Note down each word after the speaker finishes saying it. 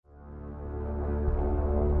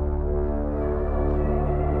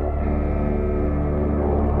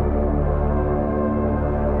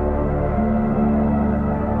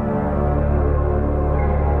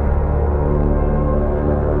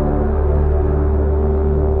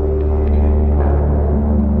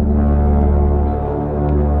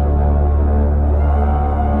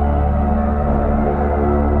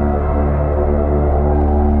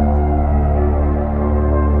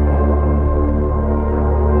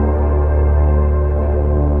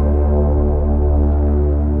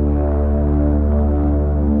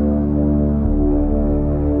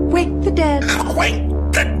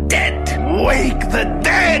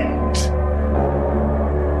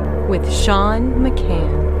Sean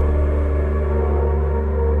McCann.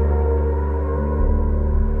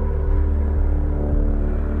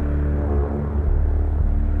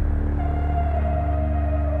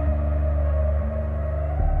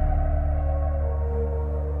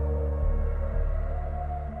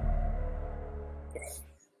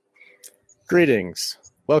 Greetings.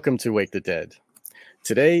 Welcome to Wake the Dead.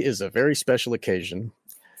 Today is a very special occasion.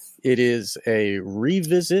 It is a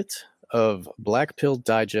revisit of Black Pill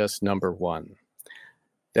Digest number 1.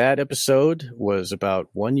 That episode was about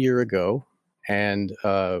 1 year ago, and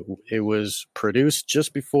it was produced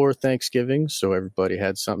just before Thanksgiving, so everybody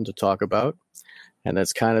had something to talk about. And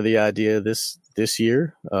that's kind of the idea this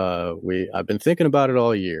year. I've been thinking about it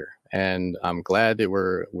all year, and I'm glad that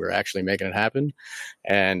we're actually making it happen.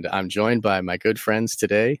 And I'm joined by my good friends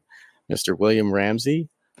today, Mr. William Ramsey,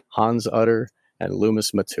 Hans Utter, and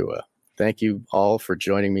Leumas Matua. Thank you all for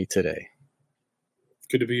joining me today.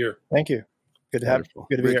 Good to be here. Thank you. Good to have you.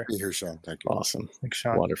 Good to be here. Sean. Thank you. Awesome. Thanks,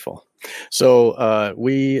 Sean. Wonderful. So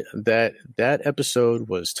that episode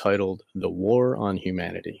was titled "The War on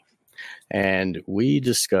Humanity," and we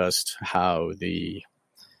discussed how the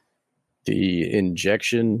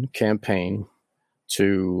injection campaign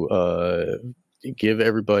to give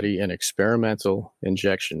everybody an experimental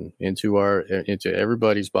injection into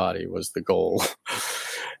everybody's body was the goal.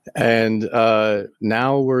 And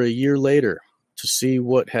now we're a year later to see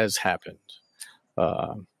what has happened.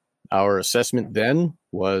 Our assessment then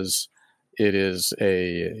was it is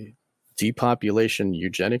a depopulation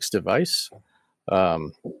eugenics device. I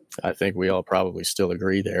think we all probably still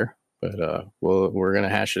agree there, but we're going to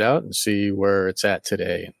hash it out and see where it's at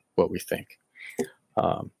today and what we think.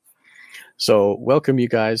 So welcome, you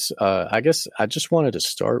guys. I guess I just wanted to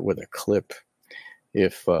start with a clip,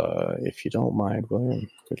 if you don't mind, William.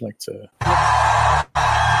 We'd like to. I'm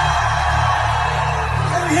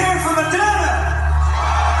here from Moderna,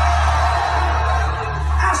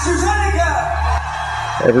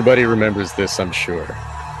 AstraZeneca. Everybody remembers this, I'm sure.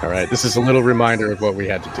 All right, this is a little reminder of what we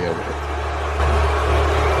had to deal with.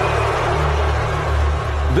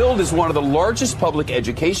 Build is one of the largest public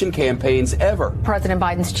education campaigns ever. President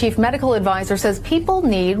Biden's chief medical advisor says people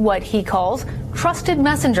need what he calls trusted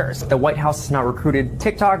messengers. The White House has now recruited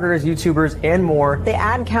TikTokers, YouTubers, and more. The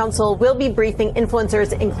Ad Council will be briefing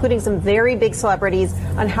influencers, including some very big celebrities,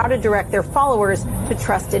 on how to direct their followers to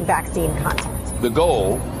trusted vaccine content. The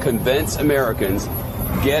goal, convince Americans,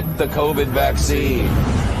 get the COVID vaccine.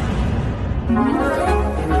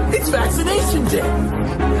 It's vaccination day.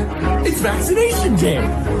 It's vaccination day.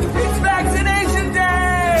 It's vaccination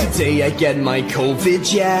day. Today I get my COVID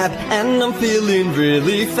jab, and I'm feeling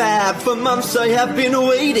really fab. For months I have been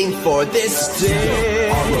waiting for this day.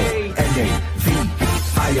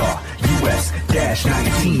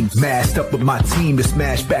 R-O-N-A-V-I-R-U-S-19. Masked up with my team to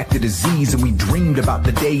smash back the disease, and we dreamed about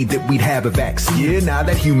the day that we'd have a vaccine. Now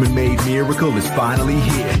that human-made miracle is finally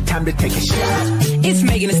here. Time to take a shot. It's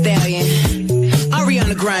Megan Thee Stallion,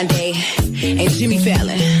 Ariana Grande, and Jimmy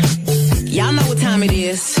Fallon. Y'all know what time it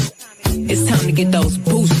is. It's time to get those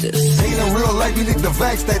boosters. Ain't no real life, you need to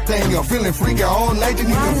vax that thing. You're feeling freaky all night, you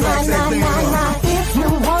need to vax that thing. If you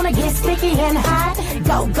wanna get sticky and hot,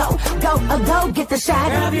 go get the shot.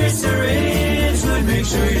 Grab your syringe, but make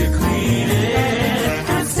sure you clean it.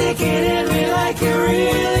 And stick it in me like you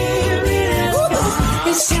really mean it.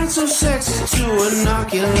 It sounds so sexy to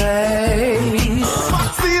inoculate.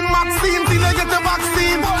 Vaccine, till I get the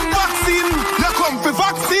vaccine. Vaccine, you come for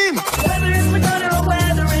vaccine. Whether it's Moderna or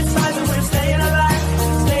whether it's Pfizer, we're staying alive,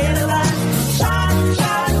 staying alive. Shot.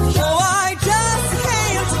 Oh, I just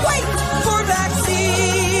can't wait for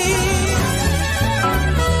vaccine.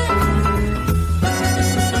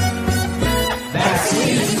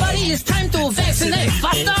 Everybody, it's time to vaccinate.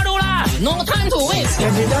 Faster, Lola. No time to waste.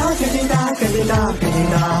 Get it on.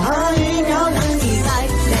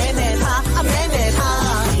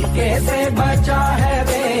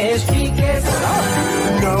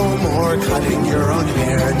 No more cutting your own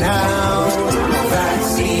hair now.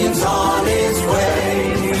 Vaccine's on its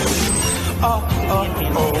way. Oh,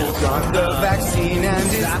 got the vaccine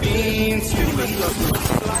and it's being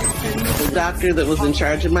The doctor that was in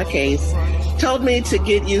charge of my case told me to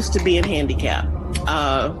get used to being handicapped,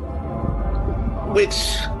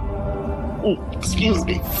 which, excuse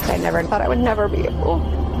me. I never thought I would never be able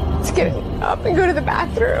to get up and go to the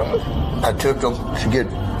bathroom. I took them to get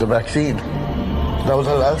the vaccine. That was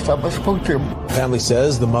the last time I spoke to him. Family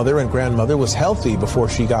says the mother and grandmother was healthy before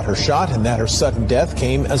she got her shot, and that her sudden death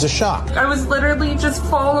came as a shock. I was literally just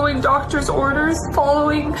following doctor's orders,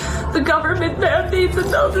 following the government mandates,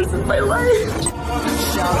 and now this is my life.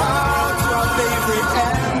 Shout out to our favorite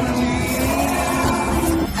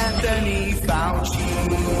Anthony.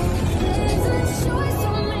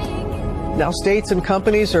 Now states and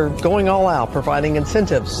companies are going all out, providing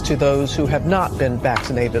incentives to those who have not been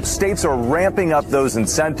vaccinated. States are ramping up those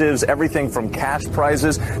incentives, everything from cash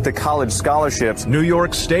prizes to college scholarships. New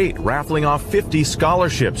York State raffling off 50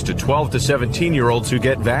 scholarships to 12 to 17-year-olds who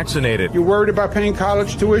get vaccinated. You're worried about paying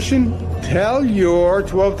college tuition? Tell your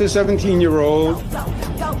 12 to 17-year-old,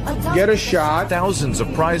 get a shot. Thousands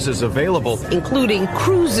of prizes available, including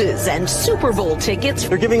cruises and Super Bowl tickets.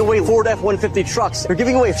 They're giving away Ford F-150 trucks. They're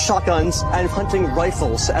giving away shotguns and hunting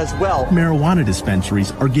rifles as well. Marijuana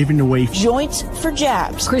dispensaries are giving away joints for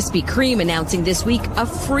jabs. Krispy Kreme announcing this week a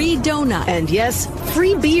free donut. And yes,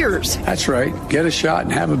 free beers. That's right. Get a shot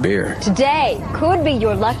and have a beer. Today could be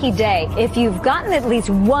your lucky day if you've gotten at least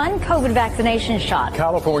one COVID vaccination shot.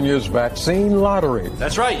 California's vaccine lottery.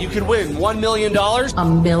 That's right. You could win $1 million.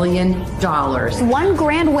 $1 million. One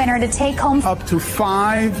grand winner to take home up to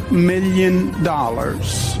 $5 million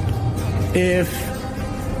if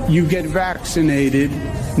you get vaccinated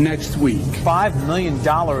next week. $5 million. You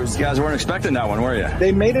guys weren't expecting that one, were you?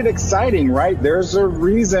 They made it exciting, right? There's a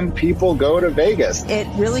reason people go to Vegas. It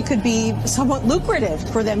really could be somewhat lucrative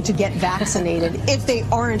for them to get vaccinated if they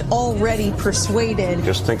aren't already persuaded.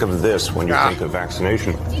 Just think of this when you think of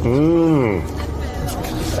vaccination.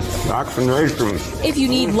 Vaccination. If you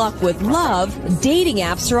need luck with love, dating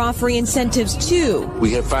apps are offering incentives too.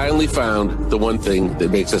 We have finally found the one thing that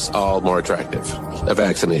makes us all more attractive, a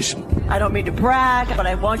vaccination. I don't mean to brag, but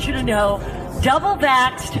I want you to know, double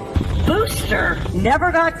vaxxed, booster, never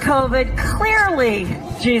got COVID. Clearly,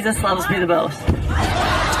 Jesus loves me the most.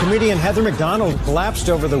 Comedian Heather McDonald collapsed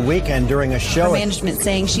over the weekend during a show. Her management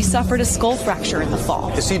saying she suffered a skull fracture in the fall.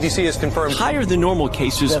 The CDC has confirmed higher than normal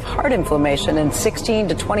cases of heart inflammation in 16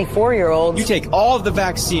 to 24-year-olds. You take all of the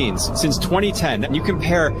vaccines since 2010 and you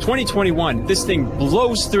compare 2021, this thing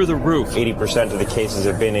blows through the roof. 80% of the cases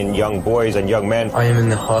have been in young boys and young men. I am in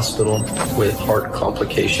the hospital with heart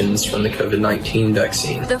complications from the COVID-19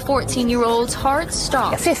 vaccine. The 14-year-old's heart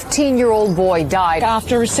stopped. A 15-year-old boy died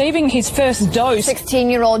after receiving his first dose.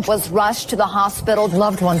 16-year-old was rushed to the hospital.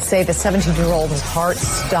 Loved ones say the 17-year-old's heart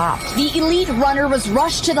stopped. The elite runner was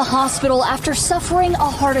rushed to the hospital after suffering a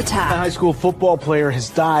heart attack. A high school football player has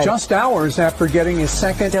died just hours after getting his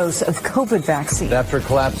second dose of COVID vaccine. After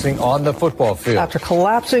collapsing on the football field. After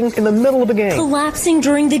collapsing in the middle of a game. Collapsing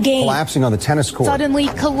during the game. Collapsing on the tennis court. Suddenly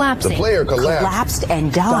collapsing. The player collapsed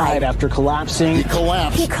and died. After collapsing. He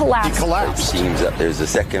collapsed. He collapsed. It seems that there's a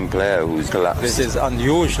second player who's collapsed. This is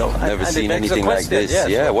unusual. I've never seen anything like this. Yes.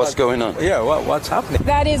 Yeah, what's going on? Yeah, what's happening?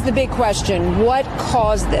 That is the big question. What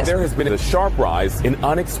caused this? There has been a sharp rise in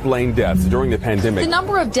unexplained deaths during the pandemic. The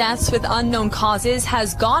number of deaths with unknown causes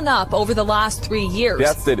has gone up over the last 3 years.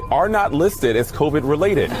 Deaths that are not listed as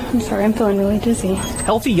COVID-related. I'm sorry, I'm feeling really dizzy.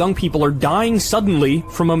 Healthy young people are dying suddenly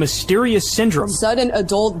from a mysterious syndrome. Sudden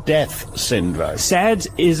adult Death syndrome. SADS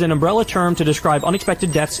is an umbrella term to describe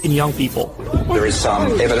unexpected deaths in young people. There is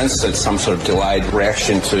some evidence that some sort of delayed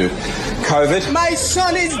reaction to COVID. My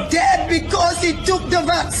son is dead because he took the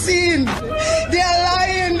vaccine. They're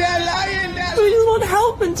lying. We just want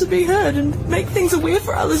help and to be heard and make things aware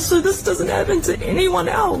for others so this doesn't happen to anyone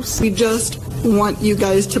else. We just want you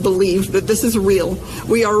guys to believe that this is real.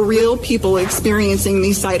 We are real people experiencing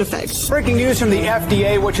these side effects. Breaking news from the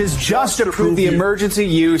FDA, which has just approved the emergency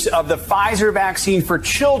use of the Pfizer vaccine for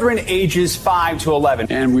children ages 5 to 11.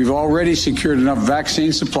 And we've already secured enough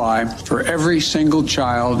vaccine supply for every single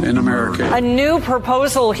child in America. A new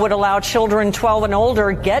proposal would allow children 12 and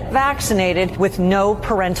older get vaccinated with no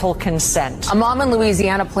parental consent. A mom in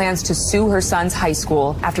Louisiana plans to sue her son's high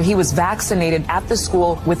school after he was vaccinated at the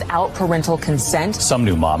school without parental consent. Some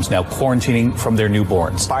new moms now quarantining from their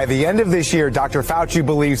newborns. By the end of this year, Dr. Fauci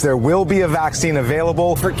believes there will be a vaccine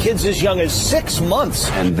available For kids as young as 6 months.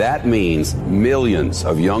 And that means millions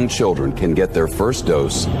of young children can get their first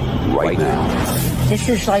dose right now. This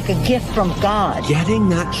is like a gift from God. Getting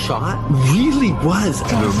that shot really was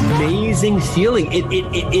an amazing feeling.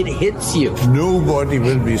 It hits you. Nobody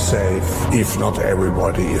will be safe if not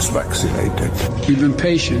everybody is vaccinated. We've been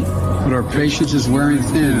patient, but our patience is wearing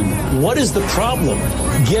thin. What is the problem?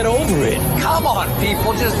 Get over it. Come on,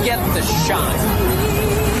 people, just get the shot.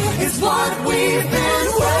 It's what we've been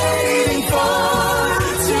waiting for,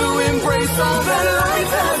 to embrace all that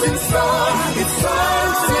life has in store. It's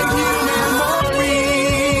time to make new memories.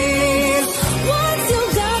 Once you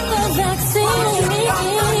got the vaccine,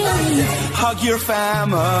 hug your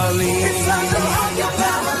family. It's time to hug your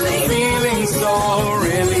family. Feeling so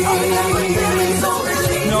relieved.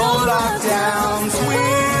 No lockdowns,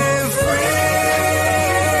 we're free.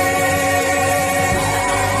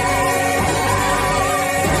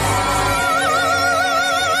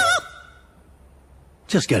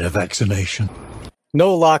 Just get a vaccination.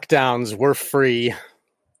 No lockdowns. We're free.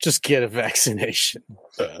 Just get a vaccination.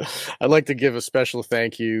 I'd like to give a special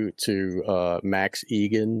thank you to Max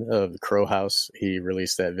Egan of the Crow House. He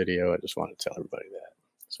released that video. I just want to tell everybody that.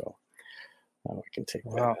 So now we can take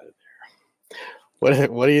that out of there.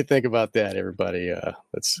 What do you think about that, everybody?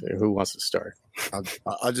 Who wants to start?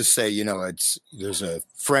 I'll just say, there's a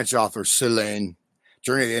French author, Céline,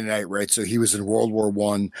 Journey to the Night, right? So he was in World War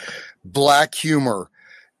I. Black humor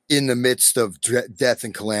in the midst of death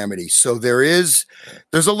and calamity. So there's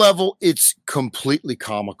a level, it's completely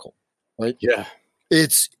comical, right? Yeah.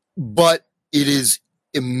 But it is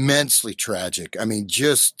immensely tragic. I mean,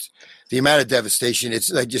 just the amount of devastation.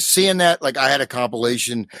 It's like just seeing that, like I had a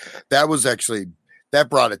compilation that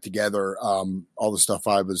brought it together. All the stuff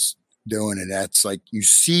I was doing. And that's like, you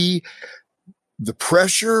see the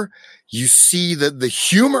pressure, you see the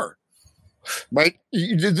humor, right?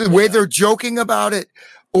 The way they're joking about it.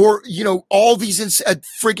 Or, all these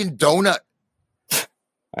freaking donut.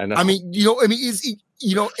 I know.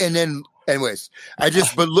 And then, anyways,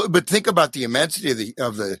 but think about the immensity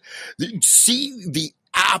of see the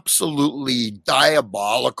absolutely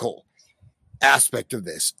diabolical aspect of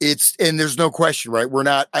this. And there's no question, right?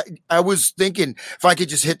 I was thinking if I could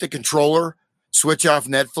just hit the controller, switch off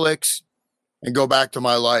Netflix, and go back to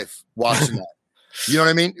my life watching that. You know what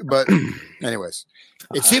I mean? But anyways,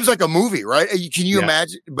 it seems like a movie, right? Can you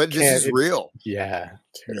imagine? But this is real. Yeah.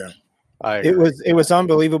 It was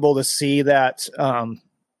unbelievable to see that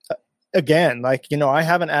again. Like, I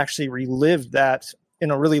haven't actually relived that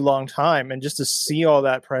in a really long time, and just to see all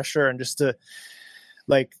that pressure and just to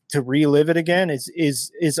relive it again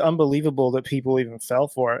is unbelievable that people even fell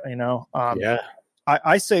for it.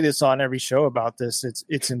 I say this on every show about this.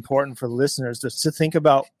 It's important for listeners to think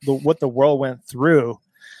about what the world went through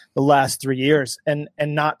the last 3 years and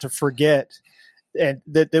not to forget and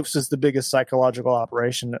that this was the biggest psychological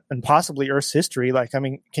operation and possibly Earth's history. I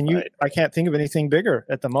can't think of anything bigger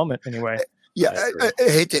at the moment anyway. Yeah. I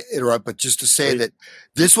hate to interrupt, but just to say that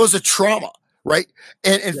this was a trauma, right?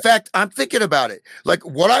 And in fact, I'm thinking about it, like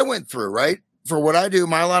what I went through, right? For what I do,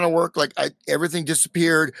 my line of work, everything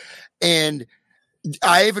disappeared. And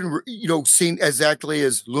I even, seen exactly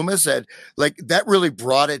as Leumas said, that really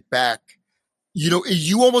brought it back.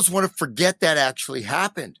 You almost want to forget that actually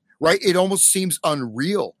happened, right? It almost seems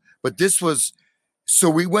unreal, but it was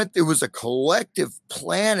a collective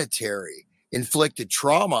planetary inflicted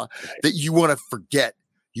trauma that you want to forget.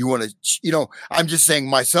 You want to, I'm just saying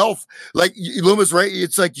myself, like Leumas, right?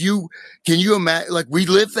 It's like can you imagine, we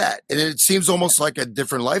live that and it seems almost like a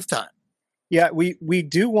different lifetime. Yeah, we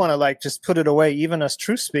do want to just put it away, even as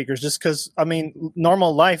truth speakers, just because,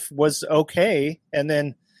 normal life was okay. And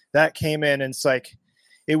then that came in and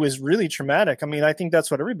it was really traumatic. I think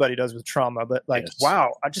that's what everybody does with trauma. But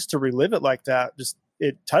wow, just to relive it like that,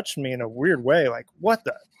 it touched me in a weird way. What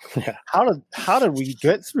the? Yeah. How did we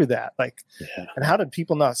get through that? And how did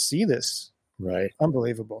people not see this? Right.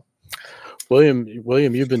 Unbelievable. William,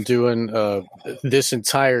 you've been doing this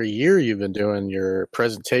entire year. You've been doing your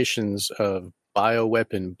presentations of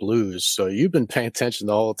bioweapon blues. So you've been paying attention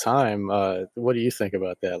the whole time. What do you think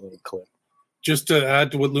about that little clip? Just to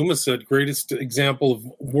add to what Leumas said, greatest example of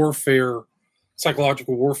warfare,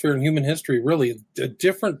 psychological warfare in human history. Really, a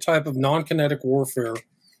different type of non-kinetic warfare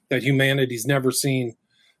that humanity's never seen,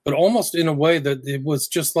 but almost in a way that it was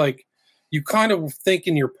just like you kind of think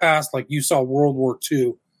in your past, like you saw World War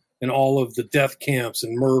II. And all of the death camps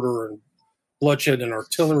and murder and bloodshed and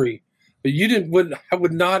artillery. But I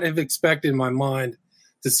would not have expected in my mind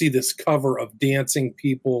to see this cover of dancing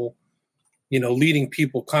people, leading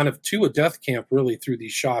people kind of to a death camp really through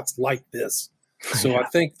these shots like this. So I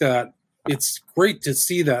think that it's great to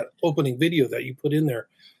see that opening video that you put in there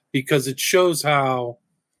because it shows how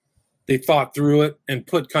they thought through it and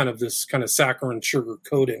put kind of this kind of saccharine sugar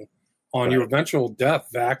coating on your eventual death,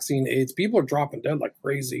 vaccine, AIDS. People are dropping dead like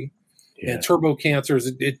crazy. Yeah. And turbo cancers,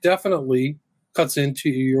 it definitely cuts into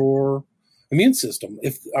your immune system.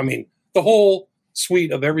 The whole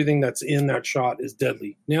suite of everything that's in that shot is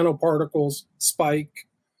deadly. Nanoparticles, spike.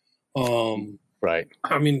 Right.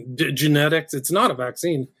 Genetics. It's not a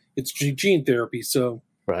vaccine. It's gene therapy. So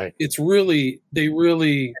right. It's really, they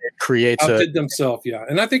really creates outdid themselves. Yeah.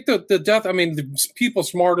 And I think the death, the people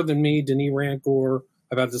smarter than me, Denis Rancourt,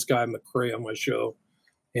 I've had this guy McCrae on my show,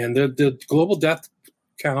 and the global death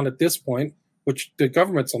count at this point, which the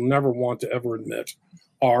governments will never want to ever admit,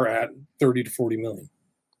 are at 30 to 40 million.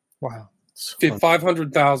 Wow.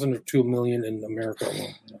 500,000 to 1 million in America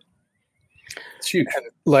alone. It's huge.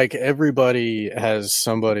 Everybody has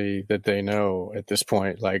somebody that they know at this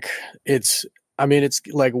point. I mean, it's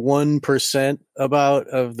like 1% about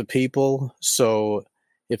of the people. So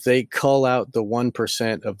if they cull out the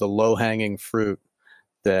 1% of the low hanging fruit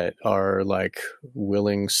that are like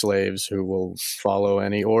willing slaves who will follow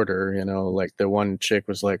any order, like the one chick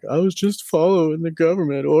was like, I was just following the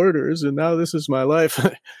government orders and now this is my life.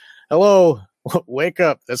 Hello, wake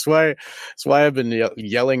up. That's why I've been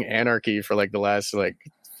yelling anarchy for like the last like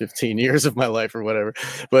 15 years of my life or whatever.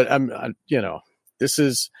 But I'm this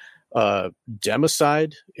is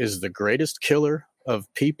democide is the greatest killer of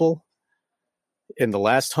people in the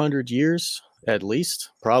last 100 years, at least,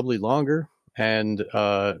 probably longer. And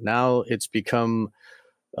now it's become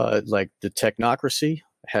like the technocracy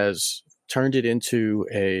has turned it into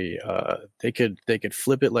a they could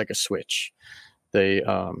flip it like a switch.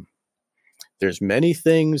 There's many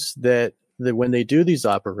things that when they do these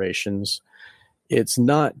operations, it's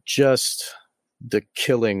not just the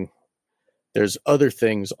killing. There's other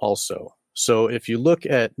things also. So if you look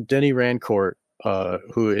at Denny Rancourt,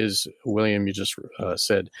 who is William, you just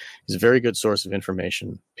said, he's a very good source of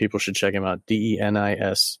information. People should check him out.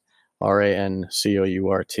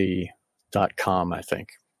 DenisRancourt.com, I think,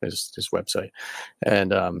 is his website.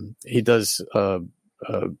 And he does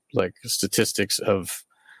like statistics of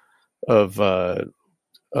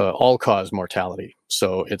all cause mortality.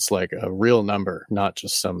 So it's like a real number, not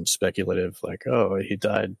just some speculative like, oh, he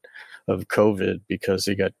died of COVID because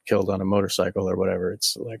he got killed on a motorcycle or whatever.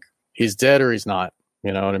 It's like he's dead or he's not.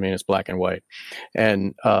 You know what I mean? It's black and white.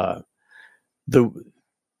 And the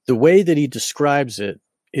way that he describes it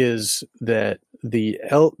is that the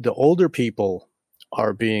older people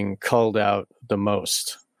are being culled out the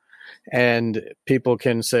most. And people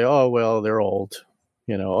can say, oh, well, they're old.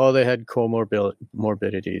 Oh, they had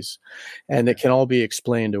comorbidities. And it can all be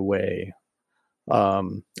explained away.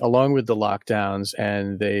 Along with the lockdowns,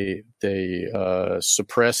 and they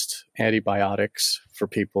suppressed antibiotics for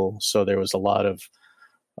people. So there was a lot of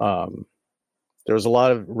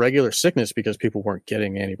regular sickness because people weren't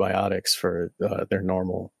getting antibiotics for their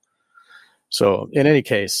normal. So in any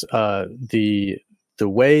case, the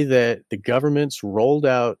way that the governments rolled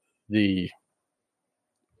out the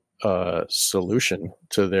solution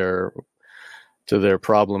to their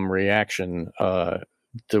problem reaction,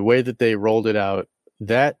 the way that they rolled it out,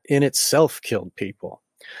 that in itself killed people.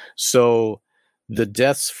 So the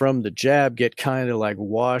deaths from the jab get kind of like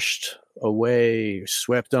washed away,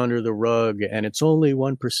 swept under the rug, and it's only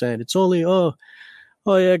 1%. It's only, oh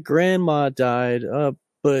yeah, grandma died,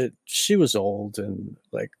 but she was old, and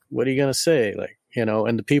like, what are you gonna say? Like,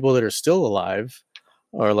 and the people that are still alive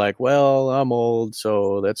are like, well, I'm old,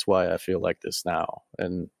 so that's why I feel like this now.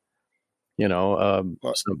 And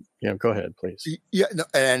go ahead, please. Yeah, no,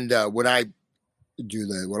 and when I do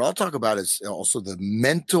what I'll talk about is also the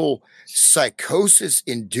mental psychosis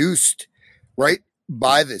induced, right,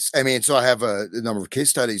 by this. I mean, so I have a number of case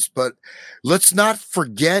studies, but let's not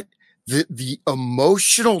forget the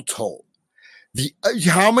emotional toll.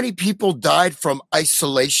 How many people died from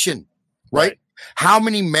isolation, right? How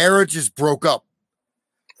many marriages broke up,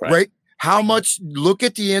 right? How much, look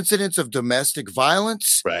at the incidence of domestic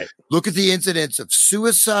violence. Right. Look at the incidence of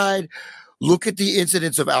suicide. Look at the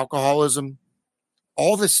incidence of alcoholism,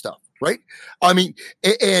 all this stuff, right? I mean,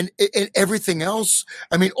 and everything else.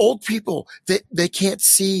 I mean, old people, they can't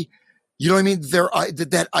see, you know what I mean?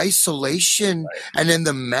 That isolation and then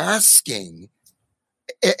the masking.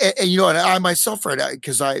 And I myself, right,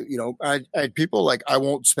 because I had people like, I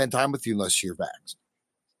won't spend time with you unless you're vaxxed.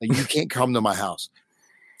 Like, you can't come to my house.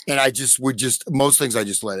 And I most things I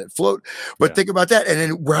just let it float. But think about that. And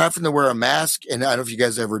then we're having to wear a mask. And I don't know if you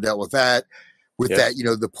guys ever dealt with that,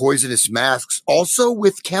 that, the poisonous masks, also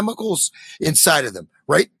with chemicals inside of them,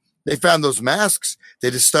 right? They found those masks. They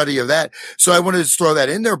did a study of that. So I wanted to throw that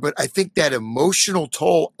in there. But I think that emotional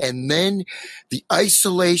toll and then the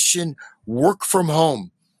isolation, work from home,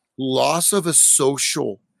 loss of a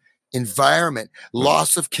social environment,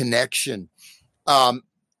 loss of connection,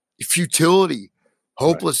 futility,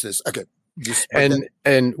 hopelessness. Okay.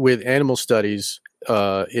 And with animal studies,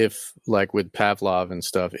 if like with Pavlov and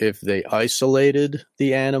stuff, if they isolated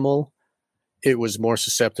the animal, it was more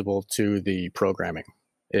susceptible to the programming.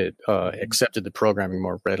 It accepted the programming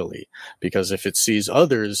more readily, because if it sees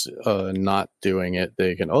others not doing it,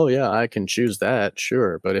 they can, oh yeah, I can choose that,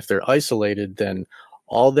 sure. But if they're isolated, then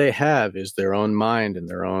all they have is their own mind and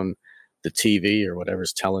the TV or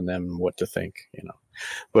whatever's telling them what to think,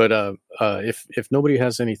 But if nobody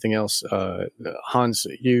has anything else, Hans,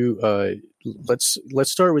 let's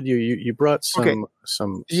start with you. You brought some.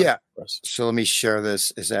 Yeah. So let me share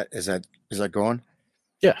this. Is that going?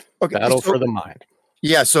 Yeah. Okay. Battle for the mind.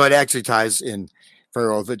 Yeah. So it actually ties in very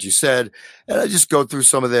well that you said. And I just go through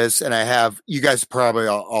some of this, and I have, you guys probably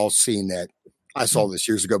all seen that. I saw this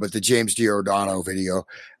years ago, but the James Giordano video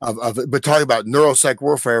but talking about neuropsych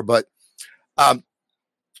warfare. But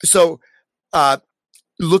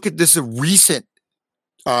look at this recent,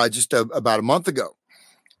 just about a month ago.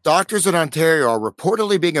 Doctors in Ontario are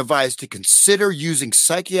reportedly being advised to consider using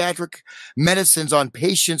psychiatric medicines on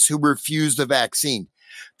patients who refuse the vaccine.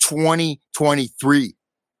 2023.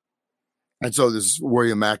 And so this is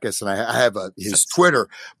William Mackus, and I have his Twitter,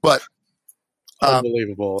 but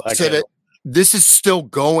unbelievable. Said it, this is still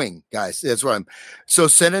going, guys. That's what so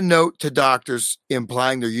send a note to doctors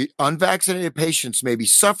implying their unvaccinated patients may be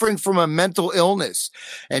suffering from a mental illness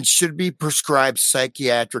and should be prescribed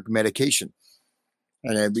psychiatric medication.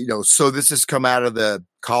 And, so this has come out of the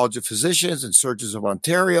College of Physicians and Surgeons of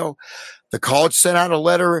Ontario. The college sent out a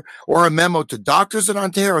letter or a memo to doctors in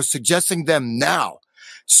Ontario suggesting them now.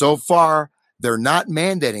 So far, they're not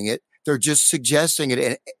mandating it. They're just suggesting it,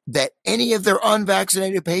 and that any of their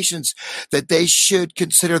unvaccinated patients, that they should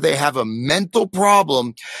consider they have a mental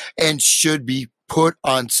problem and should be put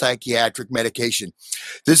on psychiatric medication.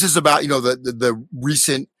 This is about, the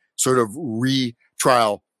recent sort of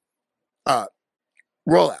retrial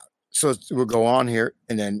rollout. So we'll go on here,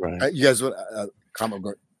 and then you guys want comment?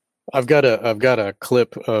 I've got a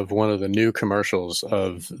clip of one of the new commercials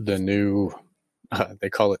of the new. They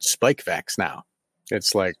call it Spike Vax now.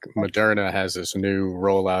 It's like Moderna has this new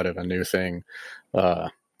rollout of a new thing.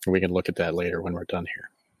 We can look at that later when we're done here.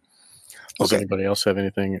 Does anybody else have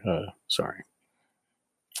anything? Sorry.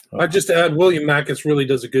 I just add, William Mackus really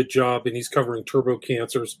does a good job, and he's covering turbo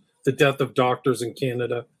cancers, the death of doctors in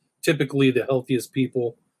Canada. Typically, the healthiest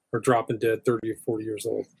people are dropping dead 30 or 40 years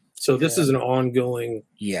old. So this is an ongoing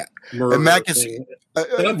murder thing.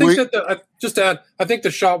 And I think I think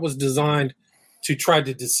the shot was designed to try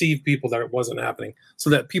to deceive people that it wasn't happening so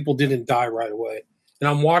that people didn't die right away. And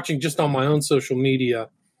I'm watching just on my own social media,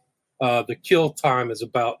 the kill time is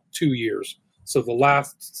about 2 years. So the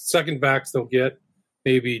second vax they'll get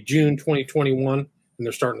maybe June 2021, and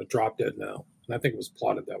they're starting to drop dead now. And I think it was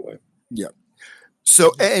plotted that way. Yeah.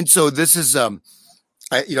 So this is,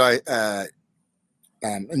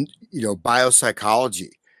 biopsychology,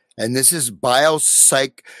 and this is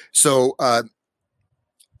biopsych. So, I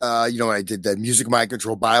did that music mind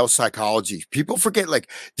control, biopsychology. People forget,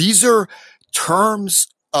 these are terms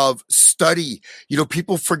of study.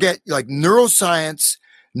 People forget, neuroscience,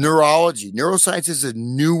 neurology. Neuroscience is a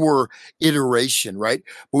newer iteration, right?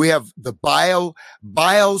 But we have the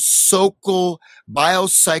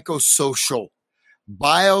biopsychosocial,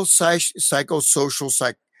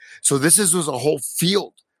 biopsychosocial. So this was a whole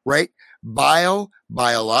field, right?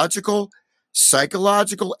 Biological,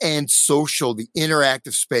 psychological, and social, the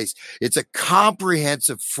interactive space. It's a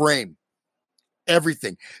comprehensive frame.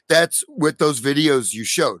 Everything. That's what those videos you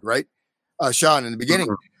showed, right, Sean, in the beginning.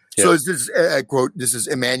 Mm-hmm. Yeah. So is this quote? This is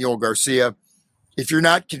Emmanuel Garcia. If you're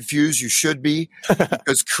not confused, you should be,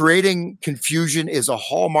 because creating confusion is a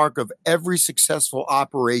hallmark of every successful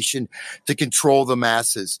operation to control the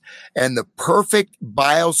masses. And the perfect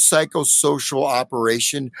biopsychosocial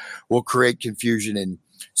operation will create confusion in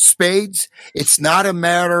spades. It's not a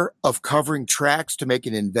matter of covering tracks to make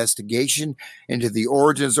an investigation into the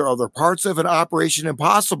origins or other parts of an operation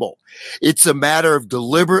impossible. It's a matter of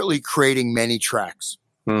deliberately creating many tracks.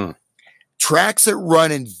 Tracks that run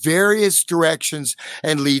in various directions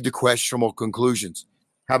and lead to questionable conclusions.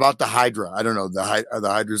 How about the Hydra? I don't know. The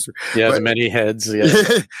Hydras. The many heads. Yeah.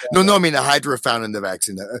 No, I mean the Hydra found in the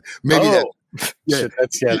vaccine.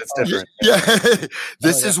 That's different.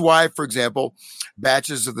 This is why, for example,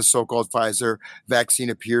 batches of the so-called Pfizer vaccine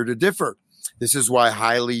appear to differ. This is why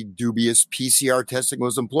highly dubious PCR testing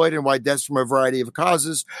was employed, and why deaths from a variety of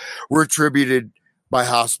causes were attributed by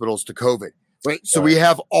hospitals to COVID. Right. So we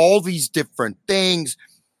have all these different things.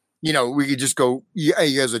 We could just go, you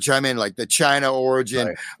guys would chime in, like the China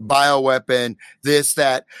origin, bioweapon, this,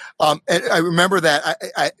 that. And I remember that.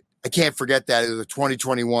 I can't forget that. It was a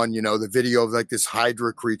 2021, the video of this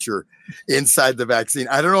Hydra creature inside the vaccine.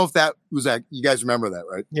 I don't know if that was that. You guys remember that,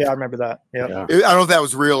 right? Yeah, I remember that. Yeah. I don't know if that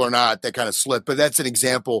was real or not. That kind of slipped, but that's an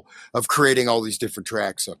example of creating all these different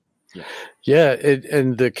tracks. So.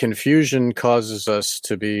 And the confusion causes us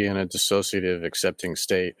to be in a dissociative accepting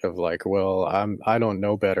state of I don't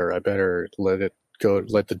know better. I better let it go.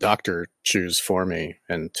 Let the doctor choose for me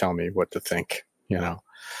and tell me what to think.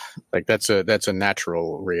 That's a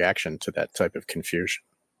natural reaction to that type of confusion.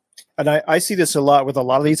 And I see this a lot with a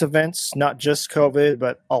lot of these events, not just COVID,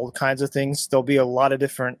 but all kinds of things. There'll be a lot of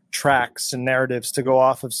different tracks and narratives to go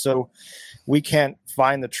off of. So we can't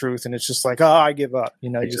find the truth. And it's just like, oh, I give up. You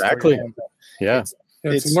know, exactly. Yeah.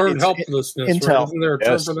 It's learned helplessness, intel. Right? Isn't there a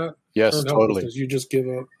term for that? Yes, learned totally. You just give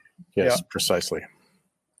up. Yes, precisely.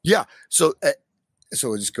 Yeah. So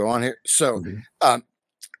we'll just go on here. So,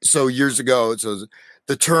 so years ago, so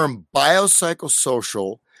the term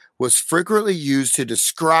biopsychosocial was frequently used to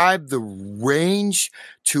describe the range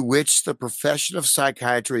to which the profession of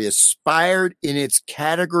psychiatry aspired in its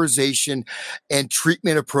categorization and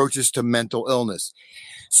treatment approaches to mental illness.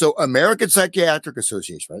 So American Psychiatric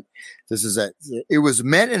Association, right? It was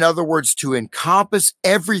meant, in other words, to encompass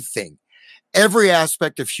everything, every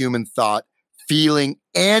aspect of human thought, feeling,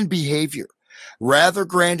 and behavior. Rather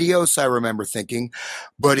grandiose, I remember thinking,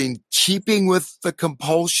 but in keeping with the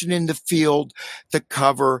compulsion in the field to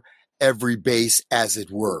cover every base, as it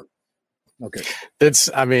were. Okay.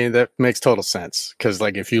 That makes total sense. Because,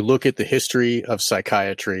 like, if you look at the history of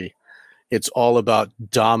psychiatry, it's all about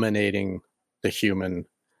dominating the human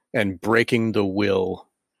and breaking the will,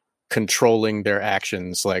 controlling their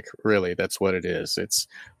actions. Like, really, that's what it is. It's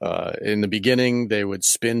in the beginning, they would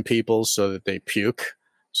spin people so that they puke,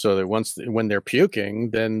 so that when they're puking,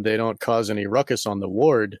 then they don't cause any ruckus on the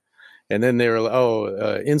ward. And then they were,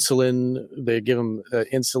 insulin, they give them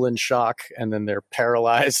insulin shock, and then they're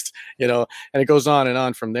paralyzed, you know, and it goes on and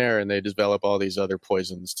on from there. And they develop all these other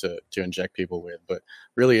poisons to inject people with. But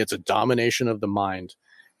really, it's a domination of the mind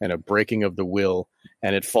and a breaking of the will.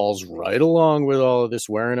 And it falls right along with all of this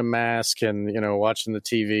wearing a mask and, you know, watching the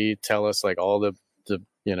TV tell us like all the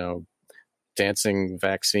you know, dancing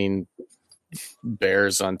vaccine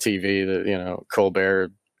bears on TV,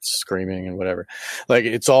 Colbert screaming and whatever. Like,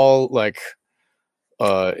 it's all like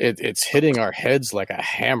it's hitting our heads like a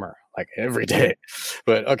hammer, like every day.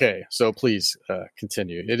 But okay, so please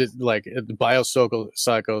continue. It is like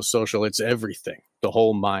biopsychosocial, it's everything. The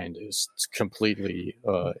whole mind is completely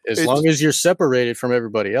as long as you're separated from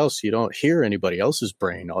everybody else, you don't hear anybody else's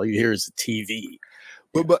brain. All you hear is the TV.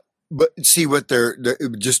 But see what they're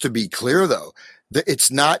just to be clear though,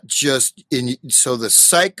 it's not just so the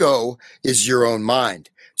psycho is your own mind.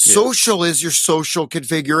 Social is your social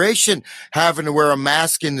configuration, having to wear a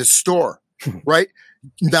mask in the store, right?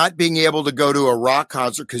 Not being able to go to a rock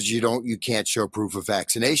concert because you can't show proof of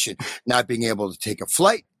vaccination, not being able to take a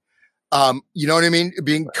flight. You know what I mean?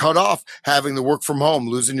 Being cut off, having to work from home,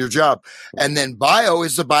 losing your job. And then bio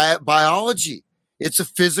is the biology. It's a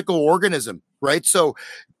physical organism, right? So,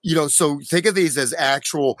 so think of these as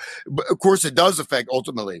actual, of course it does affect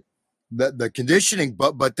ultimately the conditioning,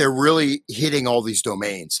 but they're really hitting all these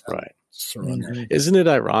domains. Right. Isn't it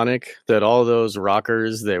ironic that all those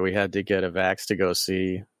rockers that we had to get a vax to go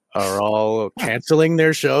see are all canceling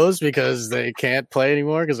their shows because they can't play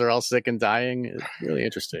anymore because they're all sick and dying? It's really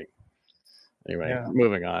interesting. Anyway,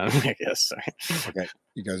 moving on, I guess. Okay,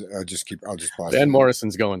 you guys, I'll just pause. Van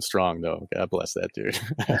Morrison's going strong, though. God bless that dude.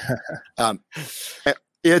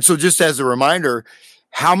 And so just as a reminder,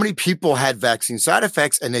 how many people had vaccine side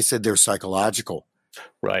effects and they said they're psychological?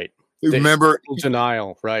 Right. Remember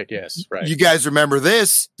denial, right? Yes, right. You guys remember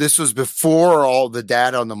this? This was before all the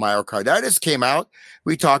data on the myocarditis came out.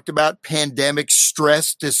 We talked about pandemic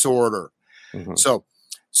stress disorder. Mm-hmm.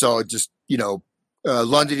 So just,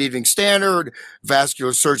 London Evening Standard,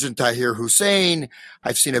 vascular surgeon Tahir Hussein.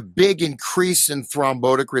 I've seen a big increase in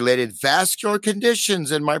thrombotic related vascular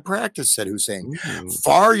conditions in my practice, said Hussein. Mm-hmm.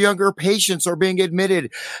 Far younger patients are being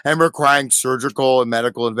admitted and requiring surgical and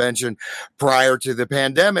medical intervention prior to the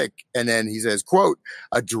pandemic. And then he says, quote,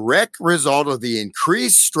 a direct result of the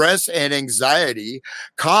increased stress and anxiety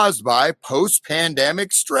caused by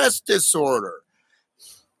post-pandemic stress disorder.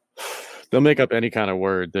 They'll make up any kind of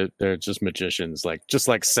word. They're just magicians, just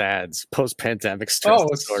like SADS, post-pandemic stress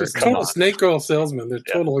disorder. It's just total snake oil salesmen. They're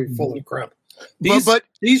totally full of crap.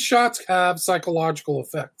 These shots have psychological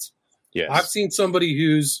effects. Yes. I've seen somebody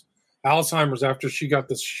whose Alzheimer's, after she got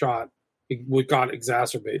this shot, it got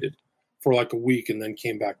exacerbated for like a week and then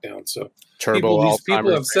came back down. So these people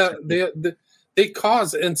have they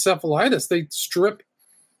cause encephalitis. They strip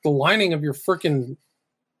the lining of your freaking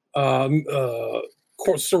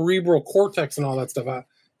cerebral cortex and all that stuff out.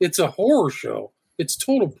 It's a horror show. It's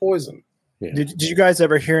total poison. Yeah. Did you guys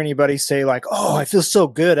ever hear anybody say like, "Oh, I feel so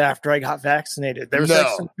good after I got vaccinated"? There was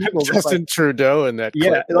some people Justin Trudeau in that.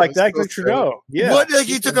 Yeah, like Justin Trudeau. Yeah, what? Like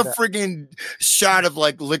he took a friggin' shot of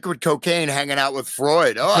like liquid cocaine, hanging out with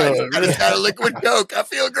Freud. Oh, I just got a liquid coke. I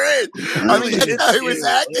feel great. I mean, that's how he was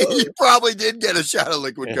acting. He probably did get a shot of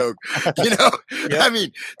liquid coke. I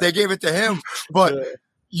mean, they gave it to him, but.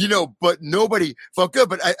 but nobody felt good.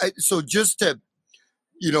 But so just to,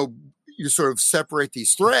 you sort of separate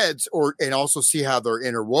these threads and also see how they're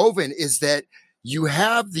interwoven is that you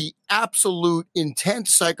have the absolute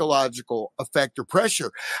intense psychological effect or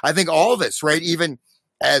pressure. I think all of us, right? Even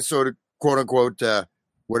as sort of quote unquote,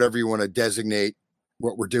 whatever you want to designate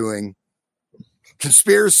what we're doing,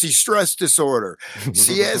 conspiracy stress disorder,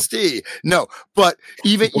 CSD. No, but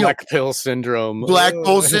even black pill syndrome, like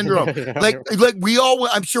we all,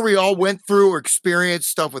 I'm sure we all went through or experienced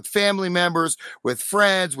stuff with family members, with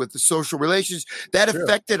friends, with the social relations that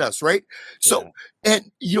affected us. Right. So,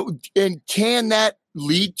 and can that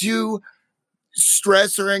lead to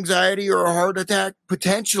stress or anxiety or a heart attack?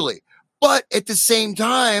 Potentially. But at the same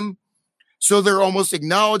time, so they're almost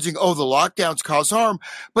acknowledging, the lockdowns cause harm,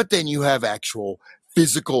 but then you have actual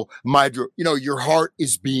physical, your heart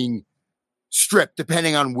is being stripped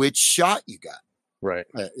depending on which shot you got. Right.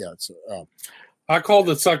 I call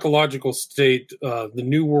the psychological state the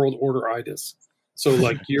New World Order-itis. So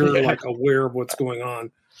like you're like aware of what's going on.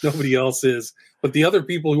 Nobody else is. But the other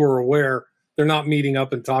people who are aware, they're not meeting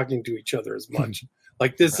up and talking to each other as much.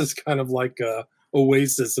 Like this is kind of like a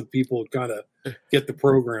oasis of people who kind of get the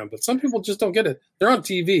program, but some people just don't get it. They're on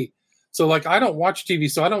TV. So like, I don't watch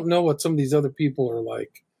TV, so I don't know what some of these other people are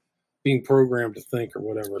like being programmed to think or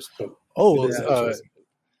whatever. But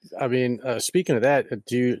speaking of that,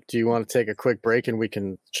 do you want to take a quick break and we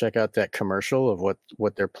can check out that commercial of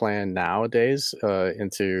what they're playing nowadays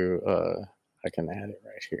into, I can add it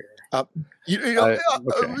right here. Okay.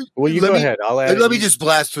 Well, you go ahead. I'll add. Let me just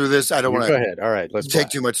blast through this. I don't want to. Go ahead. All right. Let's take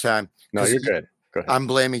too much time. No, you're good. Go ahead. I'm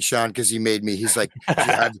blaming Sean because he made me. He's like, do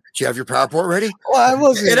you have your PowerPoint ready? Well, I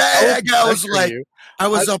wasn't. I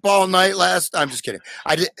was up all night last. I'm just kidding.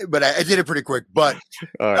 I did, but I did it pretty quick. But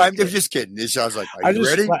I'm just kidding. Sean's like, are you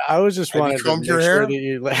ready? I was just wanting to make sure that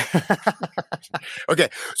you. Okay,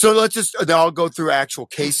 so now I'll go through actual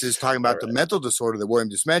cases talking about the mental disorder that William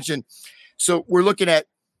just mentioned. So we're looking at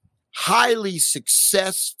highly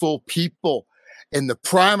successful people in the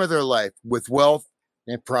prime of their life with wealth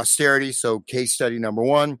and prosperity. So case study number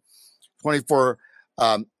 1, 24,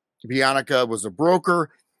 Bianca was a broker.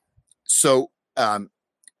 So mandated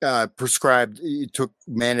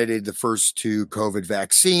the first 2 COVID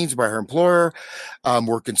vaccines by her employer.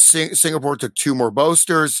 Worked in Singapore, took 2 more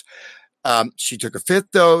boosters. She took a 5th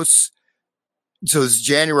dose. So it's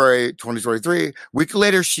January 2023. A week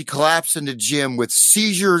later, she collapsed in the gym with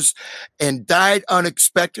seizures and died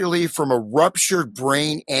unexpectedly from a ruptured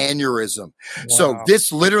brain aneurysm. Wow. So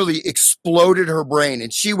this literally exploded her brain,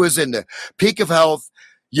 and she was in the peak of health,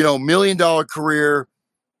 $1 million career,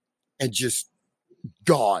 and just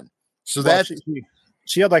gone. So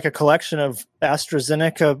she had like a collection of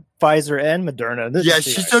AstraZeneca, Pfizer, and Moderna.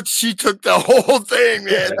 She took the whole thing,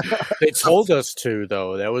 man. They told us to,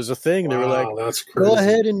 though. That was a thing. They were like, that's crazy. Go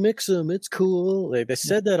ahead and mix them. It's cool. They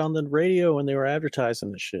said that on the radio when they were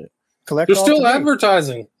advertising the shit. They're still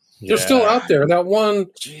advertising. They're still out there. That one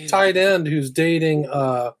tight end who's dating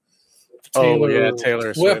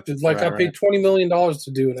Taylor Swift. I paid $20 million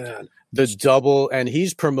to do an ad. The double, and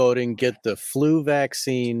he's promoting get the flu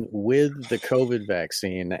vaccine with the COVID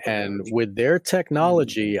vaccine. And with their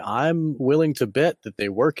technology, I'm willing to bet that they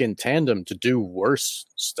work in tandem to do worse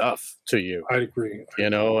stuff to you. I agree.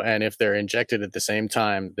 And if they're injected at the same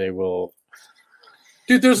time, they will.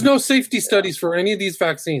 Dude, there's no safety studies for any of these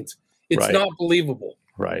vaccines. It's not believable.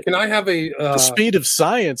 Right. Can I have the speed of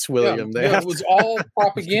science, William? It was all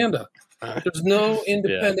propaganda. There's no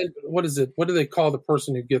independent. What is it? What do they call the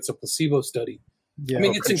person who gets a placebo study? I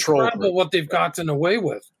mean, it's incredible what they've gotten away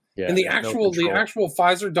with. Yeah, and the actual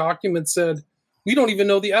Pfizer document said we don't even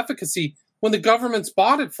know the efficacy when the government's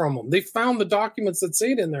bought it from them. They found the documents that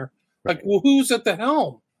say it in there. Like, well, who's at the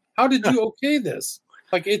helm? How did you okay this?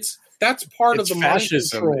 Like, that's part of the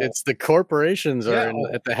fascism. Mind control. It's the corporations are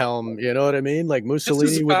at the helm. You know what I mean? Like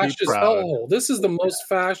Mussolini would be proud. This is the most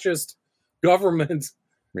fascist government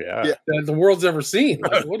that the world's ever seen.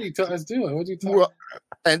 Like, what are you guys doing? What are you talking about?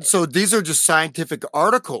 And so these are just scientific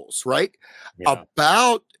articles, right? Yeah.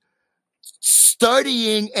 About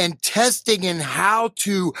studying and testing and how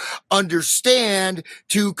to understand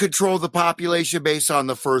to control the population based on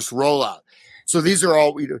the first rollout. So these are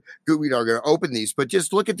all, we're not going to open these, but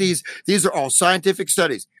just look at these. These are all scientific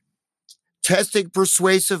studies. Testing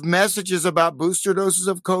persuasive messages about booster doses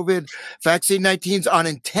of COVID vaccine 19s on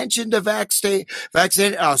intention to vaccinate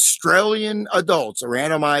Australian adults, a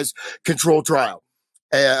randomized control trial.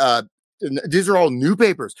 these are all new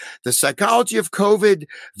papers. The Psychology of COVID,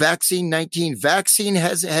 Vaccine-19, Vaccine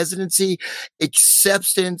Hesitancy,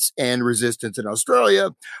 Acceptance and Resistance in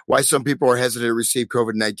Australia, Why Some People Are Hesitant to Receive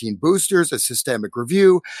COVID-19 Boosters, a Systemic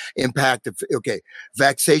Review, Impact of,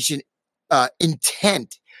 Vaccination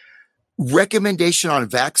Intent, Recommendation on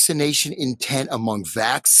Vaccination Intent Among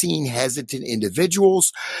Vaccine Hesitant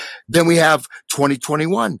Individuals. Then we have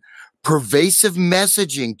 2021, Pervasive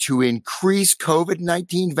Messaging to Increase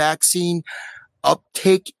COVID-19 Vaccine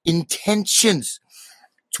Uptake Intentions.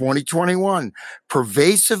 2021,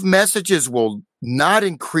 Pervasive Messages will not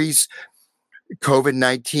increase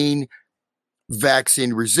COVID-19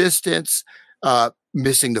 vaccine resistance.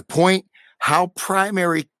 Missing the point, how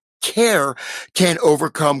primary care can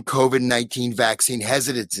overcome COVID-19 vaccine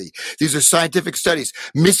hesitancy. These are scientific studies.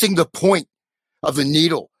 Missing the point of the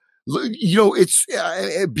needle. It's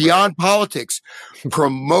beyond politics.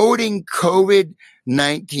 Promoting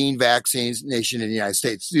COVID-19 vaccination in the United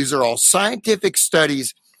States. These are all scientific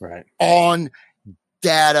studies on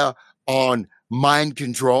data, on mind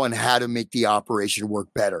control, and how to make the operation work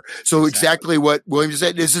better. So exactly what William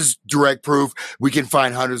said, this is direct proof. We can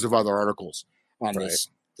find hundreds of other articles on this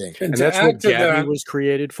thing. And that's what Gavi was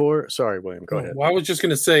created for. Sorry, William, go ahead. Well, I was just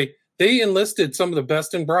going to say, they enlisted some of the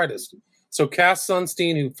best and brightest. So Cass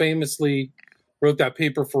Sunstein, who famously wrote that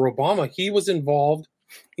paper for Obama, he was involved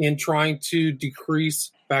in trying to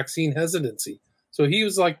decrease vaccine hesitancy. So he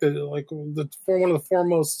was one of the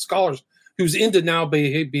foremost scholars who's into now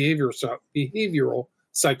behavioral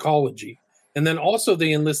psychology. And then also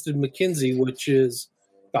they enlisted McKinsey, which is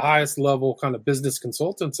the highest level kind of business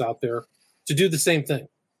consultants out there, to do the same thing.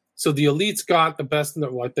 So the elites got the best,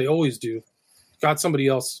 like they always do, got somebody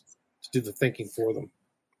else to do the thinking for them.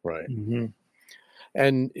 Right. Mm-hmm.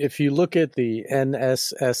 And if you look at the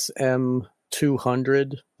NSSM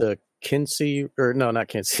 200, the Kinsey, or no, not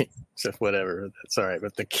Kinsey, whatever, that's all right,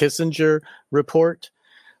 but the Kissinger report,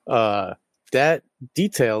 that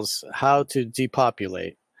details how to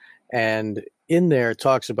depopulate. And in there it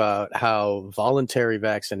talks about how voluntary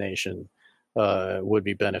vaccination would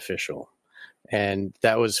be beneficial. And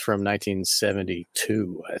that was from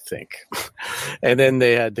 1972, I think. And then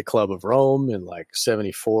they had the Club of Rome in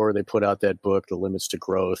 74. They put out that book, The Limits to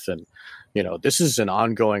Growth. And, this is an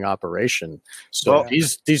ongoing operation. So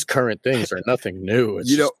these current things are nothing new.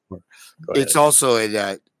 It's also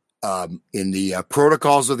in the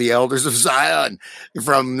Protocols of the Elders of Zion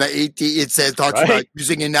from the 18. It says talks about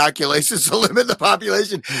using inoculations to limit the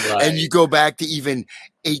population. Right. And you go back to even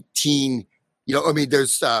 18,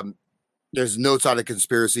 there's notes on a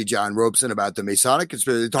conspiracy, John Robeson, about the Masonic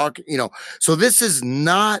conspiracy. So this is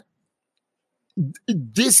not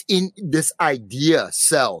this idea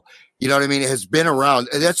cell. You know what I mean? It has been around.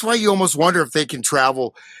 And that's why you almost wonder if they can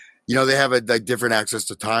travel. They have a different access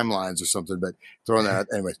to timelines or something. But throwing that out,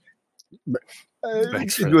 anyways. But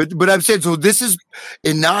I'm saying, so this is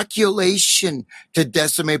inoculation to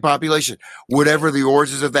decimate population, whatever the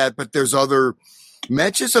origins of that. But there's other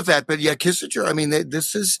mentions of that, but yeah, Kissinger. I mean,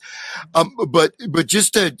 this is, but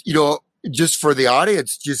just to, just for the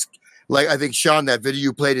audience, just like I think Sean, that video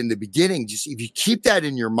you played in the beginning, just if you keep that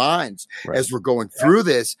in your minds as we're going through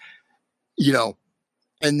this,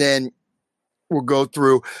 and then we'll go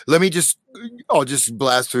through. I'll just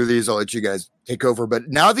blast through these. I'll let you guys take over. But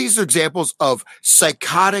now these are examples of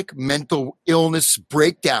psychotic mental illness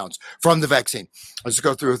breakdowns from the vaccine. Let's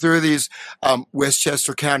go through these.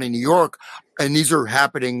 Westchester County, New York. And these are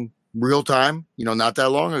happening real time, not that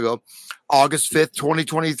long ago. August 5th,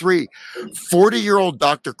 2023. 40-year-old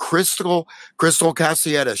Dr. Crystal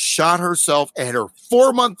Cassietta shot herself and her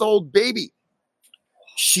 4-month-old baby.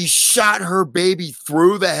 She shot her baby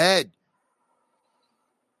through the head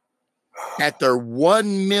at their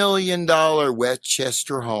 $1 million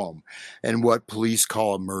Westchester home and what police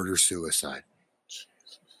call a murder-suicide.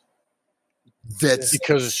 That's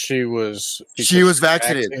because she was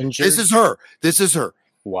vaccinated. This is her.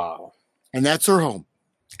 Wow. And that's her home.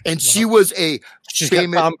 And she was she's got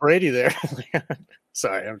Tom Brady there.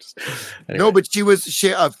 Sorry, I'm just anyway. No, but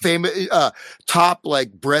she a famous top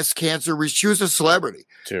breast cancer. She was a celebrity.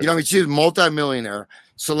 She was a multimillionaire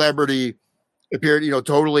celebrity, appeared,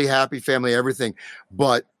 totally happy family, everything.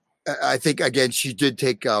 But I think again, she did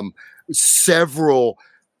take several.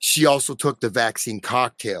 She also took the vaccine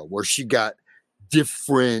cocktail where she got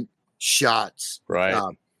different shots.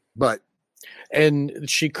 Right. And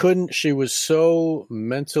she was so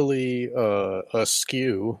mentally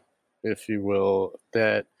askew, if you will,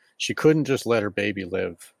 that she couldn't just let her baby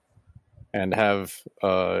live and have,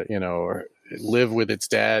 live with its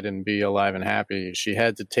dad and be alive and happy. She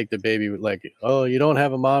had to take the baby like, oh, you don't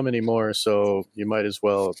have a mom anymore, so you might as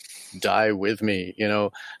well die with me. You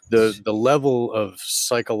know, the level of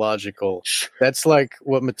psychological, that's like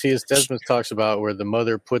what Matthias Desmond talks about, where the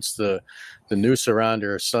mother puts the noose around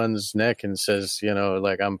her son's neck and says, you know,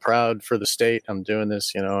 like, I'm proud for the state, I'm doing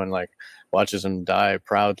this, you know, and like watches him die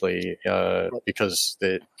proudly because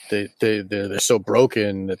they're so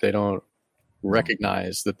broken that they don't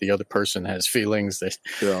recognize that the other person has feelings.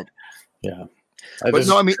 Yeah. But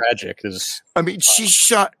no, I mean, tragic. She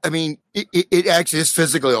shot. I mean, it actually, this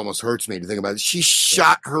physically almost hurts me to think about it. She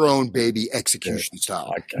shot her own baby execution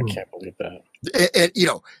style. I can't believe that. And you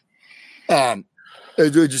know, I'll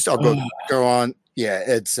go on. Yeah,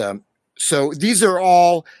 it's so these are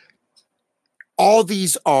all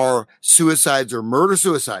these are suicides or murder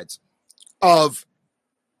suicides of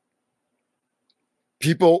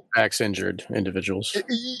people, axe injured individuals.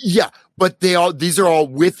 Yeah, but these are all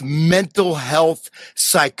with mental health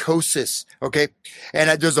psychosis. Okay,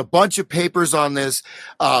 and there's a bunch of papers on this,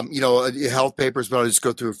 health papers, but I'll just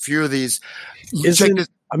go through a few of these.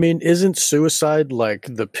 Isn't suicide like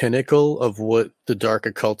the pinnacle of what the dark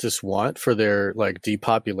occultists want for their like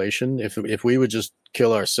depopulation? If we would just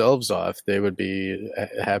kill ourselves off, they would be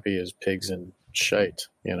happy as pigs in shite,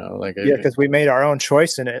 you know, like, because we made our own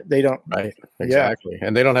choice in it. They don't, right? Exactly.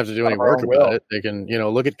 And they don't have to do any work about it. They can, you know,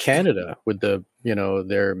 look at Canada with the, you know,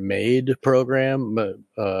 their MAID program,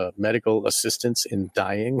 medical assistance in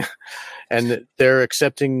dying, and they're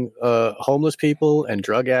accepting homeless people and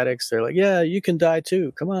drug addicts. They're like, yeah, you can die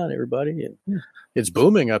too, come on everybody. And it's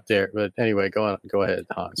booming up there. But anyway, go ahead,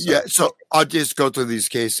 Hans. Yeah, so I'll just go through these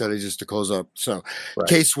case studies just to close up. So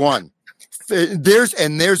Case 1,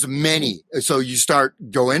 there's many. So you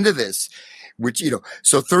go into this, which, you know,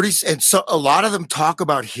 so 30, and so a lot of them talk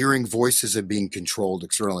about hearing voices and being controlled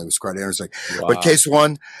externally. It was quite interesting. Wow. But Case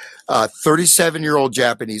 1, 37-year-old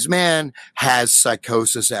Japanese man has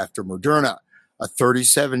psychosis after Moderna. A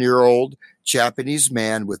 37-year-old Japanese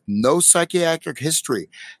man with no psychiatric history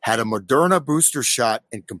had a Moderna booster shot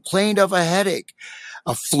and complained of a headache,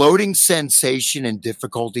 a floating sensation, and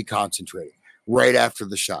difficulty concentrating right after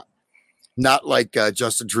the shot. Not like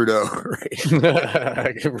Justin Trudeau,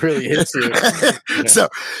 right? It really hits you. Yeah. So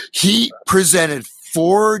he presented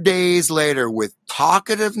 4 days later with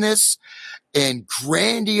talkativeness and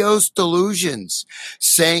grandiose delusions,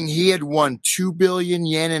 saying he had won 2 billion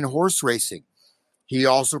yen in horse racing. He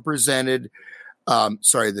also presented,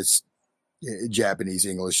 this Japanese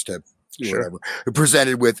English to whatever,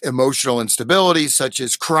 presented with emotional instability such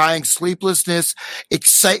as crying, sleeplessness,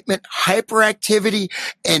 excitement, hyperactivity,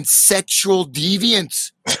 and sexual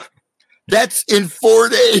deviance. That's in 4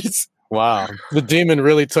 days. Wow. The demon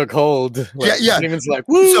really took hold. Yeah. The demon's like,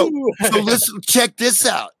 woo! So listen, check this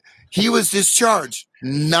out. He was discharged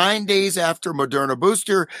 9 days after Moderna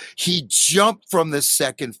booster. He jumped from the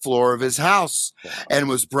second floor of his house and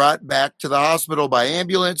was brought back to the hospital by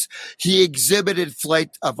ambulance. He exhibited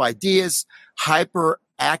flight of ideas,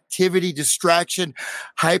 hyperactivity, distraction,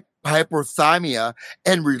 hyperthymia,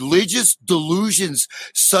 and religious delusions,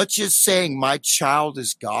 such as saying, "My child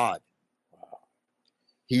is God."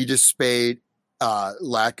 He displayed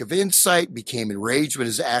lack of insight, became enraged when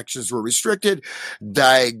his actions were restricted,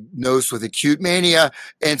 diagnosed with acute mania,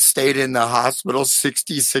 and stayed in the hospital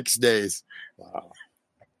 66 days. Wow.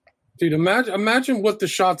 Dude, imagine what the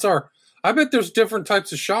shots are. I bet there's different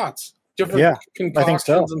types of shots, different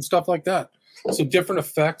concoctions and stuff like that. So different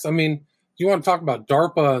effects. I mean, you want to talk about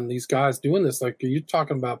DARPA and these guys doing this, like, are you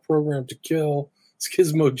talking about Program to Kill,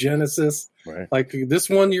 schismogenesis? Right. Like, this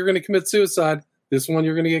one, you're going to commit suicide. This one,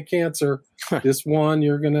 you're going to get cancer. This one,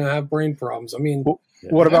 you're going to have brain problems. I mean,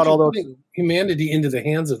 what about all those humanity into the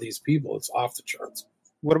hands of these people? It's off the charts.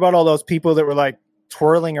 What about all those people that were like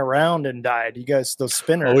twirling around and died? You guys, those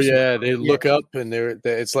spinners. Oh yeah, they look up and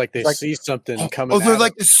it's like they see something coming. Oh, they're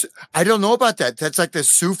like this. I don't know about that. That's like the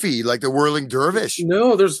Sufi, like the whirling dervish.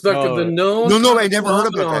 No, there's like the known. No, I never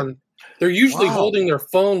heard about that. They're usually holding their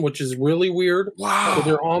phone, which is really weird. Wow. So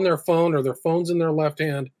they're on their phone or their phone's in their left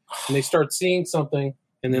hand, and they start seeing something,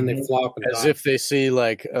 and then they flop and as die. if they see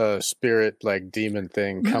like a spirit, like demon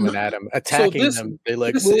thing coming at them, attacking them. They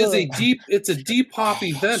like. This is it's a deep hop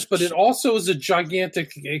event, but it also is a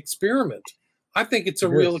gigantic experiment. I think it's a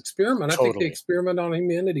real experiment. I think they experiment on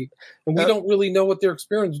humanity, and we don't really know what they're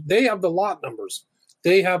experimenting. They have the lot numbers.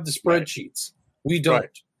 They have the spreadsheets. We don't.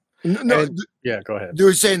 Right. No, go ahead. They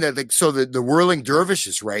were saying that, the whirling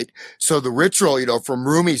dervishes, right? So the ritual, from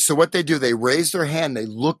Rumi. So what they do, they raise their hand, they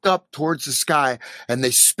look up towards the sky, and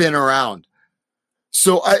they spin around.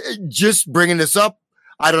 So just bringing this up,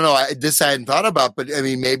 I don't know. This I hadn't thought about, but I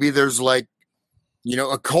mean, maybe there's like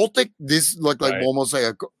occultic. This looked like Right. almost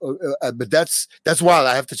like but that's wild.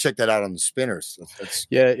 I have to check that out on the spinners.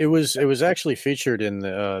 Yeah, it was actually featured in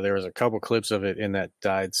the. There was a couple clips of it in that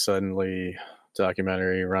Died Suddenly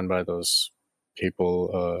documentary run by those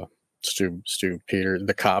people. Stu Peters,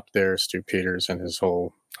 the cop there, Stu Peters, and his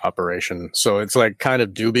whole operation. So it's like kind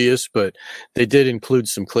of dubious, but they did include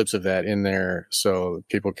some clips of that in there, so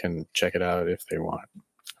people can check it out if they want.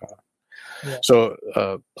 So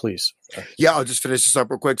please. Yeah, I'll just finish this up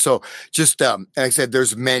real quick. So just, like I said,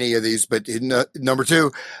 there's many of these, but number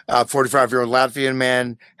 2, 45-year-old Latvian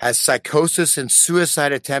man has psychosis and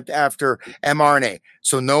suicide attempt after mRNA.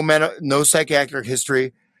 So no psychiatric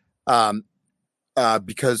history,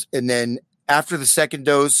 because, and then after the second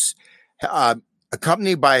dose,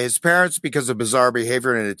 accompanied by his parents because of bizarre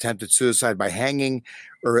behavior and an attempted suicide by hanging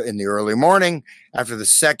or in the early morning. After the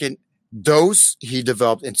second dose, he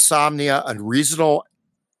developed insomnia, unreasonable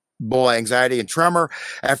anxiety, and tremor.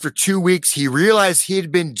 After 2 weeks, he realized he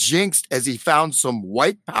had been jinxed as he found some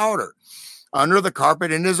white powder under the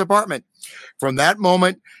carpet in his apartment. From that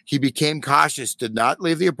moment, he became cautious, did not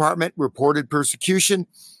leave the apartment, reported persecution.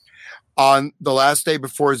 On the last day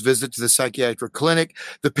before his visit to the psychiatric clinic,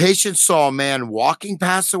 the patient saw a man walking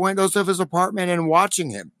past the windows of his apartment and watching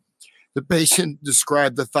him. The patient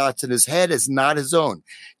described the thoughts in his head as not his own,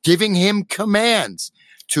 giving him commands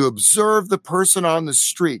to observe the person on the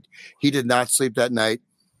street. He did not sleep that night,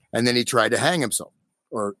 and then he tried to hang himself.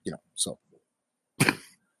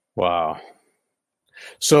 Wow.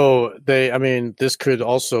 So this could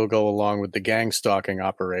also go along with the gang stalking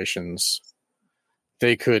operations.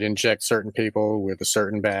 They could inject certain people with a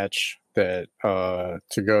certain batch that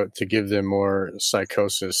to give them more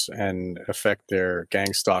psychosis and affect their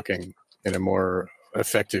gang stalking in a more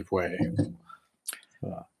effective way.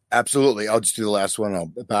 Absolutely. I'll just do the last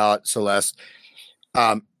one about Celeste.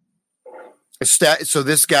 So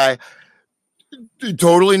this guy,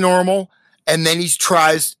 totally normal. And then he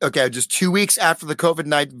tries, just 2 weeks after the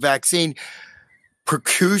COVID-19 vaccine,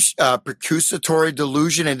 percussatory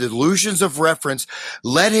delusion and delusions of reference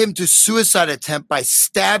led him to suicide attempt by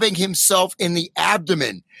stabbing himself in the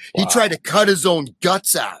abdomen. Wow. He tried to cut his own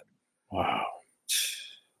guts out. Wow.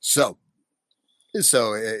 So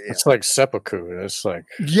it's like seppuku. It's like,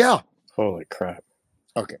 yeah. Holy crap.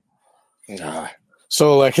 Okay.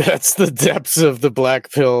 So like that's the depths of the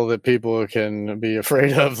black pill that people can be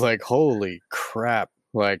afraid of. Like, holy crap.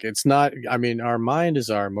 Like it's not, our mind is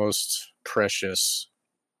our most precious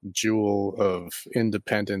jewel of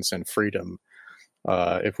independence and freedom.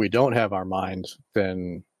 If we don't have our mind,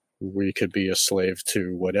 then we could be a slave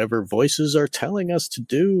to whatever voices are telling us to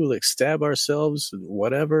do, like stab ourselves,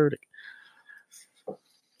 whatever.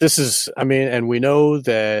 This is, and we know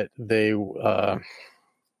that they are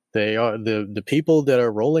the people that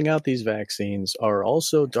are rolling out these vaccines are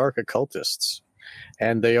also dark occultists,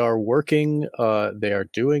 and they are working. They are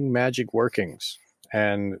doing magic workings,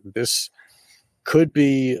 and this could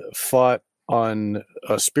be fought on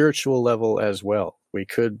a spiritual level as well. We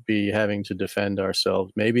could be having to defend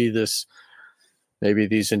ourselves. Maybe these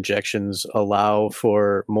injections allow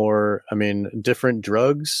for more. Different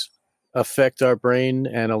drugs affect our brain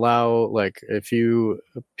and allow, like, if you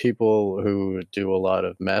people who do a lot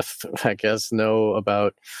of meth, I guess, know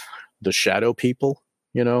about the shadow people.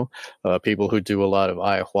 People who do a lot of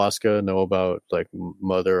ayahuasca know about like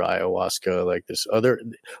mother ayahuasca, like this other,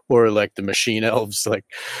 or like the machine elves, like,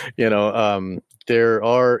 there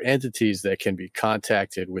are entities that can be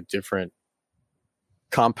contacted with different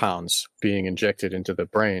compounds being injected into the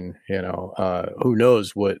brain. Who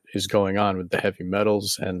knows what is going on with the heavy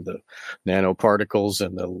metals and the nanoparticles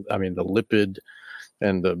and the lipid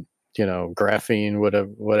and the, graphene,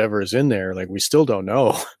 whatever is in there. Like, we still don't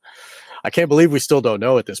know. I can't believe we still don't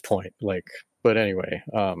know at this point. Like, but anyway,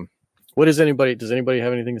 does anybody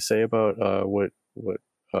have anything to say about what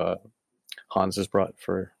Hans has brought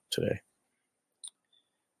for today?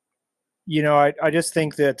 I just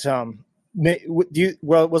think that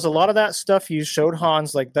was a lot of that stuff you showed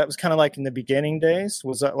Hans, like that was kind of like in the beginning days?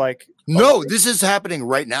 Was that like no? This is happening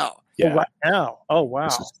right now. Yeah, right now. Oh wow.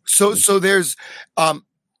 So there's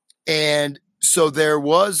and so there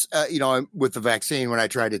was with the vaccine, when I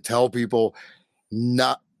tried to tell people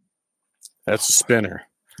not. That's a spinner.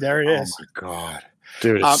 There it is. Oh my God,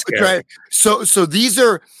 dude! It's scary. So these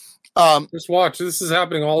are. Just watch. This is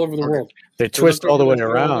happening all over the world. They twist all the way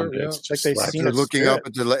around. Yeah. It's like they're looking up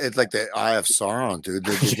at it's like the Eye of Sauron, dude.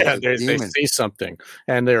 They see something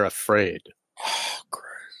and they're afraid. Oh,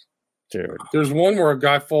 Christ. Dude. There's one where a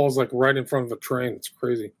guy falls like right in front of a train. It's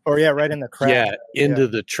crazy. Or right in the crack. Yeah, into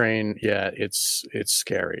the train. Yeah, it's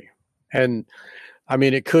scary. And I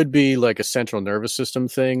mean, it could be like a central nervous system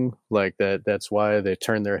thing, like that. That's why they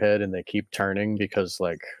turn their head and they keep turning, because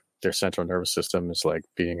like their central nervous system is like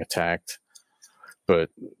being attacked. But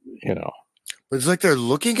but it's like they're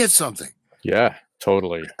looking at something. Yeah,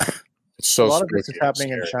 totally. It's so a lot of this is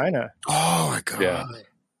happening in China. Oh my god!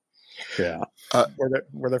 Yeah.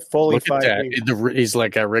 Where they're fully Look at that. He's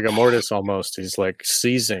like at rigor mortis almost. He's like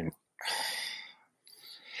seizing.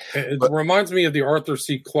 It reminds me of the Arthur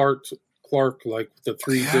C. Clarke, like the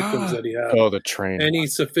 3 victims that he had. Oh, the train. Any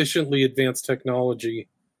sufficiently advanced technology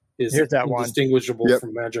is indistinguishable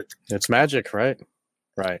from magic. It's magic, right?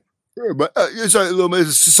 Right. But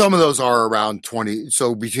some of those are around 20.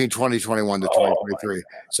 So between 2021 to 2023.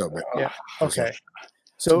 So, but, yeah. Okay.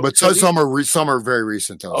 But some are very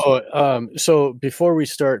recent. Also. So before we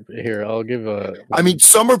start here, I'll give a. I mean,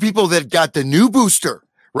 some are people that got the new booster,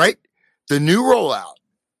 right? The new rollout.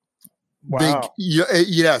 Wow.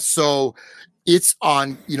 Yeah. So it's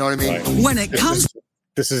on. You know what I mean? Right. When it comes,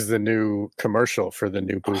 this is the new commercial for the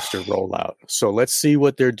new booster rollout. So let's see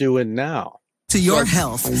what they're doing now. To your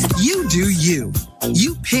health, you do you.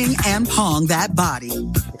 You ping and pong that body.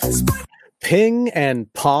 Ping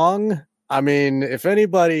and pong. I mean, if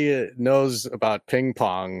anybody knows about ping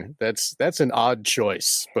pong, that's an odd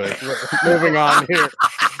choice. But moving on here.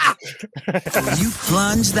 You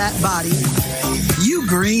plunge that body. You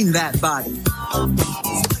green that body.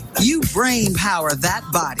 You brain power that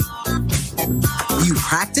body. You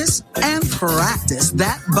practice and practice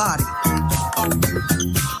that body.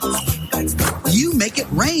 You make it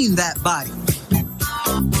rain that body.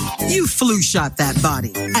 You flu shot that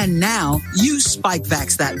body. And now you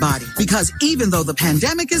Spikevax that body. Because even though the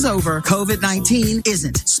pandemic is over, COVID-19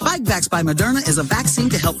 isn't. Spikevax by Moderna is a vaccine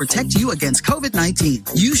to help protect you against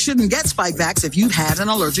COVID-19. You shouldn't get Spikevax if you've had an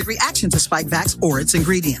allergic reaction to Spikevax or its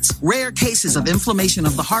ingredients. Rare cases of inflammation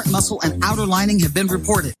of the heart muscle and outer lining have been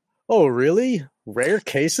reported. Oh, really? Rare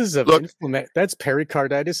cases of inflammation. That's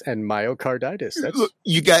pericarditis and myocarditis.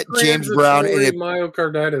 You got James Brown in it.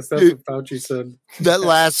 Myocarditis. That's what Fauci said. That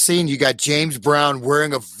last scene, you got James Brown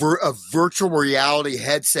wearing a virtual reality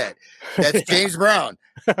headset. That's James Brown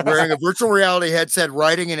wearing a virtual reality headset,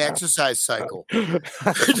 riding an exercise cycle.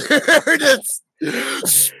 That's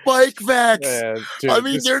Spikevax. Yeah, dude, I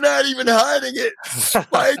mean, they're not even hiding it.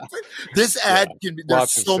 This ad can be.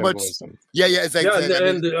 There's so much. Yeah. It's like,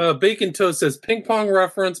 and Bacon Toast says ping pong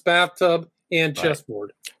reference, bathtub, and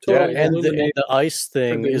chessboard. Totally and the ice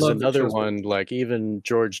thing is another one. Like even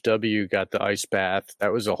George W. got the ice bath.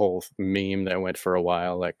 That was a whole meme that went for a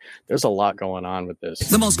while. Like there's a lot going on with this.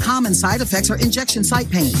 The most common side effects are injection site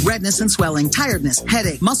pain, redness and swelling, tiredness,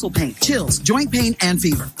 headache, muscle pain, chills, joint pain, and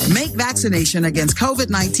fever. Make vaccination against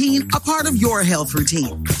COVID-19 a part of your health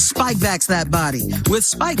routine. Spikevax that body with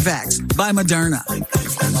Spikevax by Moderna.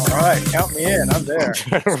 All right, count me in. I'm there.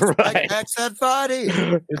 Right. Spikevax that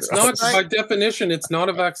body. It's not by definition. It's not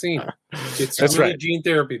a vaccine. It's really gene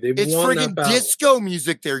therapy. It's friggin' disco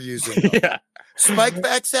music they're using. Yeah.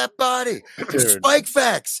 Spikevax that body.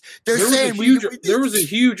 Spikevax. They're saying there was a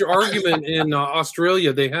huge argument in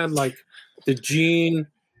Australia. They had like the gene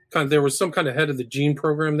there was some kind of head of the gene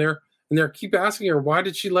program there, and they keep asking her, why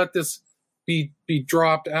did she let this be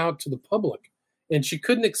dropped out to the public? And she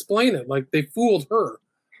couldn't explain it. Like they fooled her.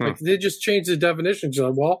 Like they just changed the definition. She's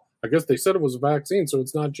like, well, I guess they said it was a vaccine, so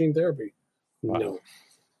it's not gene therapy. Wow. No.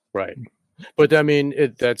 Right. But I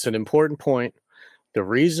mean, that's an important point. The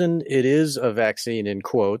reason it is a vaccine in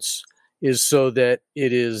quotes is so that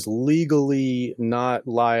it is legally not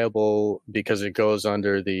liable because it goes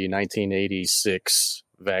under the 1986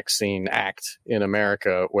 Vaccine Act in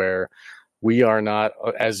America, where we are not,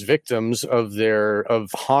 as victims of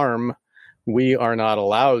harm, we are not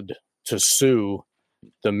allowed to sue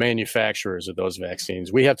the manufacturers of those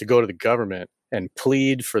vaccines. We have to go to the government and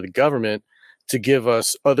plead for the government to give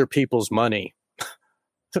us other people's money.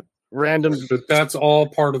 Random. But that's all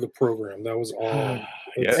part of the program. That was all.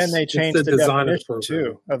 Yes. And they changed the definition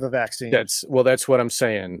too of the vaccine. That's what I'm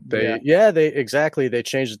saying. They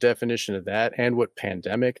changed the definition of that and what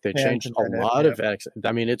pandemic. They changed a lot of vaccines.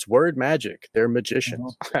 I mean, it's word magic. They're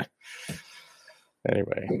magicians.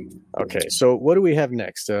 Anyway, okay. So what do we have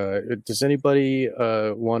next? Does anybody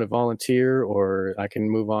want to volunteer, or I can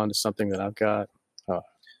move on to something that I've got?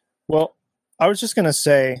 Well, I was just going to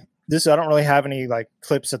say this. I don't really have any like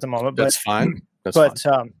clips at the moment, but that's fine.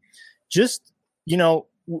 Just,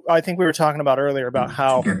 I think we were talking about earlier about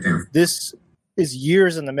how this is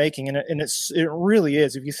years in the making, and it really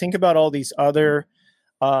is. If you think about all these other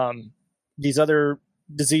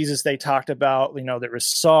diseases they talked about, there was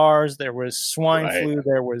SARS, there was swine flu,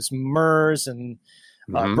 there was MERS and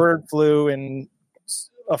bird flu, and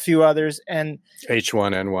a few others, and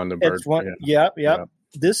H1N1, the bird. Yep.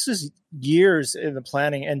 This is years in the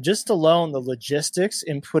planning, and just alone the logistics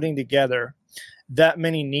in putting together that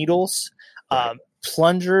many needles,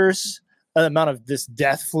 plungers, the amount of this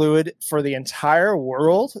death fluid for the entire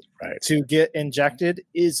world to get injected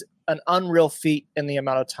is an unreal feat in the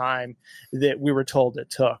amount of time that we were told it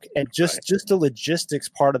took. And just the logistics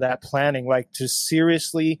part of that planning, like to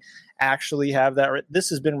seriously actually have that, this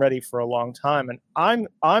has been ready for a long time. And I'm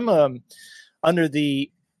under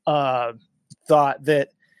the thought that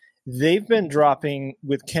they've been dropping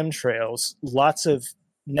with chemtrails lots of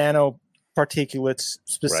nanoparticulates,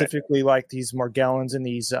 specifically like these morgellons and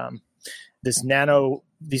these these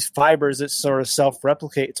fibers that sort of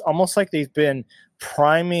self-replicate. It's almost like they've been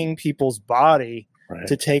priming people's body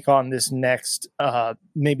to take on this next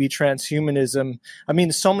maybe transhumanism. I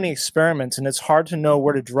mean, so many experiments, and it's hard to know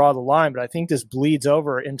where to draw the line, but I think this bleeds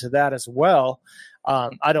over into that as well.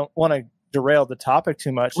 I don't want to derail the topic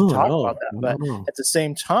too much to talk about that, but at the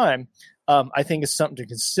same time, I think it's something to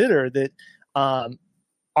consider that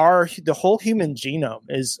the whole human genome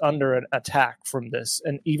is under an attack from this,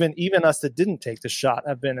 and even us that didn't take the shot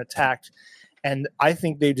have been attacked. And I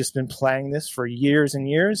think they've just been playing this for years and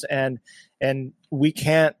years, and we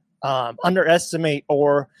can't underestimate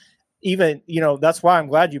or even, that's why I'm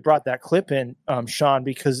glad you brought that clip in, Sean,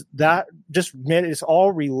 because that just made us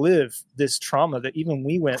all relive this trauma that even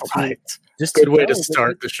we went through. Just good way to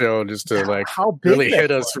start the show, just to how really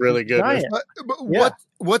hit us really good.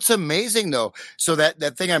 What's amazing though, so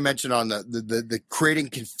that thing I mentioned on the creating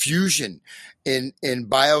confusion in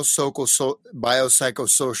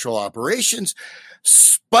biopsychosocial operations,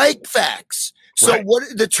 spike facts. So what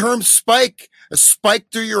the term spike, a spike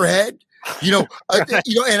through your head? And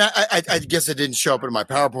I guess it didn't show up in my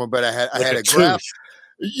PowerPoint, but I had a graph.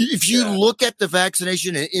 If you look at the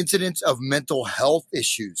vaccination and incidence of mental health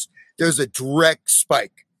issues, there's a direct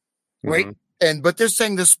spike, right? Mm-hmm. But they're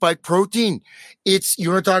saying the spike protein, it's,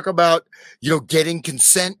 you want to talk about, getting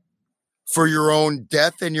consent for your own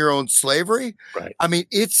death and your own slavery. Right. I mean,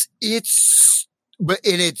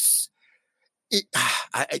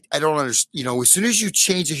 I don't understand. As soon as you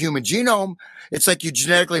change a human genome, it's like you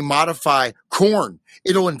genetically modify corn.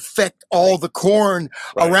 It'll infect all the corn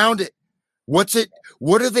around it. What are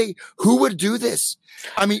they? Who would do this?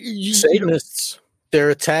 I mean, Satanists. They're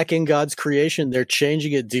attacking God's creation. They're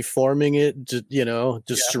changing it, deforming it,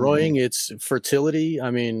 destroying its fertility.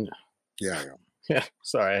 I mean, yeah.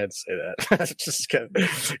 Sorry, I had to say that. Just get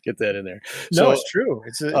that in there. No, it's true.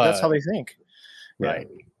 That's how they think. Right.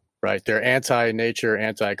 Right. They're anti-nature,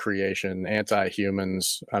 anti-creation,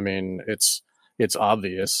 anti-humans. I mean, it's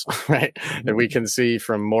obvious, right? And we can see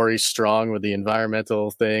from Maurice Strong with the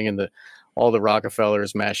environmental thing and all the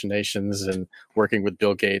Rockefellers' machinations and working with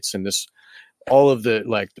Bill Gates and all of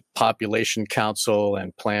the Population Council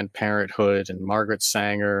and Planned Parenthood and Margaret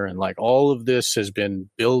Sanger and all of this has been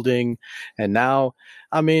building. And now,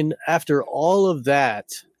 I mean, after all of that,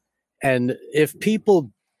 and if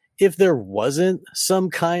there wasn't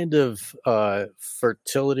some kind of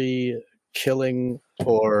fertility killing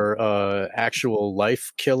or actual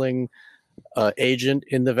life killing agent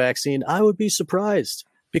in the vaccine, I would be surprised,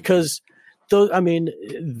 because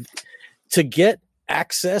to get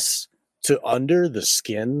access to under the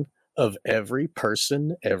skin of every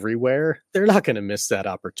person everywhere, they're not going to miss that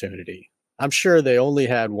opportunity. I'm sure they only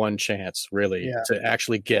had one chance really to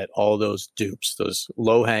actually get all those dupes, those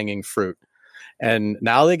low-hanging fruit. And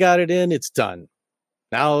now they got it in, it's done.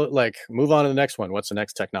 Now, move on to the next one. What's the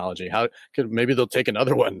next technology? Maybe they'll take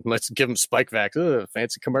another one. Let's give them spike vax.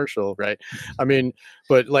 Fancy commercial, right? I mean,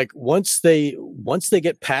 but once they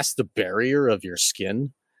get past the barrier of your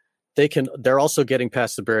skin, they're also getting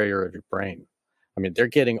past the barrier of your brain. I mean, they're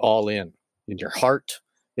getting all in your heart,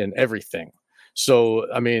 in everything.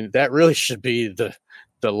 So, I mean, that really should be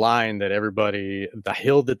the line that the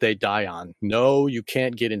hill that they die on. No, you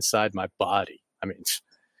can't get inside my body. I mean,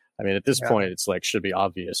 at this point, it's should be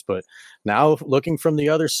obvious. But now, looking from the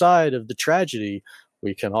other side of the tragedy,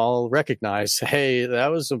 we can all recognize, hey, that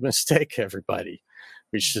was a mistake, everybody.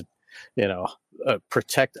 We should,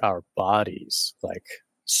 protect our bodies.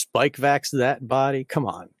 Spike vax that body. Come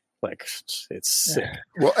on. It's sick.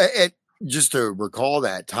 Well, just to recall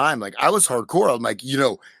that time, I was hardcore. I'm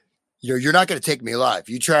you're not going to take me alive.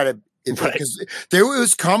 You try to, because there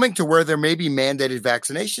was coming to where there may be mandated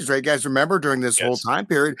vaccinations, right? You guys remember during this whole time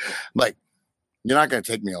period, you're not going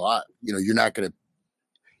to take me alive. You're not going to,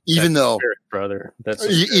 even though, brother, that's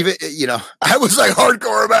even, I was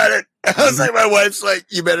hardcore about it. I was my wife's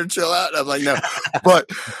you better chill out. I'm no, but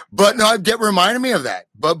no, that reminded me of that.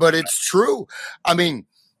 But it's true. I mean,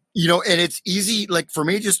 and it's easy, like for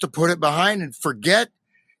me, just to put it behind and forget,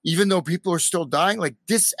 even though people are still dying, like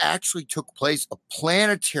this actually took place, a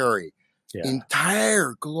planetary,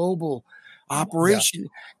 entire global operation,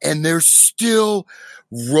 and they're still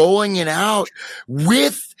rolling it out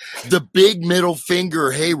with the big middle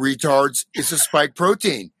finger. Hey, retards, it's a spike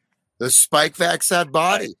protein. The spike vax that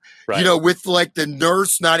body, with like the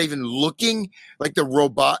nurse not even looking, like the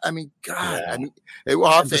robot. I mean, God, I mean, we'll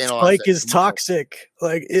have to analyze spike is toxic.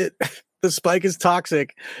 Like the spike is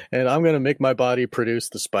toxic, and I'm going to make my body produce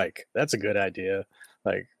the spike. That's a good idea.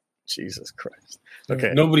 Like, Jesus Christ.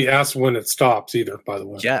 Okay. Nobody asks when it stops either, by the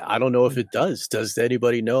way. Yeah, I don't know if it does. Does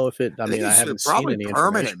anybody know if it? I mean, I haven't seen any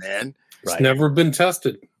permanent, man. It's never been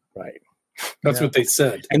tested. Right. That's what they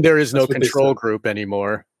said. And there is no control group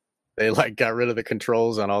anymore. They like got rid of the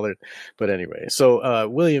controls on all their. But anyway, so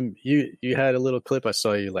William, you had a little clip. I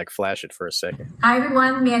saw you like flash it for a second. Hi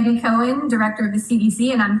everyone, Mandy Cohen, director of the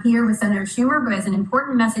CDC, and I'm here with Senator Schumer, who has an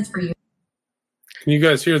important message for you. Can you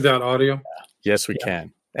guys hear that audio? Yes, we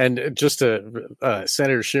can. And just Senator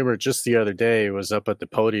Schumer just the other day was up at the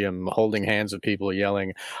podium holding hands with people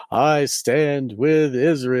yelling, "I stand with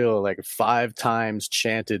Israel," like 5 times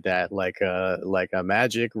chanted that like a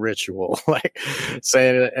magic ritual, like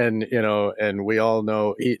saying it. And, and we all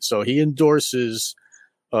know he endorses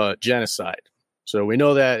genocide. So we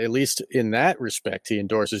know that at least in that respect, he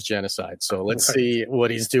endorses genocide. So let's see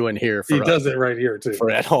what he's doing here. He does it right here too. For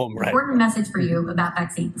at home, right? Important message for you about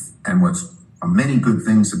vaccines. And what's many good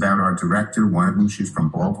things about our director. One of them, she's from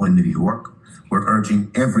Baldwin, New York. We're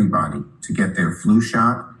urging everybody to get their flu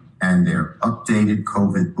shot and their updated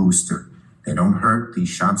COVID booster. They don't hurt. These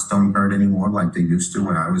shots don't hurt anymore like they used to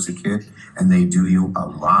when I was a kid, and they do you a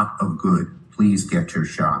lot of good. Please get your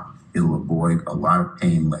shot. It'll avoid a lot of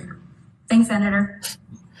pain later. Thanks, Senator.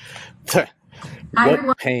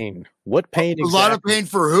 What pain? What pain exactly? A lot of pain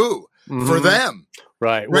for who? Mm-hmm. For them.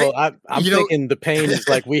 Right. Well, I'm thinking the pain is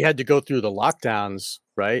like we had to go through the lockdowns,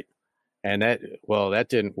 right? And that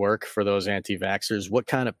didn't work for those anti-vaxxers. What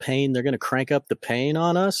kind of pain? They're going to crank up the pain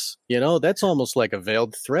on us? That's almost like a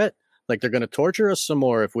veiled threat. Like they're going to torture us some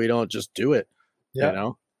more if we don't just do it.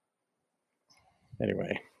 Yeah.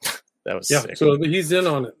 Anyway, that was sick. So he's in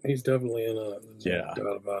on it. He's definitely in on it. There's no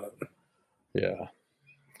doubt about it. Yeah.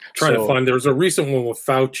 Trying to find. There's a recent one with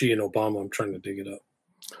Fauci and Obama. I'm trying to dig it up.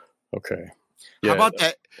 Okay. How about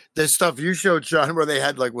the stuff you showed, Sean, where they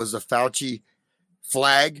had was a Fauci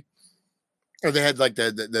flag, or they had like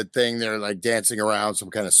the thing they're like dancing around some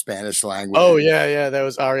kind of Spanish language. Oh yeah, that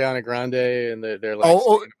was Ariana Grande, and they're like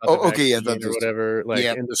okay, yeah, or whatever, like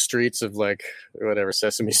in the streets of like whatever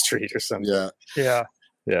Sesame Street or something. Yeah.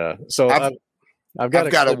 So I've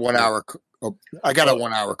got a 1 hour. I got a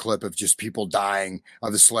 1 hour clip of just people dying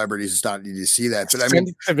of the celebrities. It's not need to see that, but I mean, send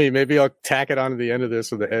it to me. Maybe I'll tack it onto the end of this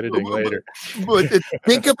with the editing later. But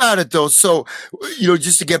think about it though. So,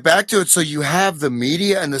 just to get back to it. So you have the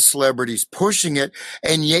media and the celebrities pushing it,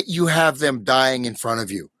 and yet you have them dying in front of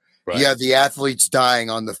you. Right. You have the athletes dying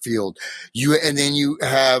on the field. And then you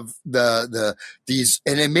have these,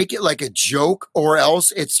 and they make it like a joke, or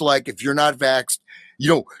else it's like, if you're not vaxxed,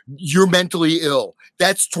 you're mentally ill.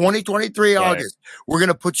 That's 2023 August. We're going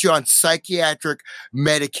to put you on psychiatric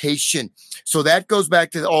medication. So that goes back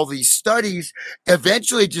to all these studies.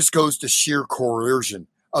 Eventually it just goes to sheer coercion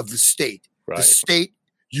of the state. Right. The state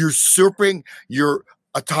usurping your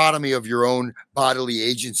autonomy of your own bodily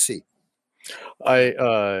agency.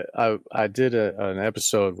 I did an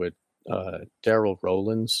episode with Daryl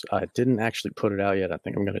Rowlands. I didn't actually put it out yet. I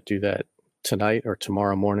think I'm going to do that tonight or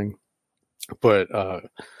tomorrow morning. But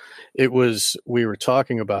we were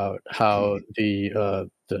talking about how the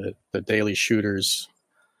daily shooters,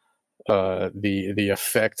 the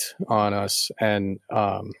effect on us, and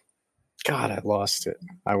God, I lost it.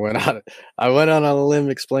 I went on a limb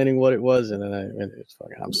explaining what it was, and then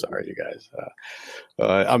I'm sorry, you guys.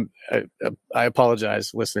 I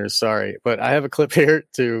apologize, listeners. Sorry, but I have a clip here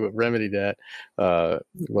to remedy that.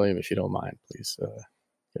 William, if you don't mind, please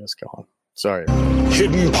get us going. Sorry.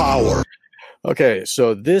 Hidden power. Okay,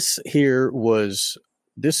 so this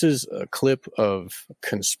is a clip of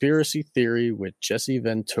Conspiracy Theory with Jesse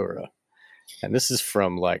Ventura. And this is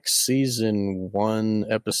from like season 1,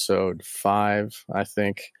 episode 5, I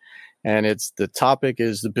think. And the topic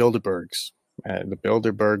is the Bilderbergs, the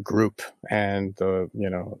Bilderberg group, and the,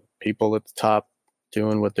 people at the top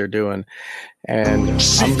doing what they're doing. And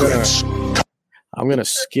I'm gonna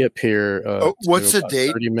skip here. What's the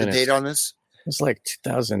date? 30 minutes. The date on this? It's like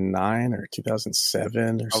 2009 or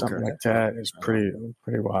 2007 or something like that. It's pretty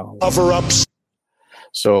wild. Cover-ups.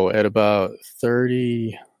 So at about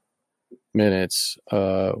 30 minutes,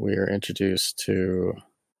 we are introduced to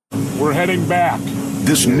We're heading back.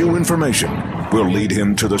 This new information will lead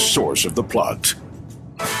him to the source of the plot.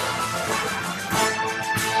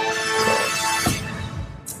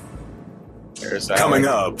 Coming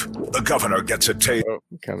up, the governor gets a tape.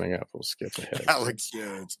 Coming up, we'll skip ahead. Alex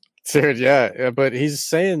Jones. Dude, yeah, but he's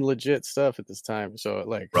saying legit stuff at this time, so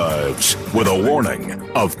like arrives with a warning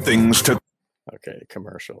of things to. Okay,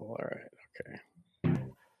 commercial. All right, okay.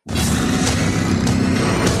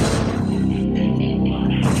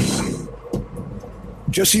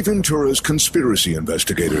 Jesse Ventura's conspiracy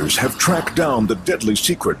investigators have tracked down the deadly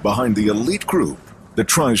secret behind the elite group that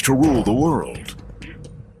tries to rule the world.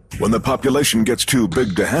 When the population gets too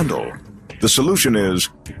big to handle, the solution is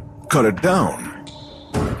cut it down.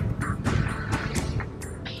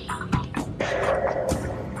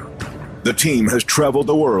 The team has traveled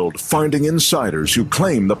the world finding insiders who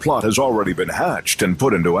claim the plot has already been hatched and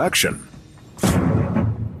put into action.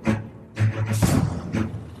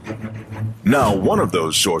 Now one of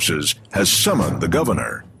those sources has summoned the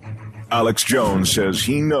governor. Alex Jones says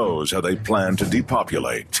he knows how they plan to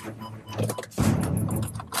depopulate.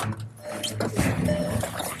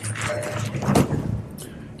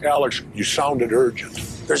 Alex, you sounded urgent.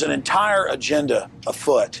 There's an entire agenda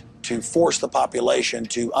afoot to force the population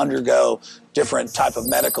to undergo different type of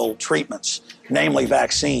medical treatments, namely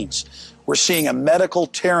vaccines. We're seeing a medical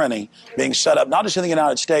tyranny being set up, not just in the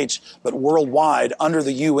United States, but worldwide under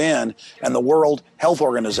the UN and the World Health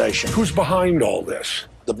Organization. Who's behind all this?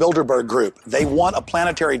 The Bilderberg Group. They want a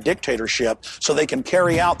planetary dictatorship so they can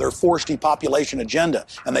carry out their forced depopulation agenda,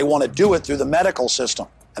 and they want to do it through the medical system.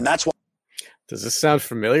 And that's why. Does this sound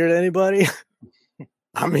familiar to anybody?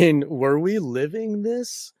 I mean, were we living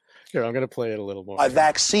this? Here, I'm going to play it a little more. Why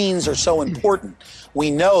vaccines are so important. We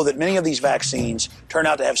know that many of these vaccines turn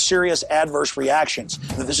out to have serious adverse reactions,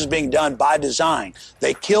 that this is being done by design.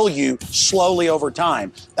 They kill you slowly over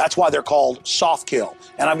time. That's why they're called soft kill.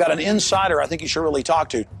 And I've got an insider I think you should really talk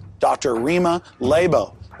to, Dr. Rima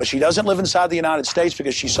Lebo. But she doesn't live inside the United States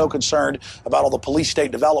because she's so concerned about all the police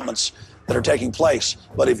state developments that are taking place.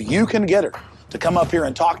 But if you can get her to come up here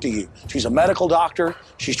and talk to you. She's a medical doctor.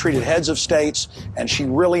 She's treated heads of states, and she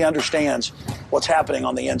really understands what's happening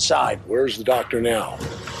on the inside. Where's the doctor now?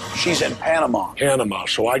 She's in Panama. Panama,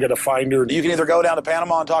 so I got to find her. You can either go down to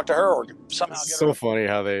Panama and talk to her, or somehow get her. It's so funny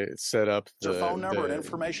how they set up the phone number and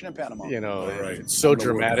information in Panama. You know, right. It's so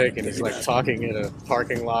dramatic, and he's like talking in a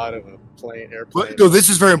parking lot of a airplane. But, no, this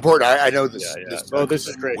is very important. I know this. Yeah. This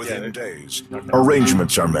is great. Within days,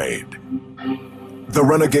 arrangements are made. The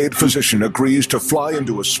renegade physician agrees to fly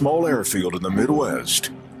into a small airfield in the Midwest,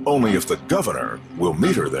 only if the governor will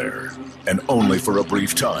meet her there, and only for a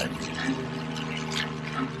brief time.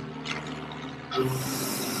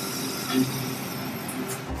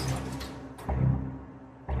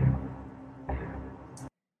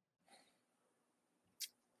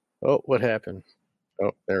 Oh, what happened?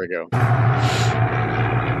 Oh, there we go.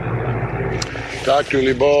 Dr.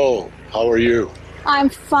 Lebo, how are you? I'm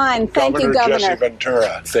fine. Thank you, Governor. Jesse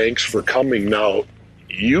Ventura, thanks for coming. Now,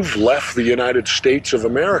 you've left the United States of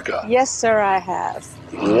America. Yes, sir, I have.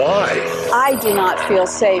 Why? I do not feel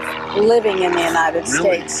safe living in the United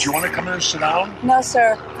Really? States. Do you want to come in and sit down? No,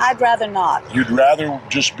 sir, I'd rather not. You'd rather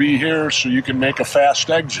just be here so you can make a fast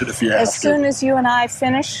exit if you have to. As soon as you and I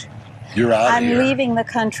finish, You're out of I'm here. leaving the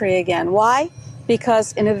country again. Why?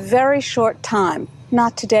 Because in a very short time,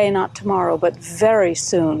 not today, not tomorrow, but very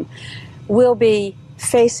soon, we'll be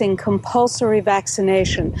facing compulsory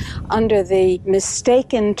vaccination under the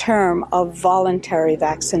mistaken term of voluntary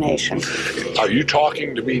vaccination. Are you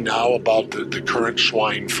talking to me now about the current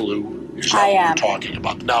swine flu? Is that I what am. you're talking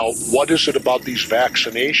about? Now, what is it about these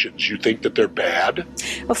vaccinations? You think that they're bad?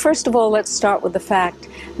 Well, first of all, let's start with the fact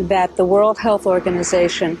that the World Health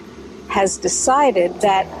Organization has decided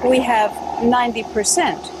that we have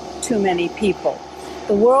 90% too many people.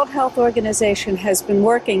 The World Health Organization has been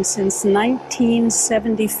working since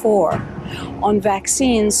 1974 on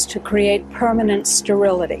vaccines to create permanent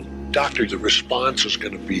sterility. Doctor, the response is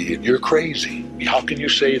going to be, you're crazy. How can you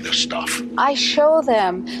say this stuff? I show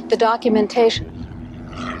them the documentation.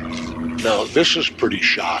 Now, this is pretty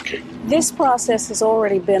shocking. This process has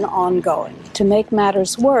already been ongoing. To make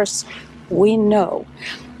matters worse, we know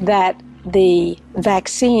that the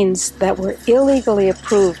vaccines that were illegally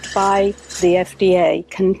approved by the FDA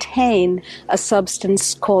contain a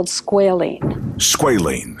substance called squalene.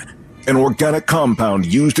 Squalene, an organic compound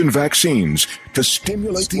used in vaccines to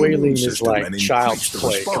stimulate the immune Squalene is system like and child's increase the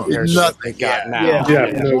play response. compared to what they got now.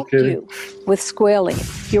 Inject you with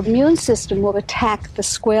squalene. Your immune system will attack the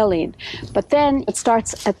squalene, but then it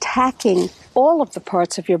starts attacking all of the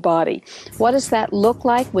parts of your body. What does that look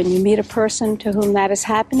like when you meet a person to whom that is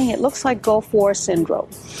happening? It looks like Gulf War syndrome.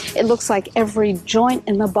 It looks like every joint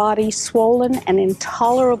in the body swollen and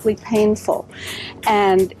intolerably painful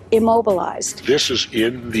and immobilized. This is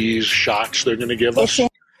in these shots they're going to give us?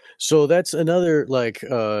 So that's another, like,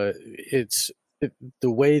 the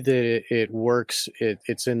way that it works,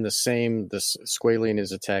 it's in the same, the squalene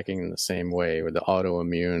is attacking in the same way with the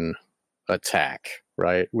autoimmune attack,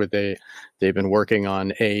 right? Where they've been working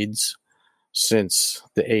on AIDS since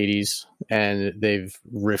the 80s, and they've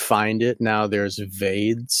refined it. Now there's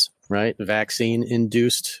VAIDS, right?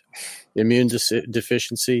 Vaccine-induced immune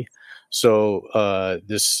deficiency. So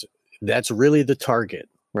that's really the target,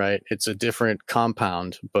 right? It's a different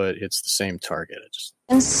compound, but it's the same target.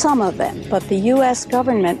 And some of them, but the U.S.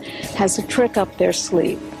 government has a trick up their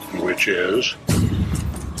sleeve. Which is?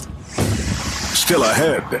 Still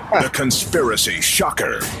ahead, the conspiracy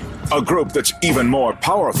shocker. A group that's even more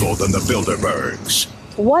powerful than the Bilderbergs.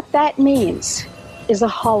 What that means is a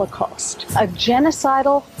Holocaust, a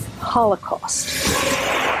genocidal Holocaust.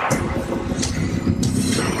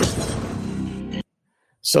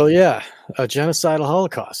 So yeah, a genocidal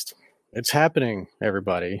Holocaust. It's happening,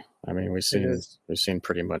 everybody. I mean, we've seen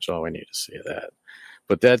pretty much all we need to see of that.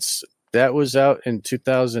 But that was out in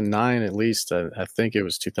 2009, at least. I think it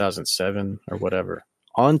was 2007 or whatever,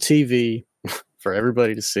 on TV for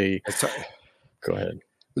everybody to see. Go ahead.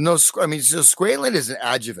 No, I mean, so squalene is an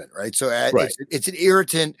adjuvant, right? So it's an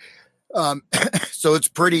irritant. So it's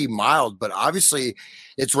pretty mild, but obviously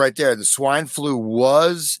it's right there. The swine flu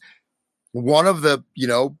was one of the,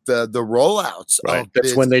 the rollouts. Right.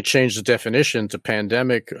 That's when they changed the definition to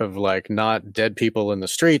pandemic of, like, not dead people in the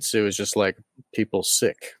streets. It was just like people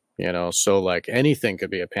sick, so like anything could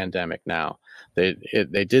be a pandemic now. They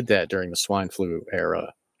did that during the swine flu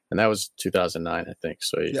era. And that was 2009, I think.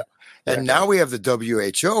 So yeah. And now we have the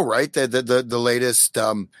WHO, right? The latest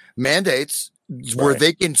mandates where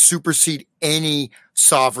they can supersede any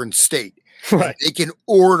sovereign state. Right.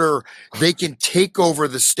 They can take over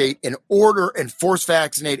the state and order and force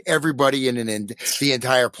vaccinate everybody in the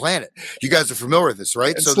entire planet. You guys are familiar with this,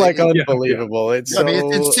 right? It's unbelievable. It's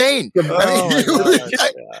insane. The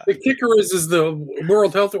kicker is the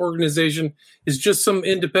World Health Organization is just some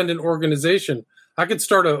independent organization. I could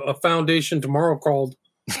start a foundation tomorrow called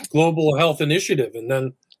Global Health Initiative and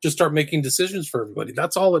then just start making decisions for everybody.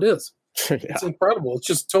 That's all it is. Yeah. It's incredible. It's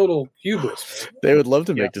just total hubris. They would love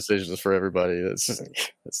to make decisions for everybody. That's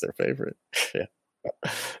their favorite. Yeah.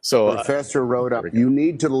 So Professor wrote up, you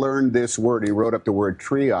need to learn this word. He wrote up the word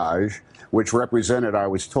triage, which represented, I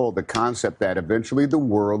was told, the concept that eventually the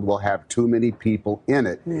world will have too many people in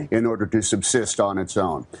it in order to subsist on its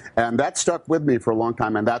own. And that stuck with me for a long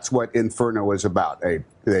time, and that's what Inferno is about.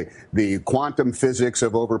 The quantum physics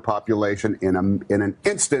of overpopulation. In an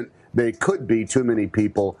instant, there could be too many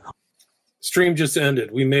people. Stream just ended.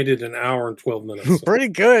 We made it an hour and 12 minutes. Pretty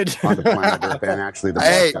good. On the planet Earth, and actually the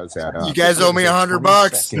book does that up. You guys owe me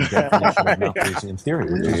 $100. In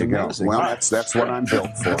theory, there you go. Well, that's what I'm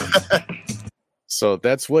built for. So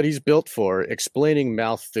that's what he's built for, explaining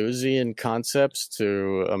Malthusian concepts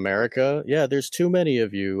to America. Yeah, there's too many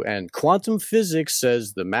of you. And quantum physics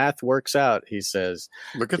says the math works out, he says.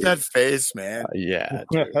 Look at that face, man. Yeah.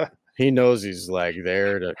 He knows he's like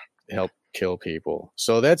there to help kill people.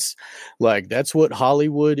 So that's what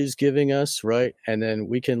Hollywood is giving us, right? And then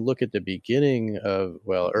we can look at the beginning of,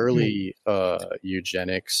 early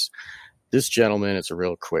eugenics. This gentleman, it's a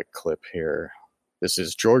real quick clip here. This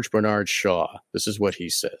is George Bernard Shaw. This is what he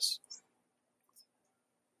says.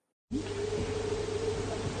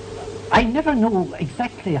 I never know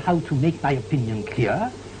exactly how to make my opinion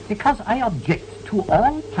clear because I object to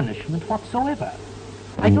all punishment whatsoever.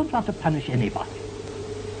 I don't want to punish anybody.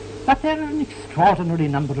 But there are an extraordinary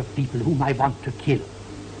number of people whom I want to kill.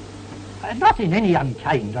 Not in any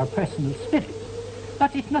unkind or personal spirit,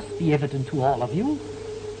 but it must be evident to all of you.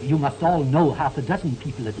 You must all know half a dozen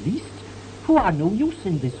people at least who are no use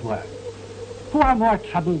in this world, who are more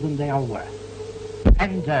trouble than they are worth.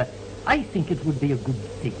 And I think it would be a good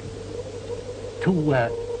thing to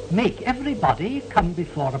make everybody come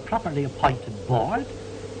before a properly appointed board,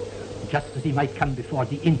 just as he might come before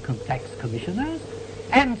the income tax commissioners,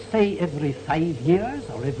 and say every 5 years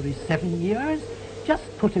or every 7 years, just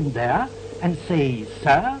put him there and say,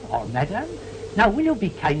 sir or madam, now will you be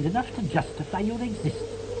kind enough to justify your existence?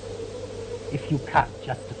 If you can't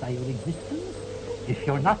justify your existence, if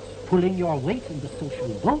you're not pulling your weight in the social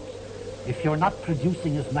boat, if you're not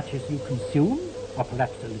producing as much as you consume, or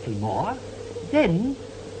perhaps a little more, then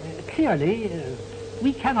clearly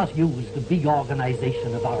we cannot use the big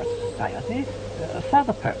organization of our society for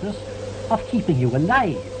the purpose of keeping you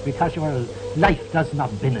alive, because your life does not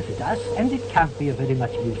benefit us, and it can't be of very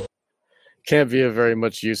much use. Can't be of very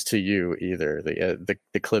much use to you either.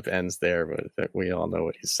 The clip ends there, but we all know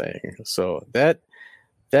what he's saying. So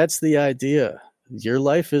that's the idea. Your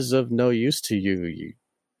life is of no use to you, you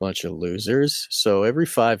bunch of losers. So every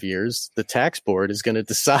 5 years, the tax board is going to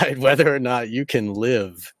decide whether or not you can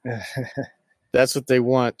live. That's what they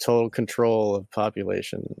want, total control of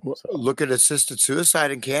population. So. Look at assisted suicide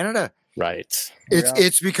in Canada. Right.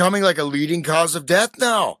 It's becoming like a leading cause of death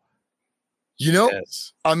now. You know,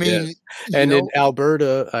 yes. I mean, yes. And in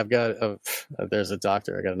Alberta, I've got there's a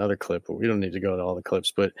doctor. I got another clip, but we don't need to go to all the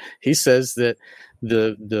clips. But he says that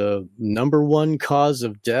the number one cause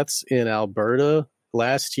of deaths in Alberta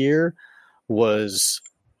last year was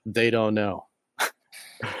they don't know.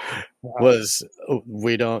 Was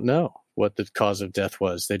we don't know what the cause of death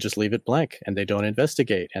was. They just leave it blank, and they don't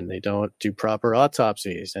investigate, and they don't do proper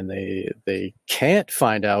autopsies, and they can't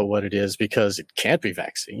find out what it is because it can't be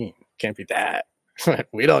vaccine. Can't be that.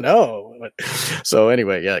 We don't know. So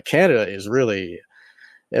anyway, yeah, Canada is really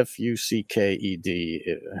FUCKED,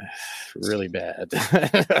 really bad.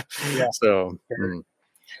 Yeah. So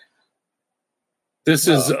this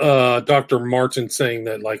is Dr. Martin saying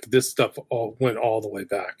that like this stuff went all the way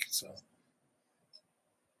back. So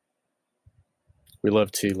we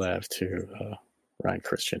love T-Lav too. Ryan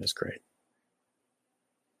Christian is great.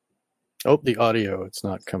 Oh, the audio, it's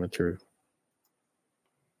not coming through.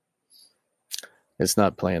 It's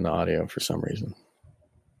not playing the audio for some reason.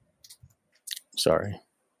 Sorry.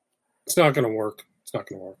 It's not going to work. It's not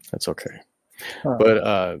going to work. That's okay.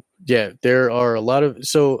 But yeah, there are a lot of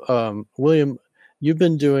William, you've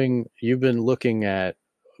been looking at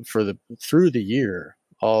through the year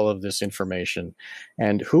all of this information,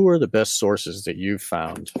 and who are the best sources that you've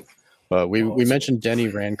found? We mentioned Denny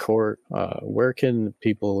Rancourt. Where can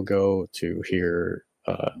people go to hear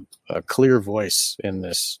a clear voice in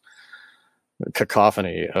this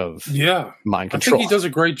cacophony of mind control? I think he does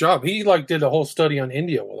a great job. He did a whole study on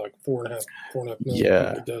India with 4.5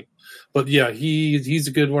 million people dead. But yeah, he's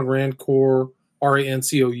a good one. Rancourt,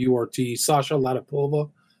 Rancourt, Sasha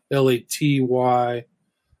Latipova, Latypova.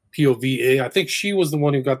 I think she was the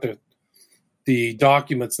one who got the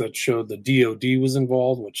documents that showed the DOD was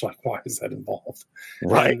involved, which why is that involved?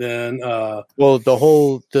 Right. And then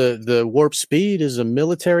the warp speed is a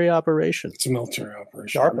military operation. It's a military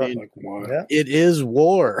operation. Why? It is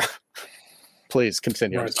war. Please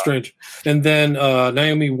continue. Right, strange. And then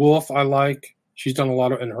Naomi Wolf, I like. She's done a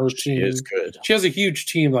lot of, and her team. She is good. She has a huge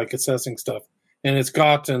team assessing stuff, and it's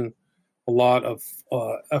gotten a lot of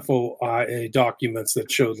FOIA documents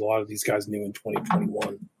that showed a lot of these guys knew in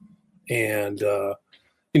 2021. And,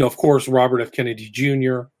 of course, Robert F. Kennedy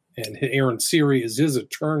Jr. and Aaron Siri is his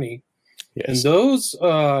attorney. Yes. And those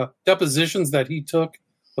depositions that he took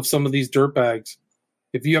of some of these dirtbags,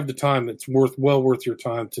 if you have the time, it's well worth your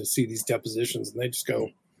time to see these depositions. And they just go,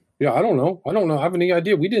 yeah, I don't know. I don't have any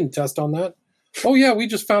idea. We didn't test on that. Oh, yeah, we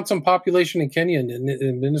just found some population in Kenya and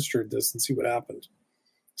administered this and see what happened.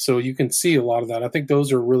 So you can see a lot of that. I think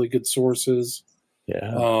those are really good sources.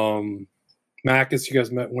 Yeah. Macus, you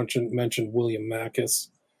guys mentioned William Macus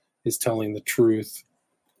is telling the truth.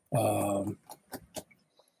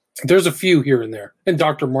 There's a few here and there. And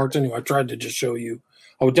Dr. Martin, who I tried to just show you,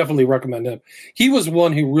 I would definitely recommend him. He was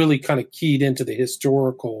one who really kind of keyed into the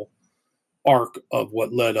historical arc of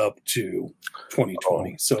what led up to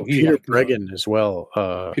 2020. So Peter Breggin as well.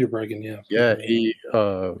 Peter Breggin, yeah. Yeah, he's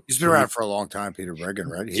been around for a long time, Peter Breggin,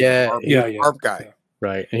 right? He's a ARP guy. Yeah.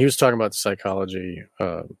 Right. And he was talking about the psychology,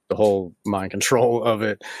 the whole mind control of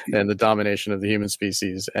it and the domination of the human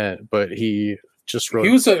species. But he just wrote.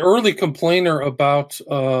 He was an early complainer about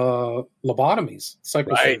lobotomies,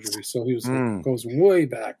 psychosurgery. Right. So he goes way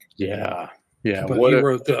back. Yeah. Yeah. But he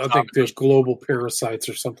wrote, I think there's Global Parasites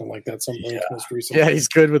or something like that. Most recently. Yeah, he's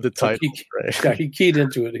good with the title. Right? Yeah, he keyed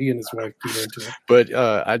into it. He and his wife keyed into it. But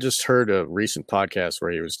I just heard a recent podcast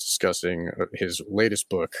where he was discussing his latest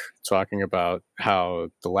book, talking about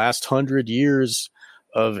how the last 100 years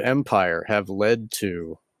of empire have led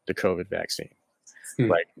to the COVID vaccine.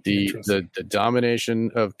 Like the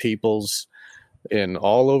domination of peoples in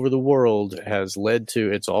all over the world has led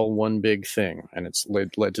to, it's all one big thing, and it's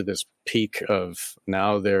led to this peak of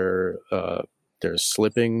now they're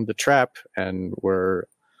slipping the trap, and we're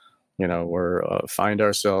find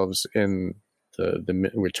ourselves in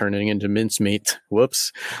we're turning into mincemeat.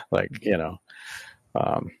 Whoops,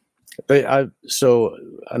 so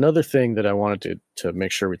another thing that I wanted to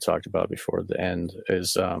make sure we talked about before the end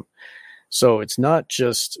is so it's not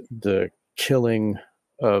just the killing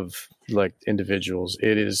of individuals,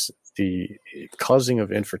 it is the causing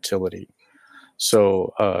of infertility.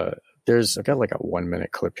 So I've got like a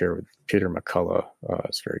 1-minute clip here with Peter McCullough.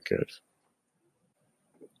 It's very good.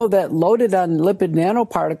 That loaded on lipid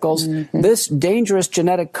nanoparticles, this dangerous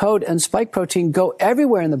genetic code and spike protein go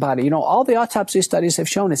everywhere in the body. All the autopsy studies have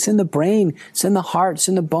shown it's in the brain, it's in the heart, it's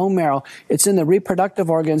in the bone marrow, it's in the reproductive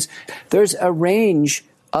organs. There's a range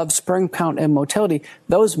of sperm count and motility.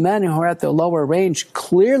 Those men who are at the lower range,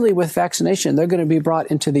 clearly with vaccination, they're going to be brought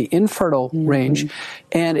into the infertile range.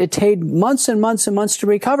 And it takes months and months and months to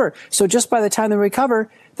recover. So just by the time they recover,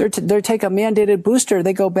 they take a mandated booster,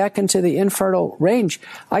 they go back into the infertile range.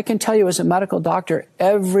 I can tell you as a medical doctor,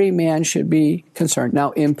 every man should be concerned.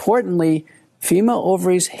 Now, importantly, female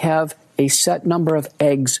ovaries have a set number of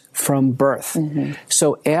eggs from birth.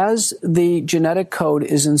 So as the genetic code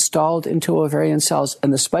is installed into ovarian cells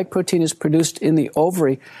and the spike protein is produced in the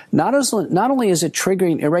ovary, not only is it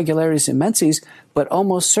triggering irregularities in menses, but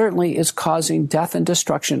almost certainly is causing death and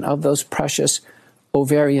destruction of those precious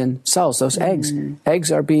ovarian cells, those eggs.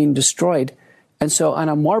 Eggs are being destroyed. And so on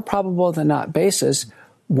a more probable than not basis,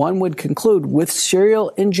 one would conclude with serial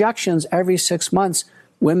injections every 6 months,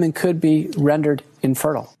 women could be rendered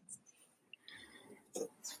infertile.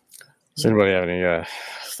 Does anybody have any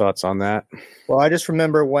thoughts on that? Well, I just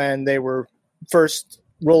remember when they were first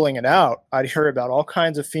rolling it out, I'd heard about all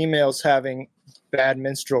kinds of females having bad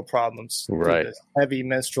menstrual problems, right? Heavy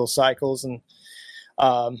menstrual cycles, and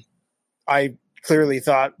I clearly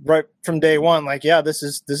thought right from day one, like, yeah, this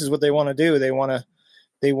is what they want to do. They want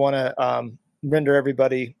to render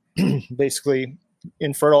everybody basically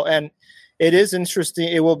infertile, and it is interesting.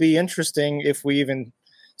 It will be interesting if we even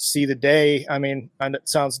see the day. I mean, and it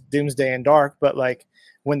sounds doomsday and dark, but like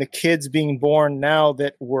when the kids being born now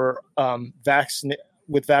that were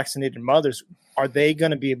vaccinated mothers, are they going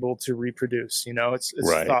to be able to reproduce? It's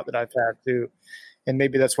right. A thought that I've had too, and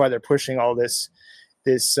maybe that's why they're pushing all this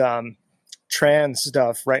trans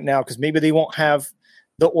stuff right now, because maybe they won't have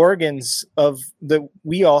the organs that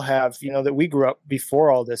we all have, that we grew up before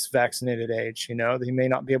all this vaccinated age. They may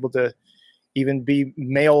not be able to even be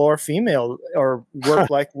male or female or work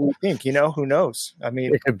like we think, who knows? I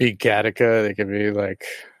mean, it could be Gattaca. They could be like,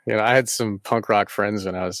 I had some punk rock friends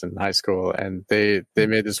when I was in high school, and they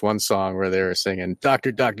made this one song where they were singing,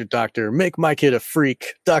 "Doctor, doctor, doctor, make my kid a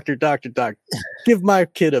freak. Doctor, doctor, doctor, give my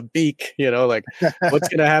kid a beak." Like what's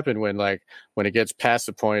going to happen when it gets past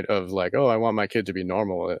the point of like, oh, I want my kid to be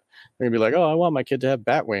normal. They're going to be like, oh, I want my kid to have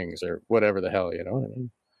bat wings or whatever the hell, you know what I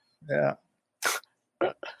mean? Yeah.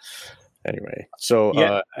 Anyway,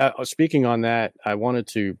 so speaking on that, I wanted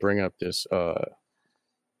to bring up this.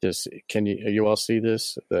 Can you all see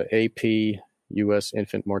this? The AP U.S.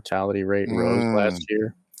 infant mortality rate rose last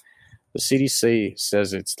year. The CDC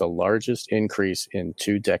says it's the largest increase in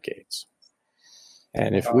 2 decades.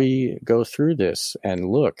 And if we go through this and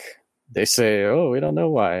look, they say, "Oh, we don't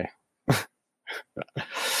know why."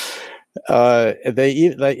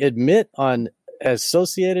 They admit on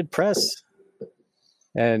Associated Press.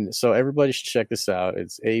 And so everybody should check this out.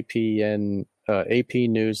 It's apnews.com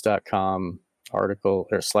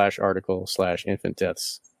 /article/infant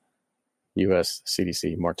deaths, U.S.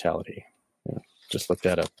 CDC mortality. Just look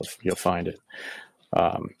that up. You'll find it.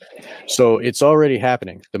 So it's already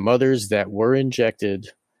happening. The mothers that were injected,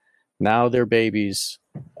 now their babies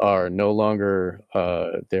are no longer,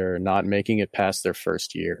 they're not making it past their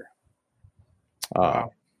first year.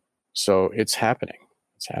 So it's happening.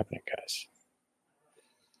 It's happening, guys.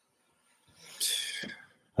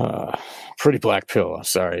 Pretty black pill. I'm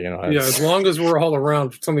sorry. As long as we're all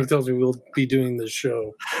around, something tells me we'll be doing this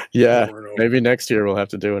show. Yeah, maybe next year we'll have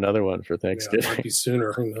to do another one for Thanksgiving. Might be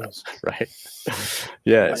sooner. Who knows? Right.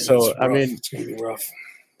 Yeah. So I mean, it's gonna be rough.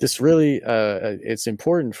 This really, it's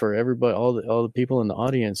important for everybody, all the people in the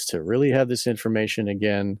audience, to really have this information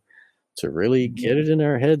again, to really get it in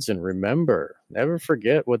our heads and remember, never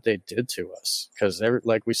forget what they did to us. Because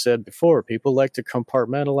like we said before, people like to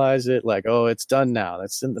compartmentalize it like, oh, it's done now.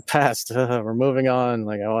 That's in the past. We're moving on.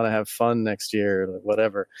 Like, I want to have fun next year,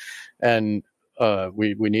 whatever. And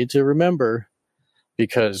we need to remember,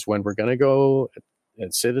 because when we're going to go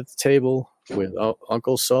and sit at the table with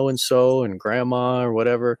Uncle so-and-so and grandma or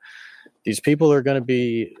whatever, these people are going to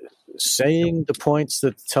be saying the points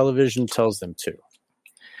that the television tells them to.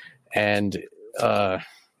 And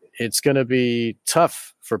it's going to be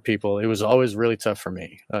tough for people. It was always really tough for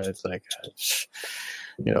me. It's like,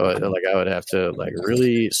 like I would have to like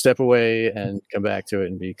really step away and come back to it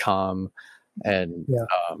and be calm. And,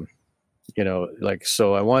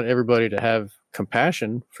 so I want everybody to have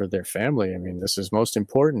compassion for their family. I mean, this is most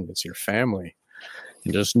important. It's your family.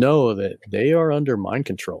 And just know that they are under mind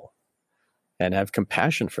control, and have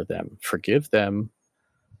compassion for them. Forgive them.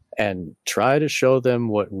 and try to show them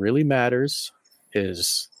what really matters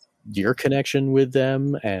is your connection with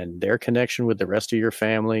them and their connection with the rest of your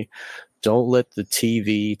family. Don't let the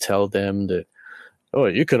TV tell them that, oh,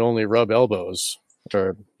 you can only rub elbows,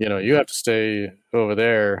 or, you have to stay over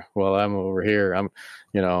there while I'm over here.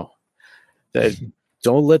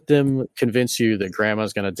 Don't let them convince you that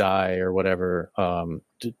grandma's going to die or whatever.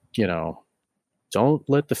 Don't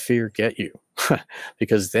let the fear get you,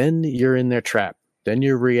 because then you're in their trap. Then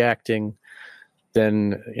you're reacting.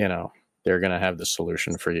 Then, they're going to have the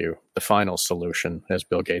solution for you. The final solution, as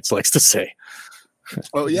Bill Gates likes to say.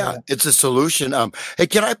 Oh, yeah. It's a solution. Hey,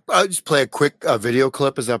 can I just play a quick video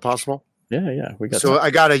clip? Is that possible? Yeah.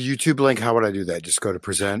 I got a YouTube link. How would I do that? Just go to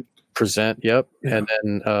present. Yep. And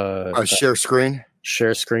then share screen.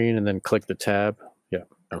 Share screen, and then click the tab. Yeah.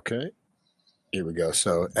 Okay. Here we go.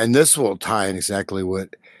 So, and this will tie in exactly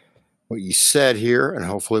what you said here, and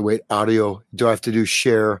hopefully, audio. Do I have to do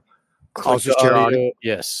share? Also share audio?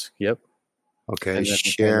 Yes. Yep. Okay. And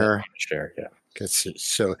Share. Yeah. Let's see.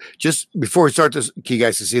 So, just before we start this, you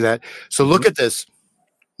guys can see that. So, look at this.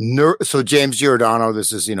 So, James Giordano,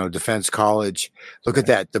 this is Defense College. Look at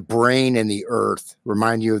that. The brain and the earth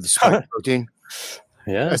remind you of the spike protein.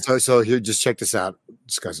 Yeah. So here, just check this out.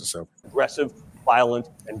 Discuss it. So aggressive, violent,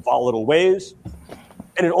 and volatile ways.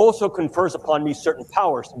 And it also confers upon me certain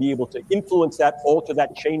powers to be able to influence that, alter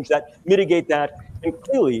that, change that, mitigate that. And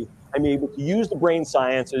clearly, I'm able to use the brain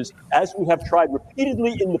sciences, as we have tried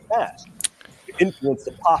repeatedly in the past, to influence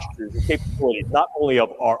the postures and capabilities, not only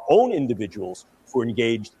of our own individuals who are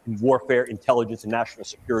engaged in warfare, intelligence, and national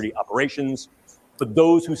security operations, but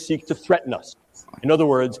those who seek to threaten us. In other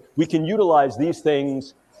words, we can utilize these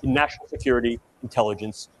things in national security,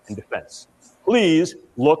 intelligence, and defense. Please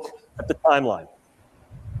look at the timeline.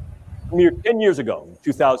 A mere 10 years ago, in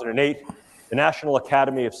 2008, the National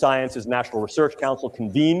Academy of Sciences National Research Council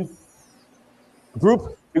convened a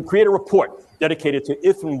group to create a report dedicated to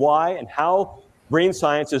if and why and how brain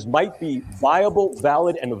sciences might be viable,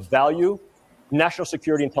 valid, and of value in national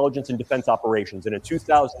security, intelligence, and defense operations. And in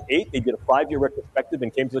 2008, they did a 5-year retrospective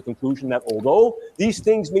and came to the conclusion that although these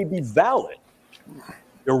things may be valid,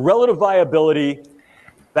 their relative viability,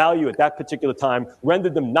 value at that particular time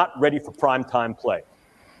rendered them not ready for prime time play.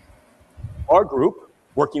 Our group,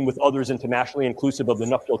 working with others internationally, inclusive of the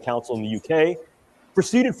Nuffield Council in the UK,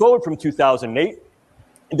 proceeded forward from 2008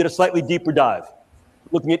 and did a slightly deeper dive,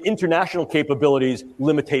 looking at international capabilities,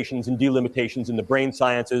 limitations, and delimitations in the brain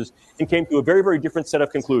sciences, and came to a very, very different set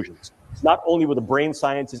of conclusions. Not only were the brain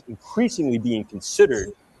sciences increasingly being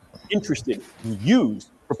considered, interested, and used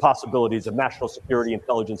for possibilities of national security,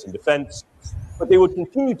 intelligence, and defense, but they would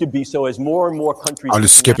continue to be so as more and more countries. I'll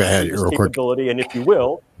just skip ahead real quick. Capability, and if you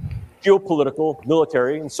will, geopolitical,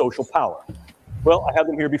 military, and social power. Well, I have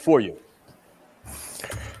them here before you.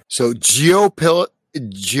 So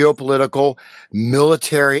geopolitical,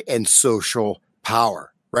 military, and social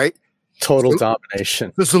power, right? Total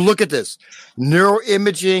domination. So look at this.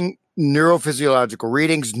 Neuroimaging, neurophysiological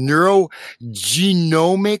readings,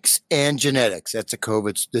 neurogenomics, and genetics. That's a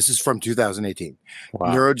COVID. This is from 2018.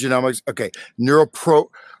 Wow. Neurogenomics. Okay.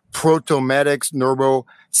 Neuroprotomedics,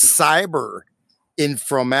 neurocyber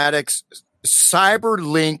informatics,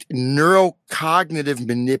 cyber-linked neurocognitive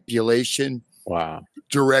manipulation. Wow.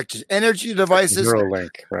 Directed energy devices. Neuralink,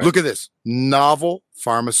 right. Look at this. Novel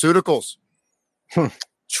pharmaceuticals.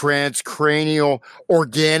 Transcranial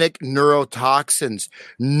organic neurotoxins.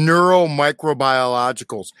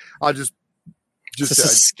 Neuromicrobiologicals. This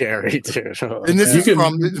is scary, dude. And this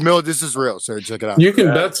is real, so check it out. You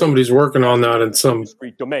can bet somebody's working on that in some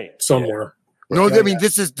domain somewhere. No, I mean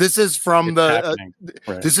this is from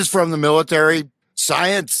this is from the military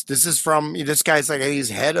science. This is from this guy's like he's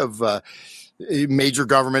head of a major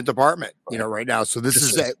government department, right now. So this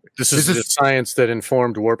is the science that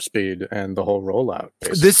informed Warp Speed and the whole rollout.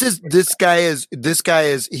 Basically. This guy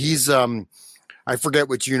is he's I forget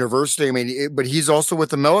which university. I mean, but he's also with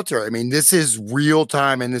the military. I mean, this is real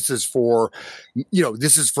time, and this is for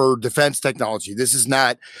defense technology. This is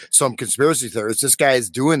not some conspiracy theorist. This guy is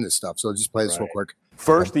doing this stuff. So just play this real quick.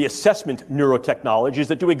 First, the assessment neurotechnologies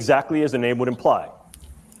that do exactly as the name would imply.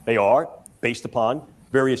 They are based upon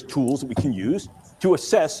various tools that we can use to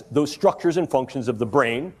assess those structures and functions of the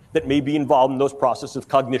brain that may be involved in those processes of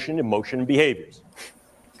cognition, emotion, and behaviors.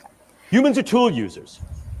 Humans are tool users.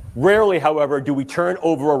 Rarely, however, do we turn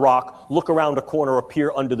over a rock, look around a corner, or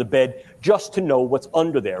peer under the bed just to know what's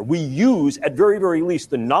under there. We use, at very, very least,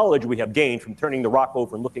 the knowledge we have gained from turning the rock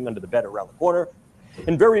over and looking under the bed or around the corner.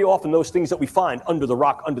 And very often, those things that we find under the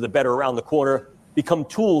rock, under the bed, or around the corner become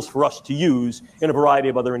tools for us to use in a variety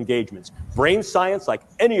of other engagements. Brain science, like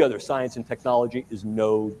any other science and technology, is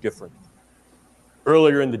no different.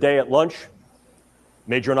 Earlier in the day at lunch,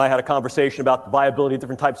 Major and I had a conversation about the viability of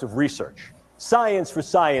different types of research. Science for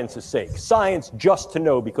science's sake. Science just to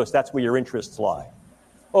know because that's where your interests lie.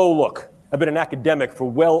 Oh, look, I've been an academic for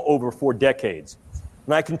well over 4 decades.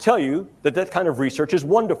 And I can tell you that that kind of research is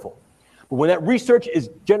wonderful. But when that research is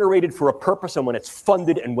generated for a purpose and when it's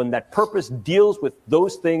funded and when that purpose deals with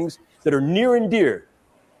those things that are near and dear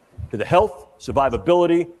to the health,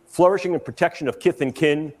 survivability, flourishing, and protection of kith and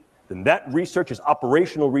kin, then that research is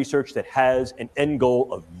operational research that has an end goal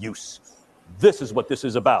of use. This is what this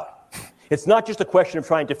is about. It's not just a question of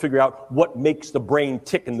trying to figure out what makes the brain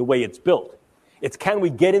tick in the way it's built. It's can we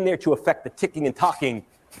get in there to affect the ticking and talking,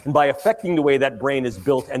 and by affecting the way that brain is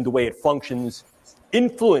built and the way it functions,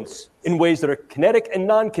 influence in ways that are kinetic and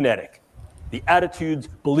non-kinetic the attitudes,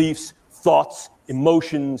 beliefs, thoughts,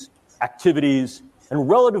 emotions, activities, and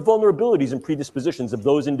relative vulnerabilities and predispositions of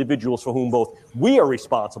those individuals for whom both we are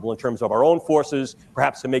responsible in terms of our own forces,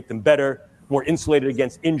 perhaps to make them better, more insulated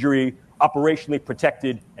against injury, operationally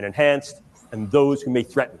protected and enhanced, and those who may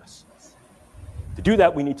threaten us. To do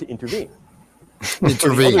that, we need to intervene.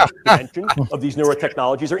 Intervene. The other dimension of these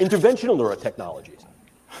neurotechnologies are interventional neurotechnologies.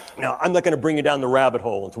 Now, I'm not going to bring you down the rabbit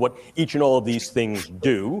hole into what each and all of these things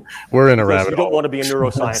do. We're in a rabbit hole. You don't want to be a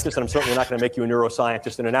neuroscientist, and I'm certainly not going to make you a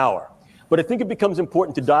neuroscientist in an hour. But I think it becomes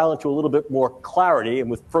important to dial into a little bit more clarity and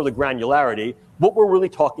with further granularity what we're really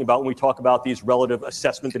talking about when we talk about these relative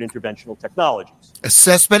assessment and interventional technologies.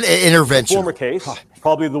 Assessment and intervention. The former case,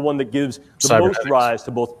 probably the one that gives the most rise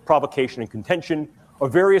to both provocation and contention, are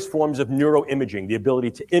various forms of neuroimaging, the ability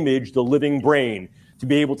to image the living brain, to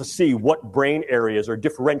be able to see what brain areas are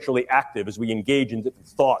differentially active as we engage in different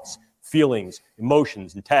thoughts, feelings,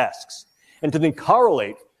 emotions, and tasks, and to then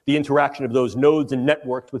correlate the interaction of those nodes and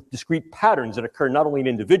networks with discrete patterns that occur not only in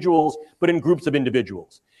individuals, but in groups of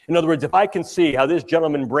individuals. In other words, if I can see how this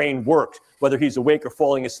gentleman's brain works, whether he's awake or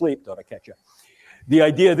falling asleep, thought I catch you. The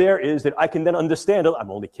idea there is that I can then understand, I'm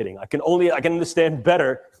only kidding, I can understand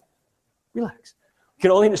better, relax, I can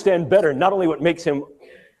only understand better not only what makes him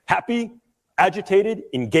happy, agitated,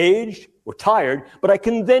 engaged, or tired, but I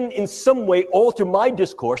can then in some way alter my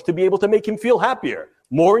discourse to be able to make him feel happier,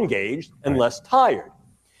 more engaged, and less tired.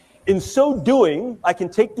 In so doing, I can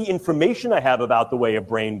take the information I have about the way a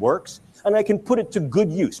brain works and I can put it to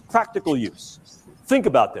good use, practical use. Think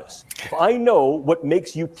about this. If I know what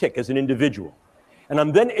makes you tick as an individual, and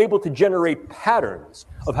I'm then able to generate patterns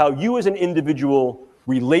of how you as an individual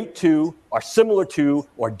relate to, are similar to,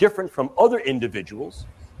 or different from other individuals,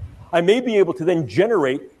 I may be able to then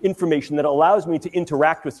generate information that allows me to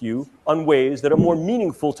interact with you on ways that are more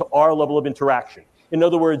meaningful to our level of interaction. In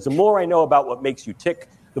other words, the more I know about what makes you tick,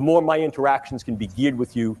 the more my interactions can be geared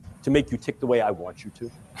with you to make you tick the way I want you to.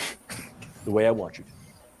 The way I want you to.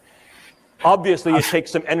 Obviously, it takes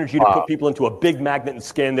some energy to put people into a big magnet and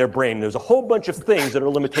scan their brain. There's a whole bunch of things that are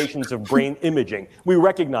limitations of brain imaging. We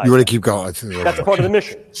recognize you want to keep going. That's part of the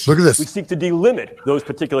mission. Look at this. We seek to delimit those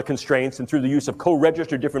particular constraints and through the use of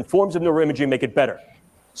co-registered different forms of neuroimaging make it better.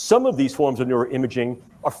 Some of these forms of neuroimaging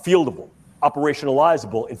are fieldable,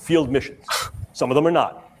 operationalizable in field missions. Some of them are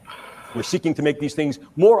not. We're seeking to make these things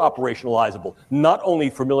more operationalizable, not only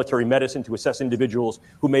for military medicine to assess individuals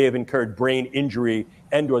who may have incurred brain injury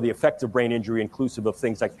and or the effects of brain injury inclusive of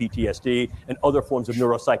things like PTSD and other forms of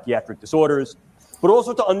neuropsychiatric disorders, but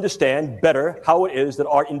also to understand better how it is that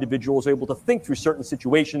our individuals are able to think through certain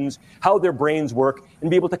situations, how their brains work, and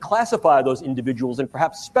be able to classify those individuals and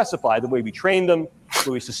perhaps specify the way we train them, the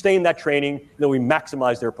way we sustain that training, and then we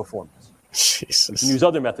maximize their performance. Jesus. We can use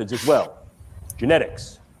other methods as well.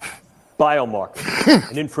 Genetics, biomarkers,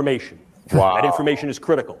 and information. Wow. That information is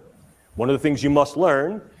critical. One of the things you must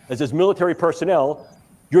learn is as military personnel,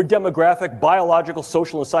 your demographic, biological,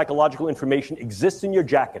 social, and psychological information exists in your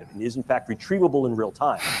jacket and is in fact retrievable in real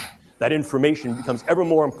time. That information becomes ever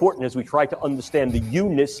more important as we try to understand the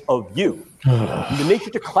you-ness of you. And the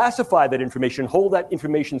nature to classify that information, hold that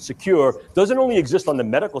information secure, doesn't only exist on the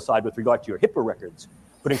medical side with regard to your HIPAA records,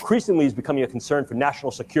 but increasingly is becoming a concern for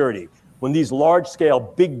national security when these large-scale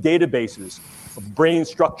big databases of brain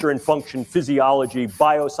structure and function, physiology,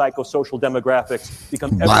 biopsychosocial demographics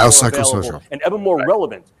become ever more available and ever more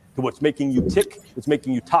relevant to what's making you tick, what's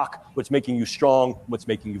making you talk, what's making you strong, what's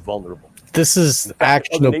making you vulnerable. This is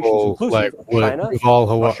actionable, like what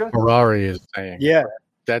Yuval Harari is saying. Yeah.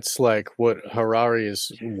 That's like what Harari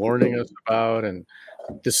is warning us about. And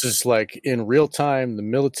this is like in real time, the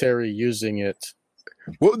military using it.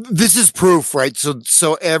 Well, this is proof, right?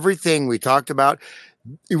 So everything we talked about,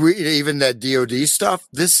 even that DOD stuff,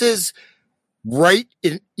 this is right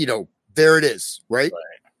in, there it is, right?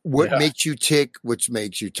 What Yeah. makes you tick, which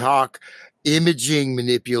makes you talk, imaging,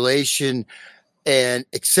 manipulation, and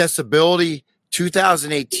accessibility.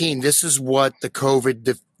 2018, this is what the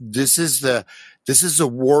COVID, this is a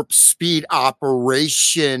warp speed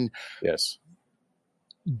operation Yes.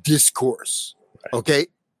 discourse. Okay.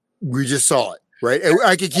 We just saw it, right?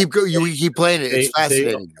 I could keep going. You keep playing it. It's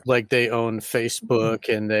fascinating. They own Facebook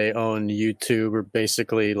and they own YouTube, or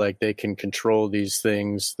basically like they can control these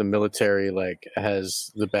things. The military like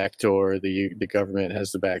has the back door. The government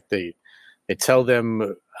has the back. They tell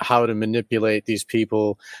them how to manipulate these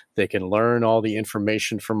people. They can learn all the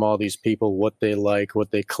information from all these people, what they like,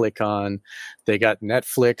 what they click on. They got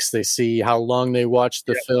Netflix. They see how long they watch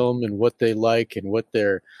the film and what they like and what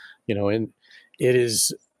they're, and it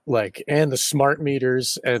is like, and the smart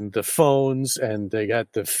meters and the phones, and they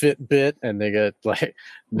got the Fitbit, and they got like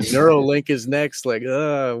the Neuralink is next. Like,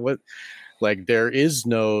 what? Like, there is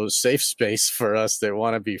no safe space for us that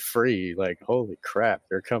want to be free. Like, holy crap,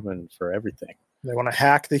 they're coming for everything. They want to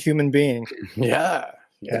hack the human being. Yeah.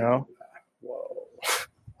 Whoa.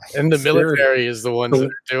 And the military is the ones that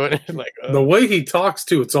are doing it. Like, the way he talks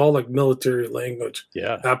too, it's all like military language.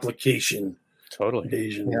 Yeah. Application. Totally.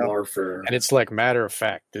 Asian warfare. And it's like matter of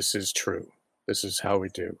fact, this is true. This is how we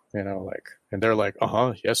do, and they're like,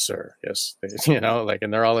 yes, sir. Yes.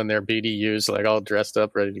 And they're all in their BDUs, like all dressed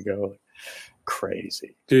up, ready to go. Like,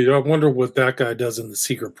 crazy. Dude, I wonder what that guy does in the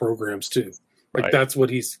secret programs too. Like that's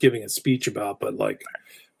what he's giving a speech about. But like,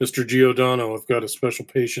 Mr. Giordano, I've got a special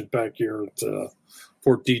patient back here at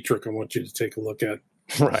Fort Detrick. I want you to take a look at.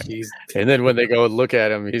 Right. And then when they go look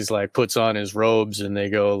at him, he's like puts on his robes and they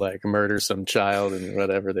go like murder some child and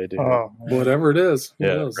whatever they do. Whatever it is.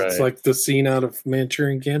 Yeah, right. It's like the scene out of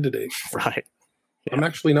Manchurian Candidate. Right. Yeah. I'm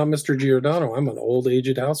actually not Mr. Giordano. I'm an old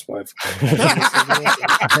aged housewife.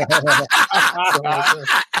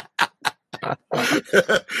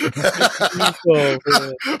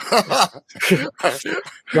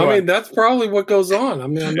 I mean, that's probably what goes on. I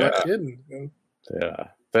mean, I'm not kidding. Yeah.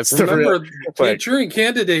 That's Remember, Manchurian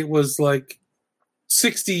Candidate was like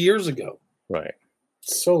 60 years ago. Right.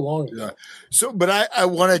 So long ago. Yeah. So, but I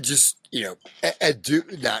want to just, not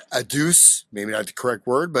adduce, maybe not the correct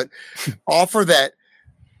word, but offer that,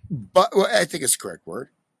 but I think it's the correct word.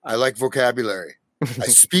 I like vocabulary. I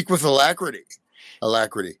speak with alacrity.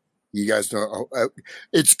 Alacrity. You guys know,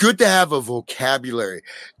 it's good to have a vocabulary.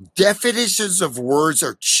 Definitions of words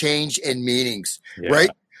are change in meanings,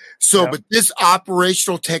 right? So, but this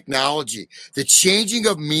operational technology, the changing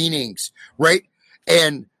of meanings, right?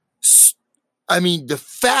 And I mean, the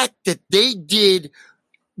fact that they did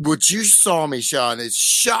what you saw me, Sean, it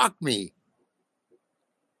shocked me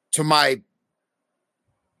to my,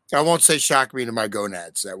 I won't say shocked me to my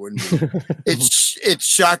gonads. That wouldn't be, it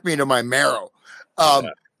shocked me to my marrow.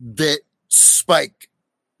 That spike,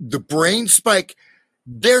 the brain spike,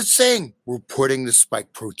 they're saying we're putting the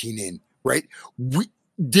spike protein in, right?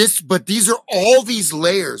 But these are all these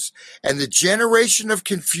layers, and the generation of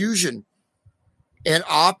confusion and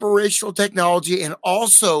operational technology, and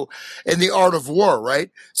also in the art of war,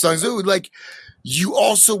 right? Sun Tzu, like, you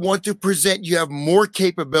also want to present, you have more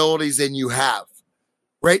capabilities than you have,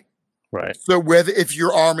 right? Right. So if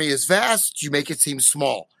your army is vast, you make it seem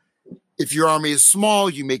small. If your army is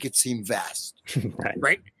small, you make it seem vast,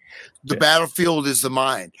 right? The battlefield is the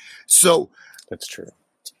mind. So that's true.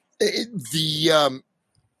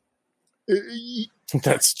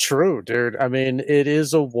 That's true, dude. I mean, it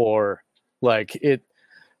is a war.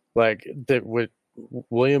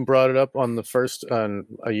 William brought it up on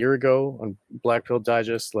a year ago on Black Pill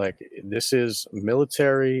Digest. Like, this is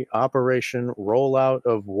military operation rollout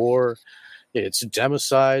of war. It's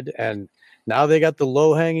democide, and now they got the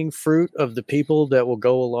low-hanging fruit of the people that will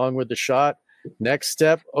go along with the shot. Next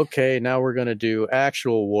step, okay, now we're going to do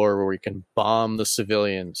actual war where we can bomb the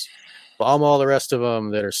civilians, bomb all the rest of them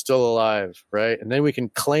that are still alive, right? And then we can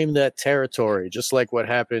claim that territory, just like what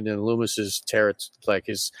happened in Leumas's territory,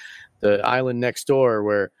 the island next door,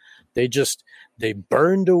 where they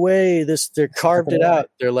burned away they carved it out.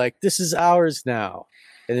 They're like, this is ours now.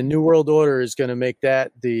 And the New World Order is going to make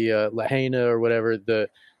that the Lahaina or whatever, that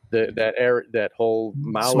whole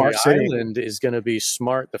Maui island is going to be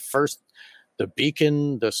smart. The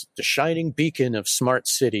beacon, the shining beacon of smart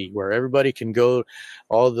city, where everybody can go,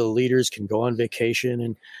 all the leaders can go on vacation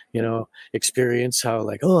and, experience how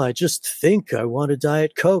like, oh, I just think I want a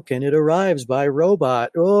Diet Coke and it arrives by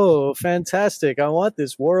robot. Oh, fantastic. I want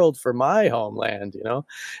this world for my homeland,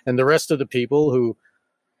 and the rest of the people who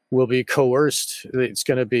will be coerced. It's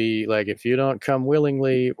going to be like, if you don't come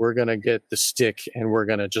willingly, we're going to get the stick and we're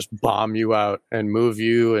going to just bomb you out and move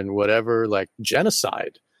you and whatever, like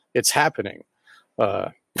genocide. It's happening.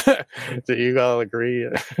 Do you all agree?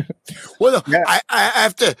 Well, no, I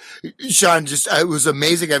have to, Sean, it was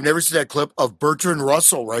amazing. I've never seen that clip of Bertrand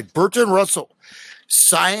Russell, right? Bertrand Russell,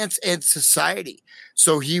 Science and Society.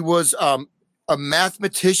 So he was a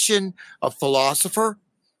mathematician, a philosopher,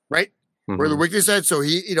 right? Where the wiki said, so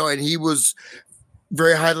he, and he was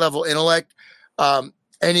very high level intellect. And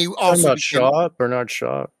he also Bernard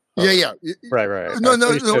Shaw. Yeah. Right. No,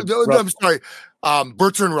 I'm sorry.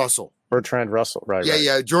 Bertrand Russell. Right.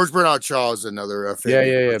 Yeah. George Bernard Shaw is another.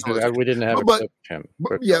 Yeah. But we didn't have a clip of him.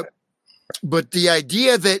 But the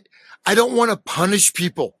idea that I don't want to punish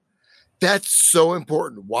people, that's so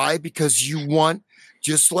important. Why? Because you want,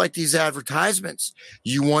 just like these advertisements,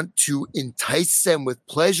 you want to entice them with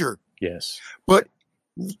pleasure. Yes. But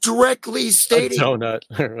directly stating a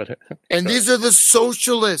donut. And these are the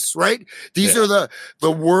socialists, right? These are the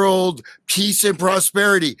world peace and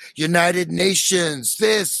prosperity, United Nations,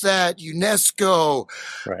 this, that, UNESCO,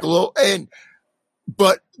 right.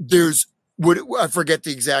 But there's I forget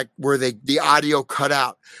the exact where the audio cut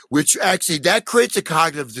out, which actually that creates a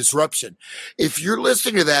cognitive disruption. If you're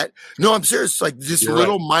listening to that, no, I'm serious, like just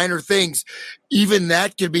little minor things, even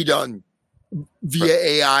that can be done via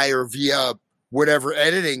AI or via whatever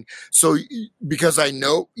editing. So because I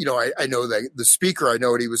know, I know that the speaker, I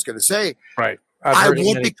know what he was going to say. Right. I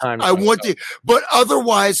want to, but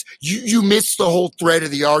otherwise you miss the whole thread of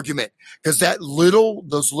the argument, because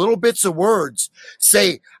those little bits of words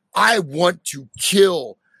say, I want to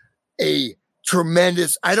kill I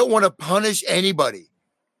don't want to punish anybody.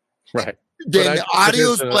 Right. Then the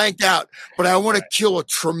audio's blanked out, but I want to kill a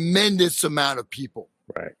tremendous amount of people.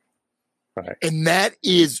 Right. And that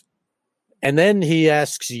is. And then he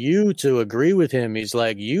asks you to agree with him. He's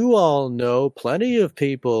like, you all know plenty of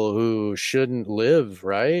people who shouldn't live,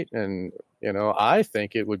 right? And, I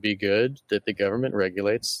think it would be good that the government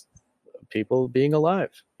regulates people being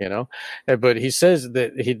alive, But he says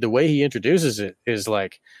that the way he introduces it is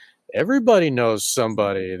like, everybody knows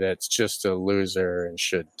somebody that's just a loser and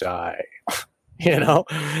should die.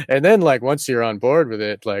 And then like, once you're on board with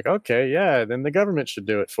it, like, okay, yeah, then the government should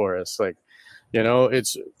do it for us. Like,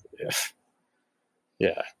 it's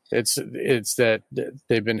that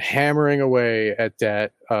they've been hammering away at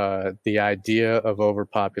that, the idea of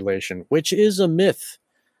overpopulation, which is a myth.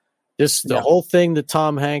 The whole thing that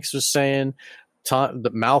Tom Hanks was saying, the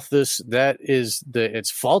Malthus, it's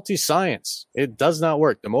faulty science. It does not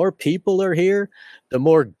work. The more people are here, the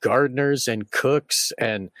more gardeners and cooks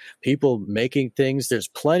and people making things. There's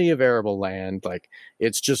plenty of arable land. Like,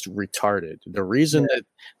 it's just retarded. The reason that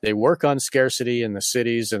they work on scarcity in the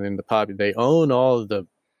cities and in the they own all of the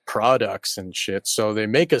products and shit. So they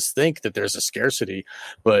make us think that there's a scarcity,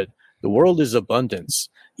 but the world is abundance.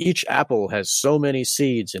 Each apple has so many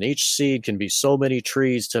seeds, and each seed can be so many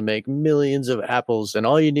trees to make millions of apples. And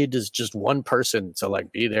all you need is just one person to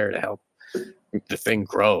like be there to help the thing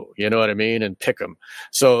grow. You know what I mean? And pick them.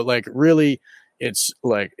 So like, really, it's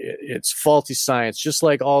like, it's faulty science, just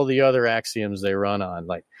like all the other axioms they run on,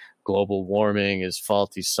 like global warming is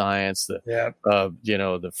faulty science.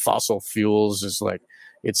 The fossil fuels is like,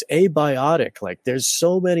 it's abiotic. Like, there's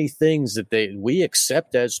so many things that we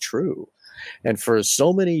accept as true. And for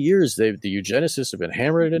so many years, the eugenicists have been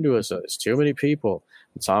hammering it into us. It's too many people.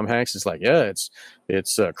 And Tom Hanks is like, yeah,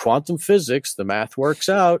 it's quantum physics. The math works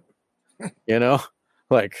out,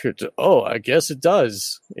 like, oh, I guess it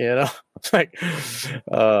does, like,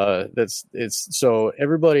 so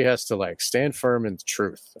everybody has to like stand firm in the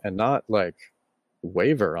truth and not like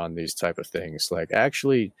waver on these type of things. Like,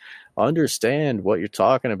 actually understand what you're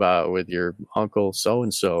talking about with your uncle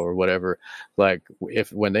so-and-so or whatever. Like,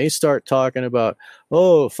 when they start talking about,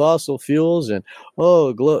 fossil fuels and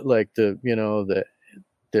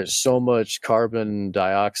there's so much carbon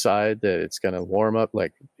dioxide that it's going to warm up,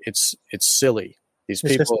 like, it's silly. These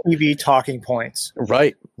it's people, just TV talking points.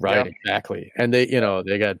 Right, exactly. And they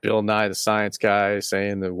got Bill Nye the Science Guy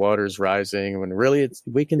saying the water's rising when really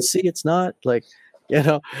we can see it's not. Like,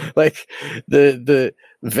 like the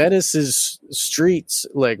Venice's streets,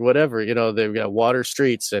 like whatever, they've got water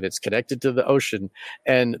streets and it's connected to the ocean,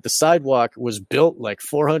 and the sidewalk was built like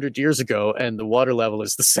 400 years ago and the water level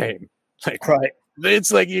is the same. Like, right.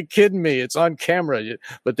 It's like, you're kidding me. It's on camera,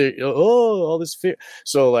 but they all this fear.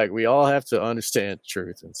 So like, we all have to understand the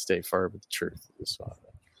truth and stay firm with the truth.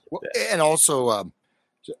 Well, and also,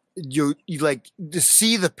 you like to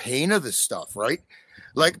see the pain of this stuff, right?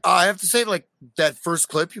 Like, I have to say, like that first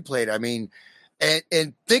clip you played, I mean,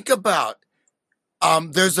 and think about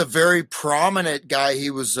There's a very prominent guy.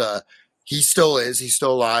 He still is. He's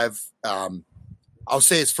still alive. I'll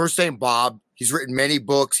say his first name, Bob. He's written many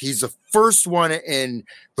books. He's the first one in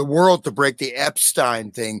the world to break the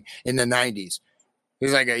Epstein thing in the 90s.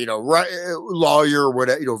 He's like a, lawyer,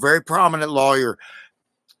 whatever, very prominent lawyer.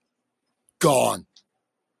 Gone.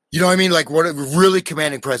 You know what I mean? Like what a really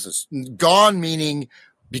commanding presence. Gone meaning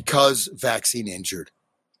because vaccine injured.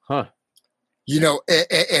 Huh.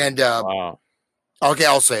 Wow. Okay,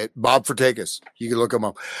 I'll say it. Bob Fortakis. You can look him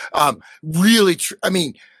up. Really,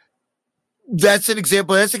 that's an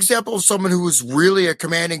example. That's an example of someone who was really a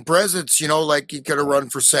commanding presence. Like he could have run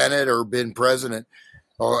for Senate or been president.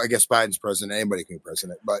 Oh, I guess Biden's president. Anybody can be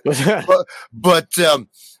president, but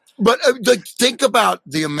like think about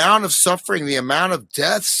the amount of suffering, the amount of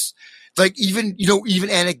deaths. Like even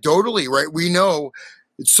anecdotally, right? We know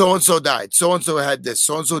so and so died, so and so had this,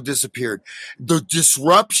 so and so disappeared. The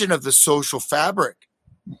disruption of the social fabric,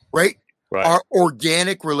 right? Our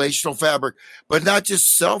organic relational fabric, but not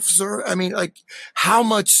just self-serve. I mean, like how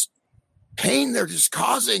much pain they're just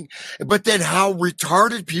causing, but then how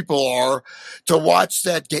retarded people are to watch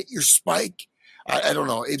that get your spike. I don't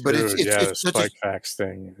know, but Dude, it's such spike facts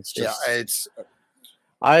thing. It's just,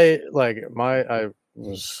 I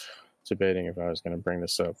was debating if I was going to bring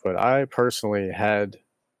this up, but I personally had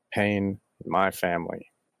pain in my family.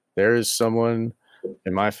 There is someone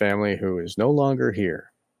in my family who is no longer here.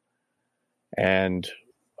 And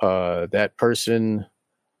that person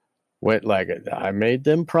went I made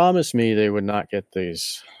them promise me they would not get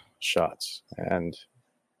these shots. And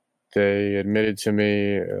they admitted to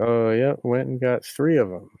me, went and got 3 of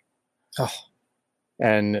them. Oh.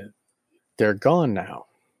 And they're gone now.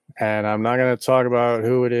 And I'm not going to talk about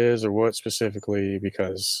who it is or what specifically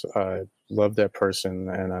because I love that person.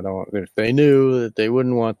 And if they knew that they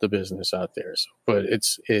wouldn't want the business out there. But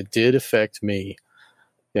it did affect me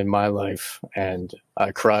in my life, and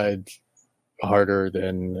I cried harder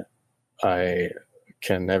than I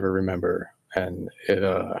can ever remember. And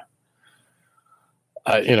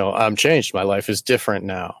I'm changed. My life is different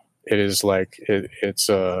now. It is like it's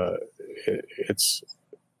a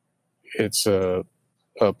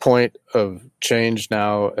point of change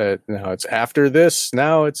now. Now it's after this.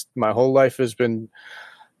 Now it's my whole life has been.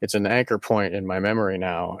 It's an anchor point in my memory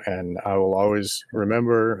now, and I will always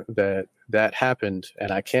remember that happened. And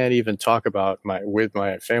I can't even talk about with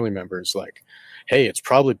my family members like, hey, it's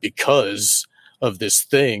probably because of this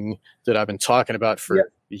thing that I've been talking about for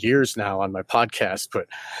years now on my podcast, but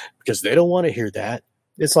because they don't want to hear that.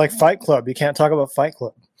 It's like Fight Club. You can't talk about Fight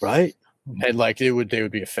Club. Right. And like they would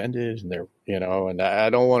be offended and and I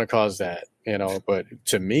don't want to cause that, but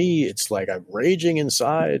to me, it's like I'm raging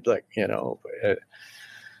inside, but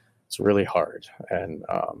it's really hard. And,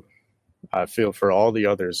 I feel for all the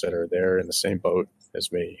others that are there in the same boat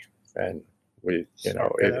as me. And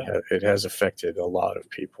it has affected a lot of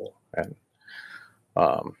people. And,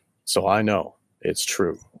 so I know it's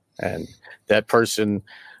true. And that person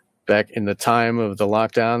back in the time of the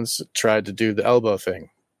lockdowns tried to do the elbow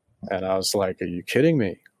thing. And I was like, are you kidding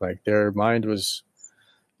me? Like their mind was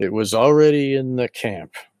already in the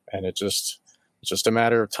camp, and it's just a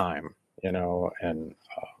matter of time, and,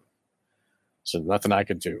 so nothing I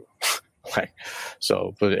could do.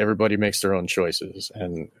 But everybody makes their own choices.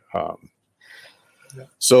 And,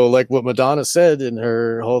 so like what Madonna said in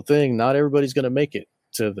her whole thing, not everybody's going to make it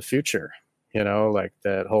to the future, like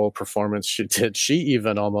that whole performance she did. She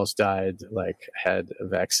even almost died, had a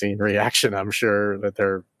vaccine reaction. I'm sure that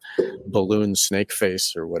their balloon snake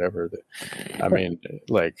face or whatever. I mean,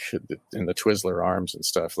 in the Twizzler arms and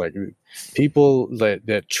stuff, like people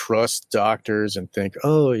that trust doctors and think,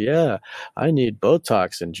 oh yeah, I need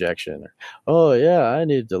Botox injection. Or, oh yeah, I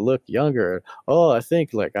need to look younger. Oh, I think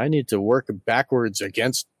I need to work backwards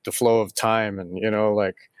against the flow of time. And,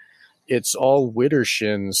 it's all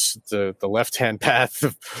Widdershins, the left-hand path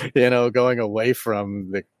of, going away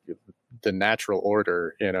from the natural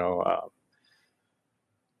order,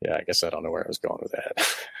 yeah, I guess I don't know where I was going with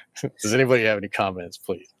that. Does anybody have any comments,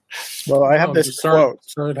 please? Well, I have this quote.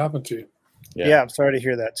 Sorry it happened to you. Yeah, I'm sorry to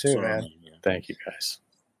hear that too, man. Thank you, guys.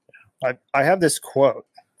 I have this quote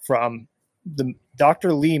from the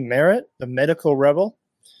Dr. Lee Merritt, the medical rebel.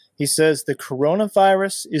 He says, the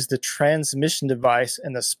coronavirus is the transmission device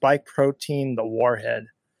and the spike protein, the warhead.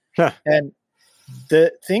 And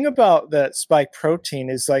the thing about that spike protein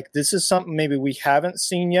is this is something maybe we haven't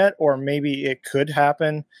seen yet, or maybe it could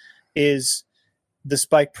happen, is the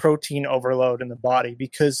spike protein overload in the body,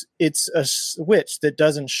 because it's a switch that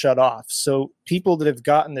doesn't shut off. So people that have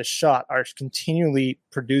gotten this shot are continually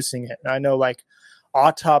producing it. And I know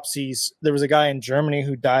autopsies. There was a guy in Germany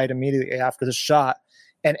who died immediately after the shot,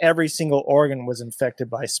 and every single organ was infected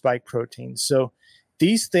by spike proteins. So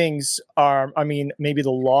these things are, I mean, maybe the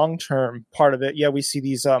long-term part of it. Yeah, we see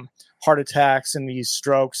these heart attacks and these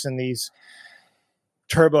strokes and these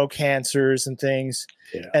turbo cancers and things.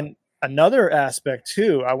 Yeah. And another aspect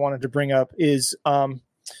too I wanted to bring up is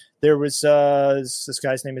there was this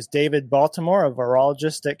guy's name is David Baltimore, a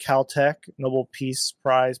virologist at Caltech, Nobel Peace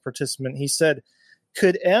Prize participant. He said,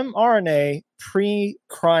 could mRNA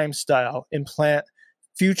pre-crime style implant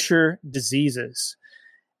future diseases?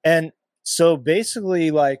 And so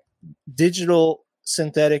basically, like, digital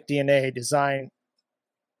synthetic DNA designed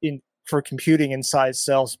for computing inside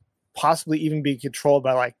cells, possibly even be controlled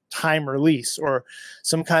by like time release or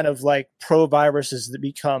some kind of like pro-viruses that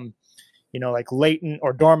become, like latent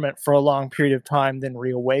or dormant for a long period of time, then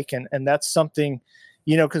reawaken. And that's something,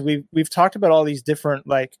 because we've talked about all these different,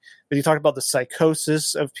 like, we talked about the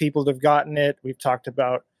psychosis of people that have gotten it. We've talked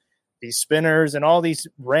about these spinners and all these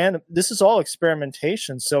random, this is all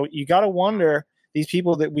experimentation. So you got to wonder, these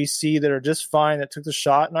people that we see that are just fine, that took the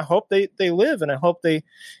shot, and I hope they live, and I hope they,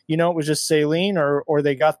 it was just saline or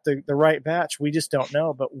they got the right batch. We just don't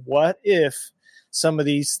know. But what if some of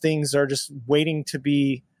these things are just waiting to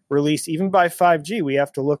be released, even by 5G? We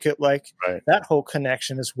have to look at that whole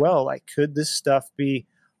connection as well. Like, could this stuff be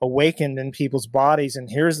awakened in people's bodies? And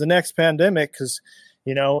here's the next pandemic, because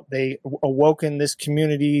they awoken this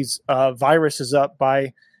community's viruses up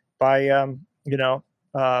by 5G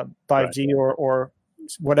or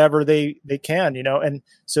whatever they can, and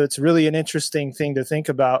so it's really an interesting thing to think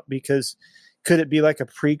about, because could it be like a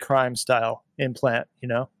pre-crime style implant,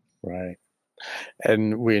 Right.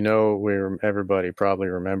 And we know everybody probably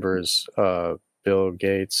remembers Bill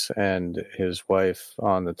Gates and his wife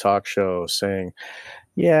on the talk show saying,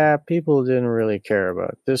 yeah, people didn't really care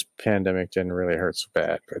about this pandemic, didn't really hurt so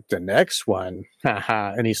bad, but the next one,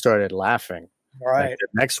 and he started laughing. Right. Like, the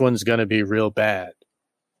next one's going to be real bad.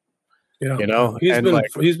 Yeah.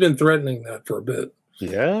 He's been threatening that for a bit.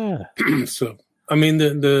 Yeah. So, I mean,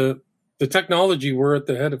 the technology, we're at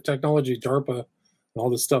the head of technology, DARPA, and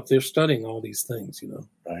all this stuff. They're studying all these things,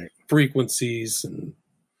 right? Frequencies and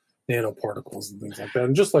nanoparticles and things like that.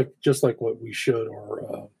 And just like what we showed,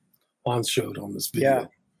 or Hans showed on this video. Yeah.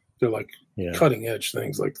 They're like cutting edge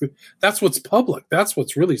things. Like, that's what's public. That's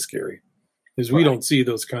what's really scary, is we don't see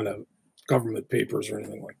those kind of government papers or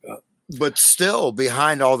anything like that. But still,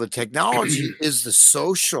 behind all the technology is the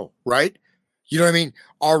social, right? You know what I mean?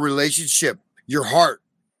 Our relationship, your heart,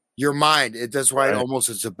 your mind. That's why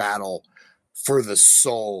it's a battle for the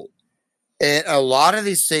soul. And a lot of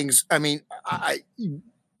these things, I mean,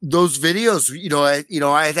 those videos,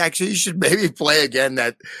 I actually, you should maybe play again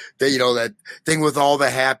that thing with all the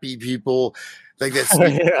happy people, like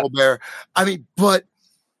that there. I mean, but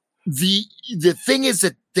the thing is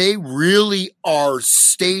that they really are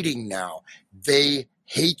stating now they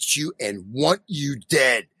hate you and want you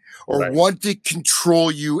dead, or want to control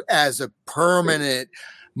you as a permanent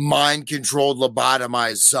mind-controlled,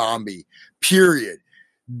 lobotomized zombie, period.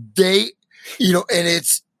 They, and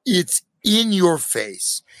it's in your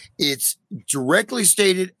face. It's directly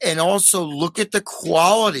stated. And also look at the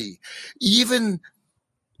quality, even,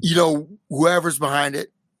 whoever's behind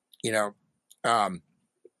it,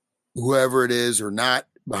 whoever it is or not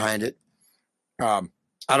behind it.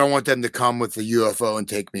 I don't want them to come with the UFO and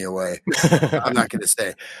take me away. I'm not going to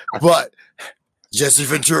say, but Jesse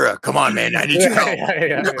Ventura, come on, man. I need your help.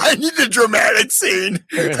 I need the dramatic scene.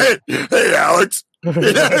 Hey, Alex.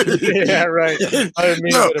 Yeah, right.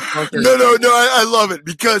 No, I love it,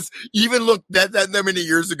 because even look that many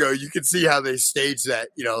years ago, you could see how they staged that,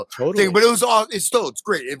 thing. But it was all, it's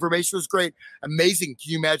great. Information was great. Amazing.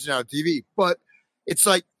 Can you imagine on TV? But it's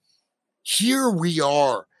like, here we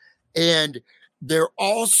are, and they're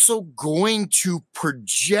also going to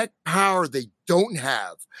project power they don't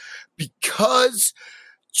have, because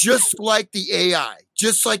just like the AI,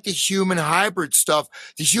 just like the human hybrid stuff,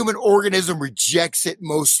 the human organism rejects it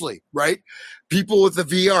mostly, right? People with the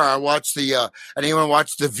VR, I watched anyone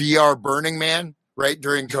watch the VR Burning Man, right,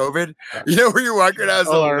 during COVID? Where you're walking out as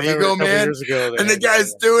a Lego man, and the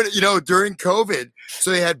guy's doing it, during COVID.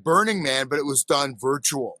 So they had Burning Man, but it was done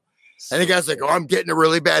virtual. And the guy's like, "Oh, I'm getting a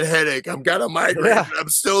really bad headache. I've got a migraine. But I'm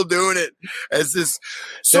still doing it." As this,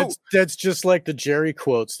 so that's just like the Jerry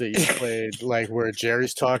quotes that you played, like where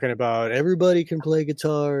Jerry's talking about everybody can play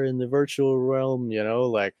guitar in the virtual realm.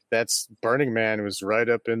 Like, that's Burning Man was right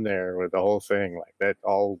up in there with the whole thing, like that.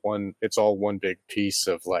 It's all one big piece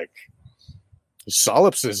of like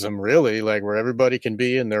solipsism, really, like where everybody can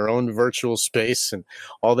be in their own virtual space and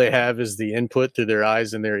all they have is the input through their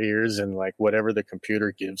eyes and their ears and like whatever the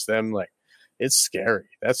computer gives them. Like, it's scary.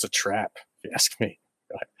 That's a trap, if you ask me.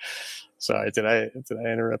 Sorry, did I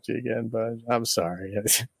interrupt you again, bud? I'm sorry.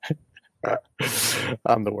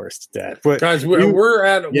 I'm the worst dad. But guys, we're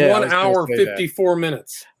at 1 hour 54 that.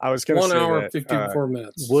 minutes. I was going to say 1 hour 54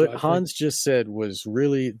 minutes. What Hans just said was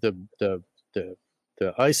really the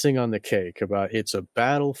icing on the cake about it's a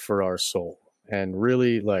battle for our soul, and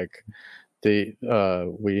really like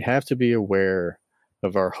we have to be aware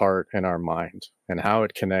of our heart and our mind and how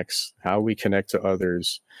it connects, how we connect to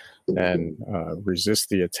others, and resist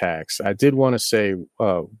the attacks. I did want to say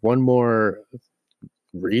one more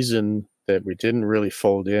reason that we didn't really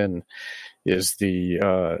fold in is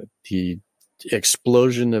the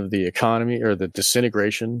explosion of the economy, or the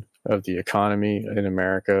disintegration of the economy in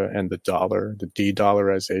America, and the dollar, the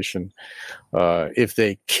de-dollarization. If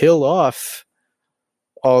they kill off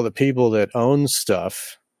all the people that own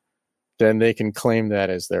stuff, then they can claim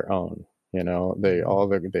that as their own. You know, they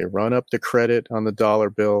run up the credit on the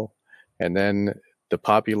dollar bill, and then the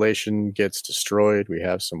population gets destroyed. We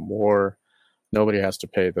have some war. Nobody has to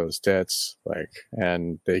pay those debts,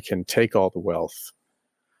 and they can take all the wealth.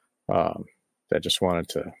 I just wanted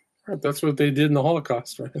to. That's what they did in the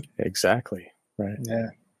Holocaust, right? Exactly. Right. Yeah.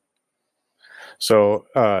 So,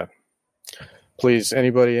 please,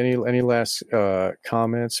 anybody, any last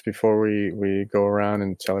comments before we go around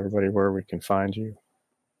and tell everybody where we can find you?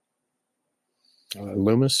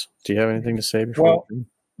 Leumas, do you have anything to say before? Well,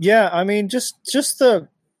 yeah, I mean, just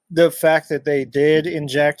the fact that they did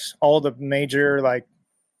inject all the major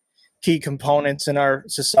key components in our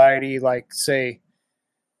society, like say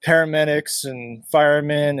paramedics and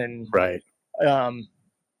firemen and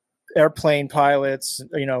airplane pilots,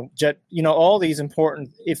 jet, all these important.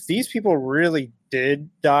 If these people really did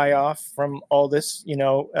die off from all this,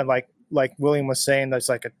 and like William was saying, that's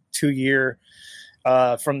like a 2-year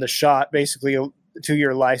from the shot, basically a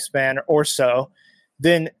 2-year lifespan or so,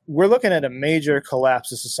 then we're looking at a major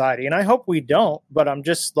collapse of society. And I hope we don't, but I'm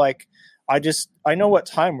just like, I know what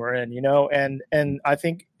time we're in, and I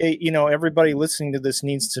think, everybody listening to this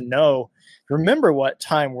needs to know, remember what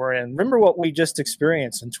time we're in. Remember what we just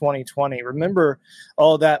experienced in 2020. Remember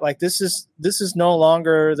all that. Like, this is no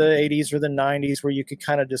longer the 80s or the 90s where you could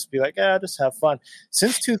kind of just be like, just have fun.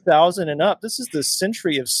 Since 2000 and up, this is the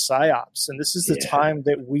century of psyops. And this is the time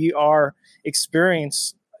that we are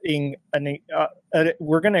experiencing.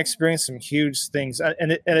 We're going to experience some huge things,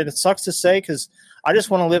 and it sucks to say, because I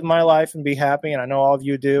just want to live my life and be happy, and I know all of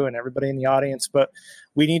you do, and everybody in the audience. But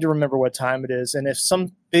we need to remember what time it is, and if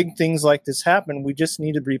some big things like this happen, we just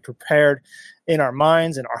need to be prepared in our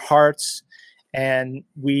minds and our hearts, and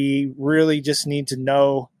we really just need to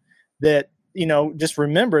know that. Just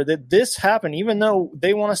remember that this happened, even though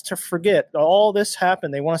they want us to forget all this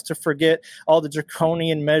happened. They want us to forget all the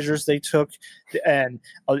draconian measures they took, and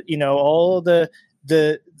all the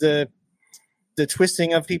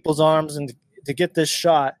twisting of people's arms and to get this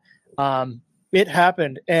shot. It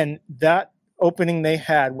happened, and that opening they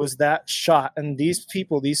had was that shot. And these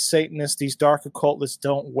people, these Satanists, these dark occultists,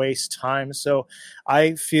 don't waste time. So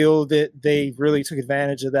I feel that they really took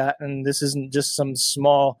advantage of that. And this isn't just some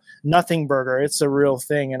small nothing burger. It's a real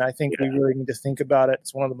thing. And I think we really need to think about it.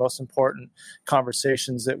 It's one of the most important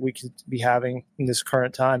conversations that we could be having in this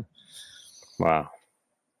current time. Wow.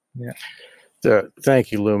 Yeah.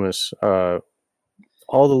 Thank you, Leumas.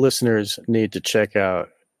 All the listeners need to check out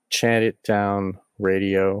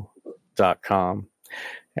chantitdownradio.com,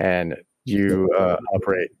 and you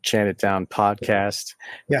operate Chant It Down podcast,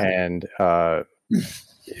 and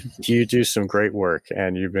you do some great work,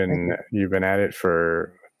 and you've been at it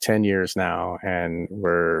for 10 years now, and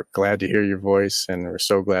we're glad to hear your voice, and we're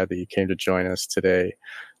so glad that you came to join us today.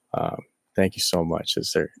 Thank you so much.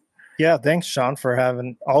 Yeah, thanks, Sean, for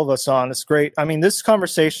having all of us on. It's great. I mean, this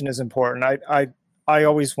conversation is important. I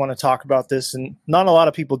always want to talk about this, and not a lot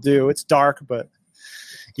of people do. It's dark, but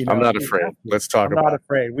I'm not afraid. Let's talk about it. I'm not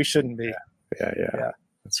afraid. We shouldn't be. Yeah.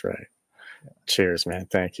 That's right. Cheers, man.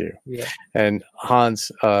 Thank you. Yeah. And Hans,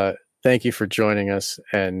 thank you for joining us.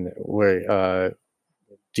 And do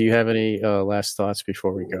you have any last thoughts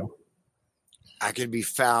before we go? I can be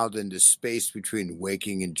found in the space between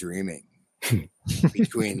waking and dreaming,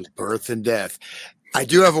 between birth and death. I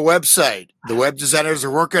do have a website. The web designers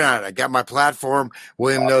are working on it. I got my platform.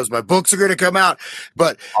 William knows my books are going to come out.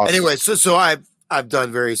 But anyway, so I've done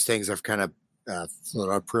various things. I've kind of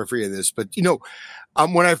floated on periphery of this. But,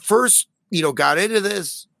 when I first, got into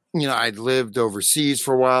this, I'd lived overseas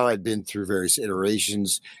for a while. I'd been through various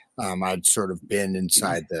iterations. I'd sort of been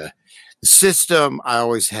inside the system, I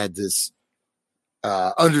always had this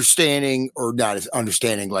understanding, or not as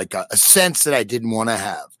understanding, like a sense that I didn't want to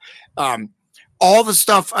have. All the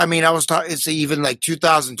stuff, I mean, I was talking, it's even like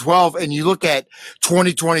 2012, and you look at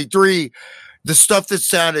 2023, the stuff that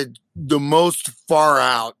sounded the most far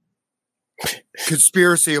out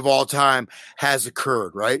conspiracy of all time has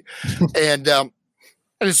occurred, right? And in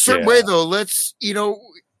a certain way, though, let's,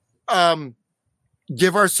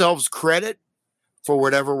 give ourselves credit for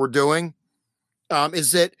whatever we're doing.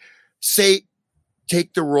 Is that, say,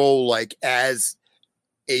 take the role like as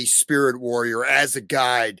a spirit warrior, as a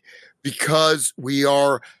guide, because we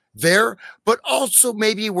are there, but also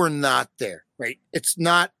maybe we're not there, right? It's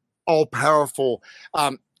not all powerful,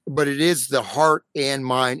 but it is the heart and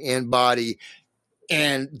mind and body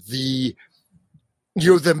and the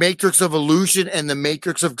matrix of illusion and the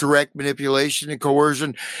matrix of direct manipulation and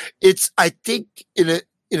coercion. It's, I think, in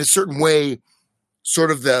a certain way, sort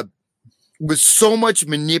of with so much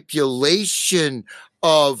manipulation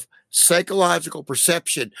of psychological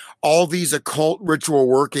perception, all these occult ritual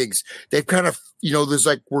workings, they've kind of, there's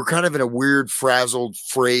like, we're kind of in a weird, frazzled,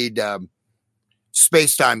 frayed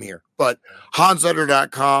space-time here. But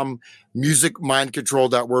hansutter.com,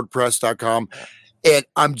 musicmindcontrol.wordpress.com. And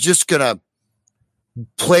I'm just going to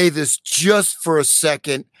play this just for a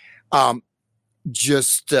second.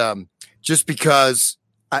 Just because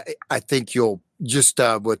I think you'll just,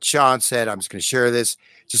 what Sean said, I'm just going to share this,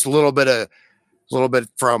 just a little bit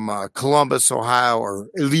from Columbus, Ohio, or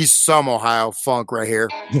at least some Ohio funk right here.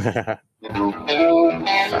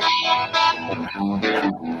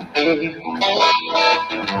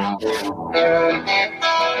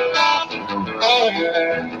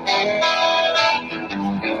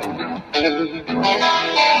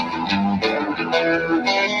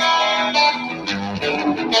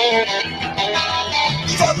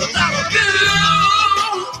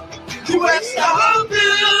 US dollar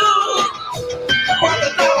bill,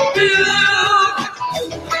 $1 bill,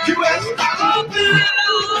 US dollar bill.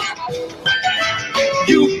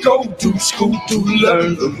 You go to school to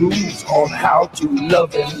learn the rules on how to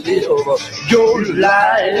love and live your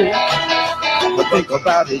life. But think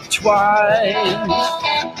about it twice.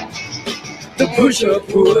 The pusher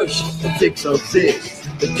push, the fixer fix,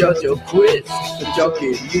 the judge will quit, the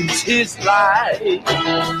junkie lose his life.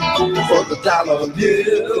 For the dollar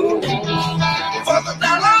bill, for the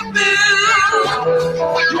dollar bill,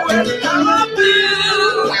 US dollar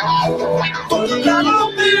bill, for the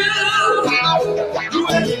dollar bill,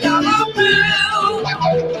 US dollar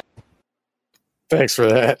bill. Thanks for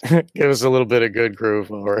that. Give us a little bit of good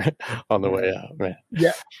groove on the way out, man.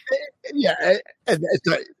 Yeah.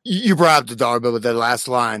 You brought up the dollar bill with that last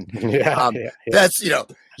line. Yeah. That's, you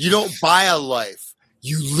don't buy a life,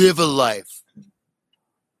 you live a life.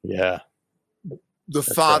 Yeah. The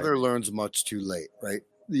father learns much too late, right?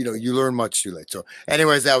 You learn much too late. So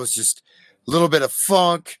anyways, that was just a little bit of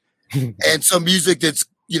funk and some music that's,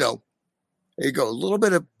 there you go, a little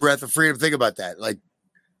bit of breath of freedom. Think about that. Like,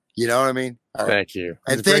 you know what I mean? Thank you.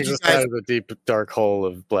 And it thank brings you us guys. out of the deep dark hole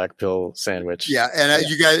of Black Pill Sandwich. Yeah, and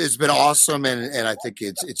you guys, it's been awesome, and I think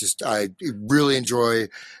it's just, I really enjoy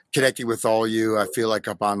connecting with all you. I feel like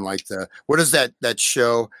I'm on like what is that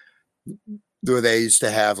show where they used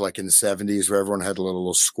to have like in the 70s where everyone had a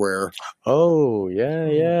little square? Oh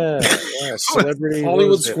yeah. Celebrity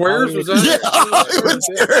Hollywood Squares, was that? Yeah, Hollywood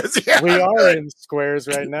Squares. Yeah. We are in squares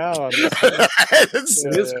right now. On this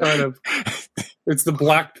It is kind of. It's the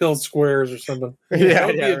Black Pill Squares or something. Yeah, that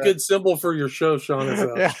would be a good symbol for your show, Sean. Is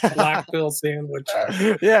a Black Pill sandwich.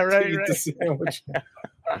 Yeah, right. The sandwich. With a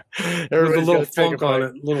Everybody's little gonna take funk a bite. on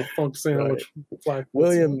it. Little funk sandwich. Right.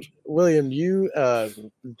 William, you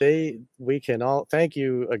we can all thank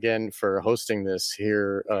you again for hosting this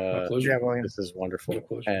here. My pleasure. William. This is wonderful.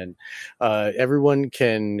 And everyone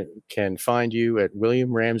can find you at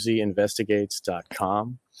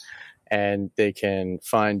WilliamRamseyInvestigates.com. And they can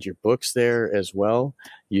find your books there as well.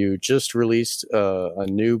 You just released a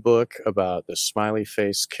new book about the smiley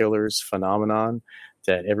face killers phenomenon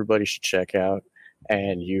that everybody should check out.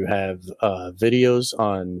 And you have videos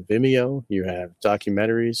on Vimeo. You have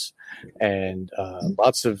documentaries and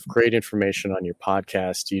lots of great information on your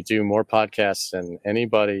podcast. You do more podcasts than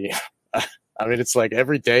anybody. I mean, it's like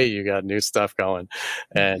every day you got new stuff going.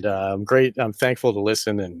 And great. I'm thankful to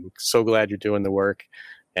listen and so glad you're doing the work.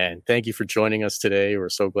 And thank you for joining us today. We're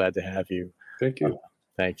so glad to have you. Thank you.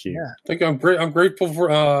 Thank you. Yeah. Thank you. I'm great. I'm grateful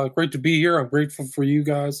for great to be here. I'm grateful for you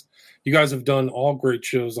guys. You guys have done all great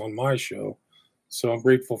shows on my show. So I'm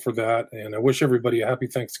grateful for that. And I wish everybody a happy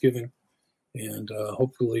Thanksgiving and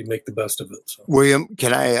hopefully make the best of it. So. William,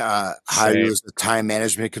 can I hire you as a time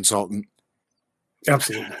management consultant?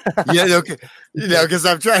 Absolutely. Yeah, okay. Because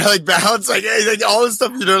I'm trying to like balance like all this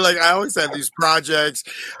stuff. Like I always have these projects.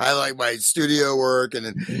 I like my studio work, and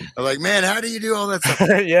then I'm like, man, how do you do all that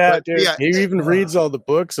stuff? Yeah, dude. He even reads all the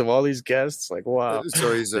books of all these guests. Like, wow.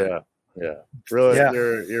 So he's really. Yeah.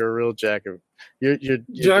 You're a real jack of. You're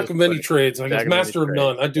Jack of many trades. I guess Jack of master many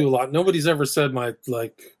of none. I do a lot. Nobody's ever said my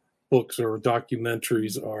books or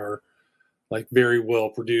documentaries are like very well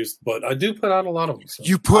produced, but I do put out a lot of them. So.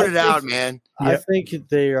 You put it out, man. I think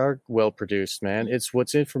they are well produced, man. It's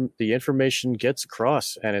what's the information gets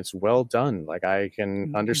across, and it's well done. Like I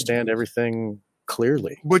can understand everything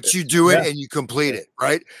clearly. But you do it and you complete it,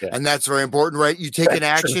 right? Yeah. And that's very important, right? You take an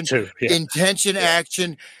action, intention,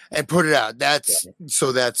 action, and put it out. That's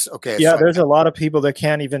okay. Yeah, there's a lot of people that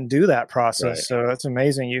can't even do that process. So that's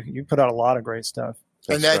amazing. You put out a lot of great stuff.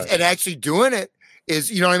 And actually doing it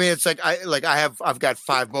is, you know what I mean? It's like I've got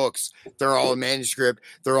 5 books. They're all in manuscript.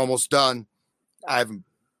 They're almost done. I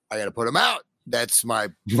got to put them out. That's my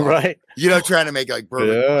right. Trying to make like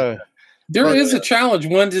perfect. Yeah. There is a challenge.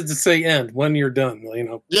 When did it say end? When you're done,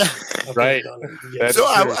 Yeah. Right. So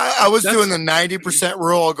I was doing the 90%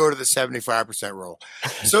 rule. I'll go to the 75% rule.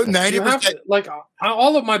 So 90%. Like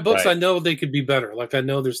all of my books, I know they could be better. Like I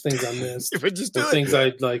know there's things I missed. There's things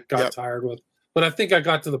I got tired with. But I think I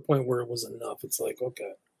got to the point where it was enough. It's like,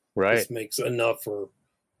 okay, this makes enough to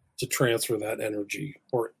transfer that energy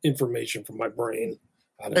or information from my brain.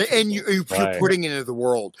 And you're putting it into the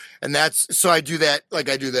world. And so I do that. Like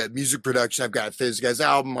I do that music production. I've got this guy's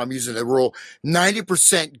album. I'm using the rule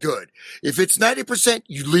 90% good. If it's 90%,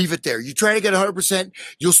 you leave it there. You try to get 100%,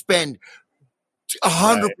 you'll spend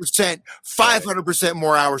 100%, 500%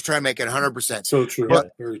 more hours trying to make it 100%. So true.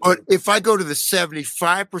 But if I go to the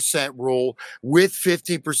 75% rule with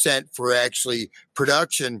 15% for actually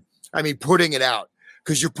production, I mean, putting it out,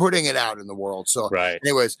 because you're putting it out in the world. So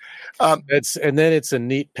anyways, and then it's a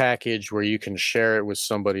neat package where you can share it with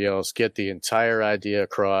somebody else, get the entire idea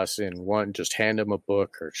across in one, just hand them a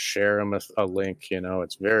book or share them a link.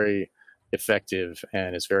 It's very effective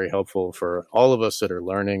and it's very helpful for all of us that are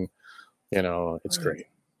learning. It's great.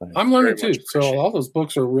 I'm learning too. So all those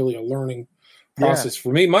books are really a learning process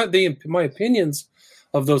for me. My opinions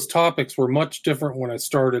of those topics were much different when I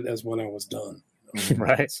started as when I was done.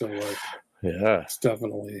 Right. So it's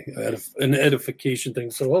definitely an edification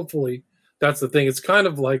thing. So hopefully that's the thing. It's kind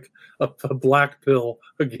of like a black pill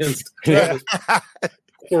against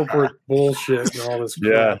corporate bullshit and all this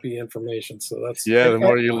crappy information. So that's the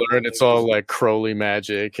more you learn, it's all like Crowley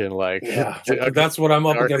magic and like that's what I'm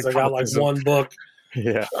up against. I got like one book.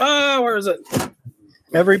 Yeah. Where is it?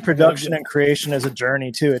 Every production and creation is a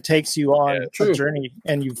journey too. It takes you on a journey,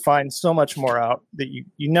 and you find so much more out that you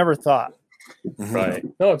never thought. Right.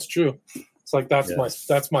 No, it's true. It's like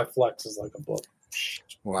that's my flex is like a book.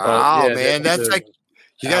 Wow, man, that's like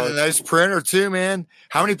you got a nice printer too, man.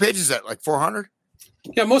 How many pages is that? Like 400?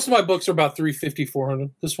 Yeah, most of my books are about 350, 400.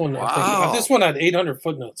 This one, this one had 800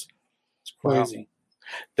 footnotes. It's crazy. Wow.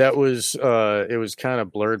 That was it was kind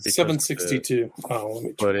of blurred because 762.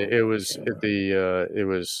 But it was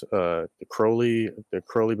the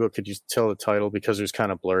Crowley book. Could you tell the title because it was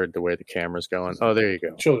kind of blurred the way the camera's going? Oh, there you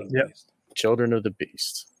go. Children of the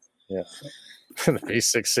Beast. Yeah. The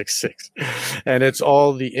Beast 666. And it's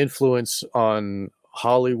all the influence on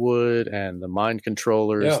Hollywood and the mind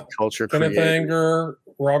controllers, culture Kenneth Anger,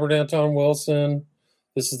 Robert Anton Wilson.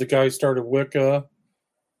 This is the guy who started Wicca,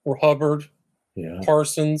 or Hubbard,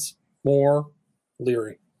 Parsons, Moore,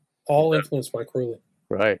 Leary. All influenced by Crowley.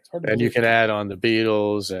 Right. And you can add on the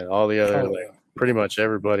Beatles and all the other, pretty much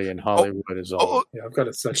everybody in Hollywood is all. Yeah, I've got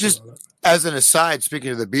a section just on it. As an aside,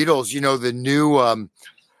 speaking of the Beatles,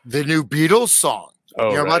 the new Beatles song. Oh,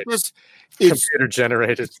 you know about this? It's computer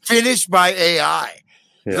generated, finished by AI.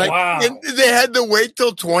 Yeah. Like, Wow. They had to wait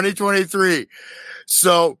till 2023.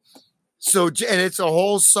 So, and it's a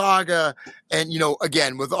whole saga. And,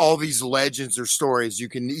 again, with all these legends or stories, you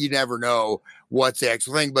never know what's the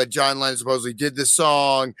actual thing. But John Lennon supposedly did the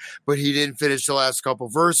song, but he didn't finish the last couple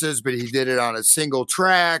verses, but he did it on a single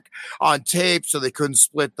track on tape. So they couldn't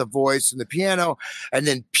split the voice and the piano. And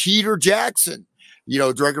then Peter Jackson,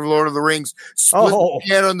 director of Lord of the Rings, split the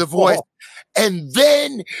piano and the voice. And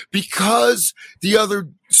then because the other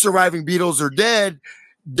surviving Beatles are dead,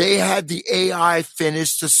 they had the AI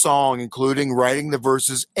finish the song, including writing the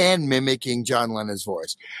verses and mimicking John Lennon's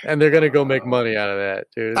voice. And they're gonna go make money out of that,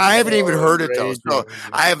 dude. I haven't even heard it though, so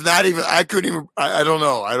I have not even. I couldn't even. I don't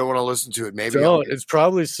know. I don't want to listen to it. Maybe it's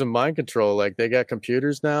probably some mind control. Like they got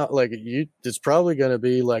computers now. Like it's probably gonna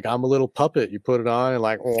be like I'm a little puppet. You put it on and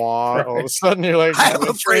like wah, all of a sudden you're like I'm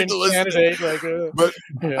afraid to listen. Like, but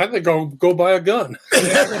I think I'll go buy a gun.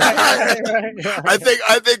 I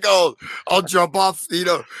think I'll jump off. You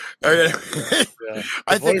know,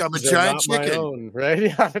 I think I'm a giant chicken. Own,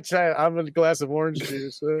 right? I'm a glass of orange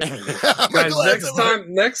juice. Guys,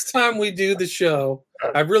 next time we do the show,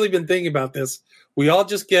 I've really been thinking about this. We all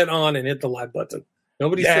just get on and hit the live button.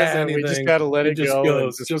 Nobody says anything. We just gotta let it go.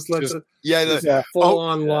 Goes. Just full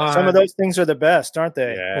on live. Some of those things are the best, aren't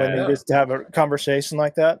they? Yeah. When you just have a conversation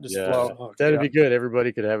like that, just flow. That'd be good.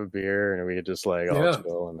 Everybody could have a beer and we could just like all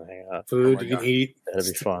chill and hang out. Food you can eat.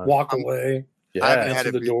 That'd be fun. Walk away. I haven't had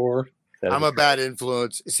the door. I'm a bad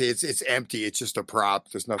influence. See, it's empty. It's just a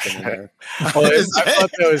prop. There's nothing in there. I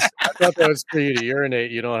thought that was for you to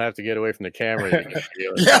urinate. You don't have to get away from the camera.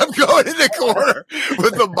 Yeah, I'm going in the corner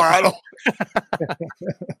with the bottle.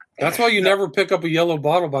 That's why you never pick up a yellow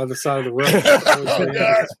bottle by the side of the road.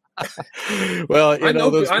 Well, I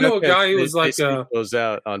know a guy who was like goes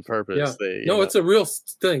out on purpose. Yeah. It's a real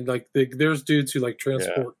thing. Like there's dudes who like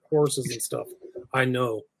transport horses and stuff. I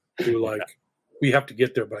know who like. We have to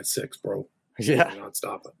get there by 6, bro. Yeah, not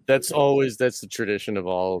stopping. That's the tradition of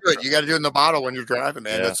all. Good. You got to do it in the bottle when you're driving,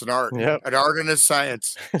 man. Yeah. That's an art. Yep. An art and a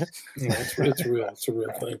science. It's real. It's a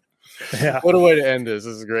real thing. Yeah. What a way to end this.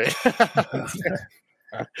 This is great.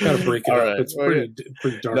 Gotta break it up. Right. It's pretty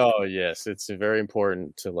dark. No, yes, it's very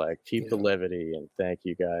important to like keep the levity, and thank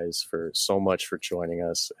you guys for so much for joining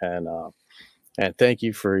us, and thank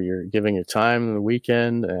you for giving your time on the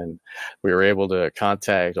weekend. And we were able to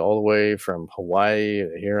contact all the way from Hawaii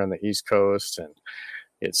here on the East Coast,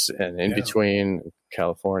 and in between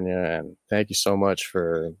California. And thank you so much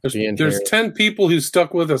for being here. There's 10 people who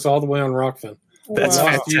stuck with us all the way on Rockfin. That's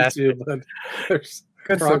fantastic.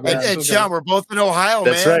 And Sean, we're both in Ohio,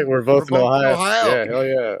 That's man. Right. We're both in Ohio.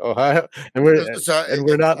 Yeah, Ohio. And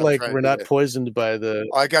we're not poisoned by the.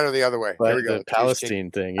 I got it the other way. There we go. The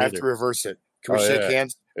Palestine thing. I have to reverse it. Can we shake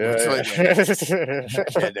hands? Yeah.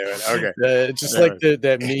 Okay. Just like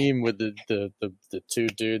that meme with the two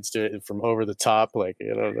dudes from over the top, like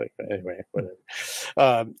anyway, whatever.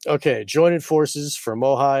 Okay, joining forces from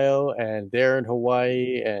Ohio, and there in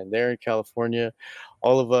Hawaii, and there in California.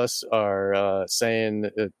 All of us are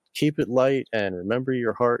saying keep it light, and remember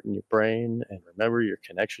your heart and your brain, and remember your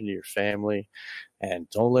connection to your family, and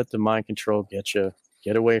don't let the mind control get you.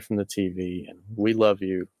 Get away from the TV, and we love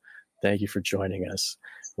you. Thank you for joining us.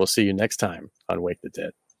 We'll see you next time on Wake the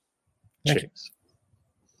Dead. Cheers.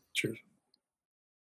 Cheers.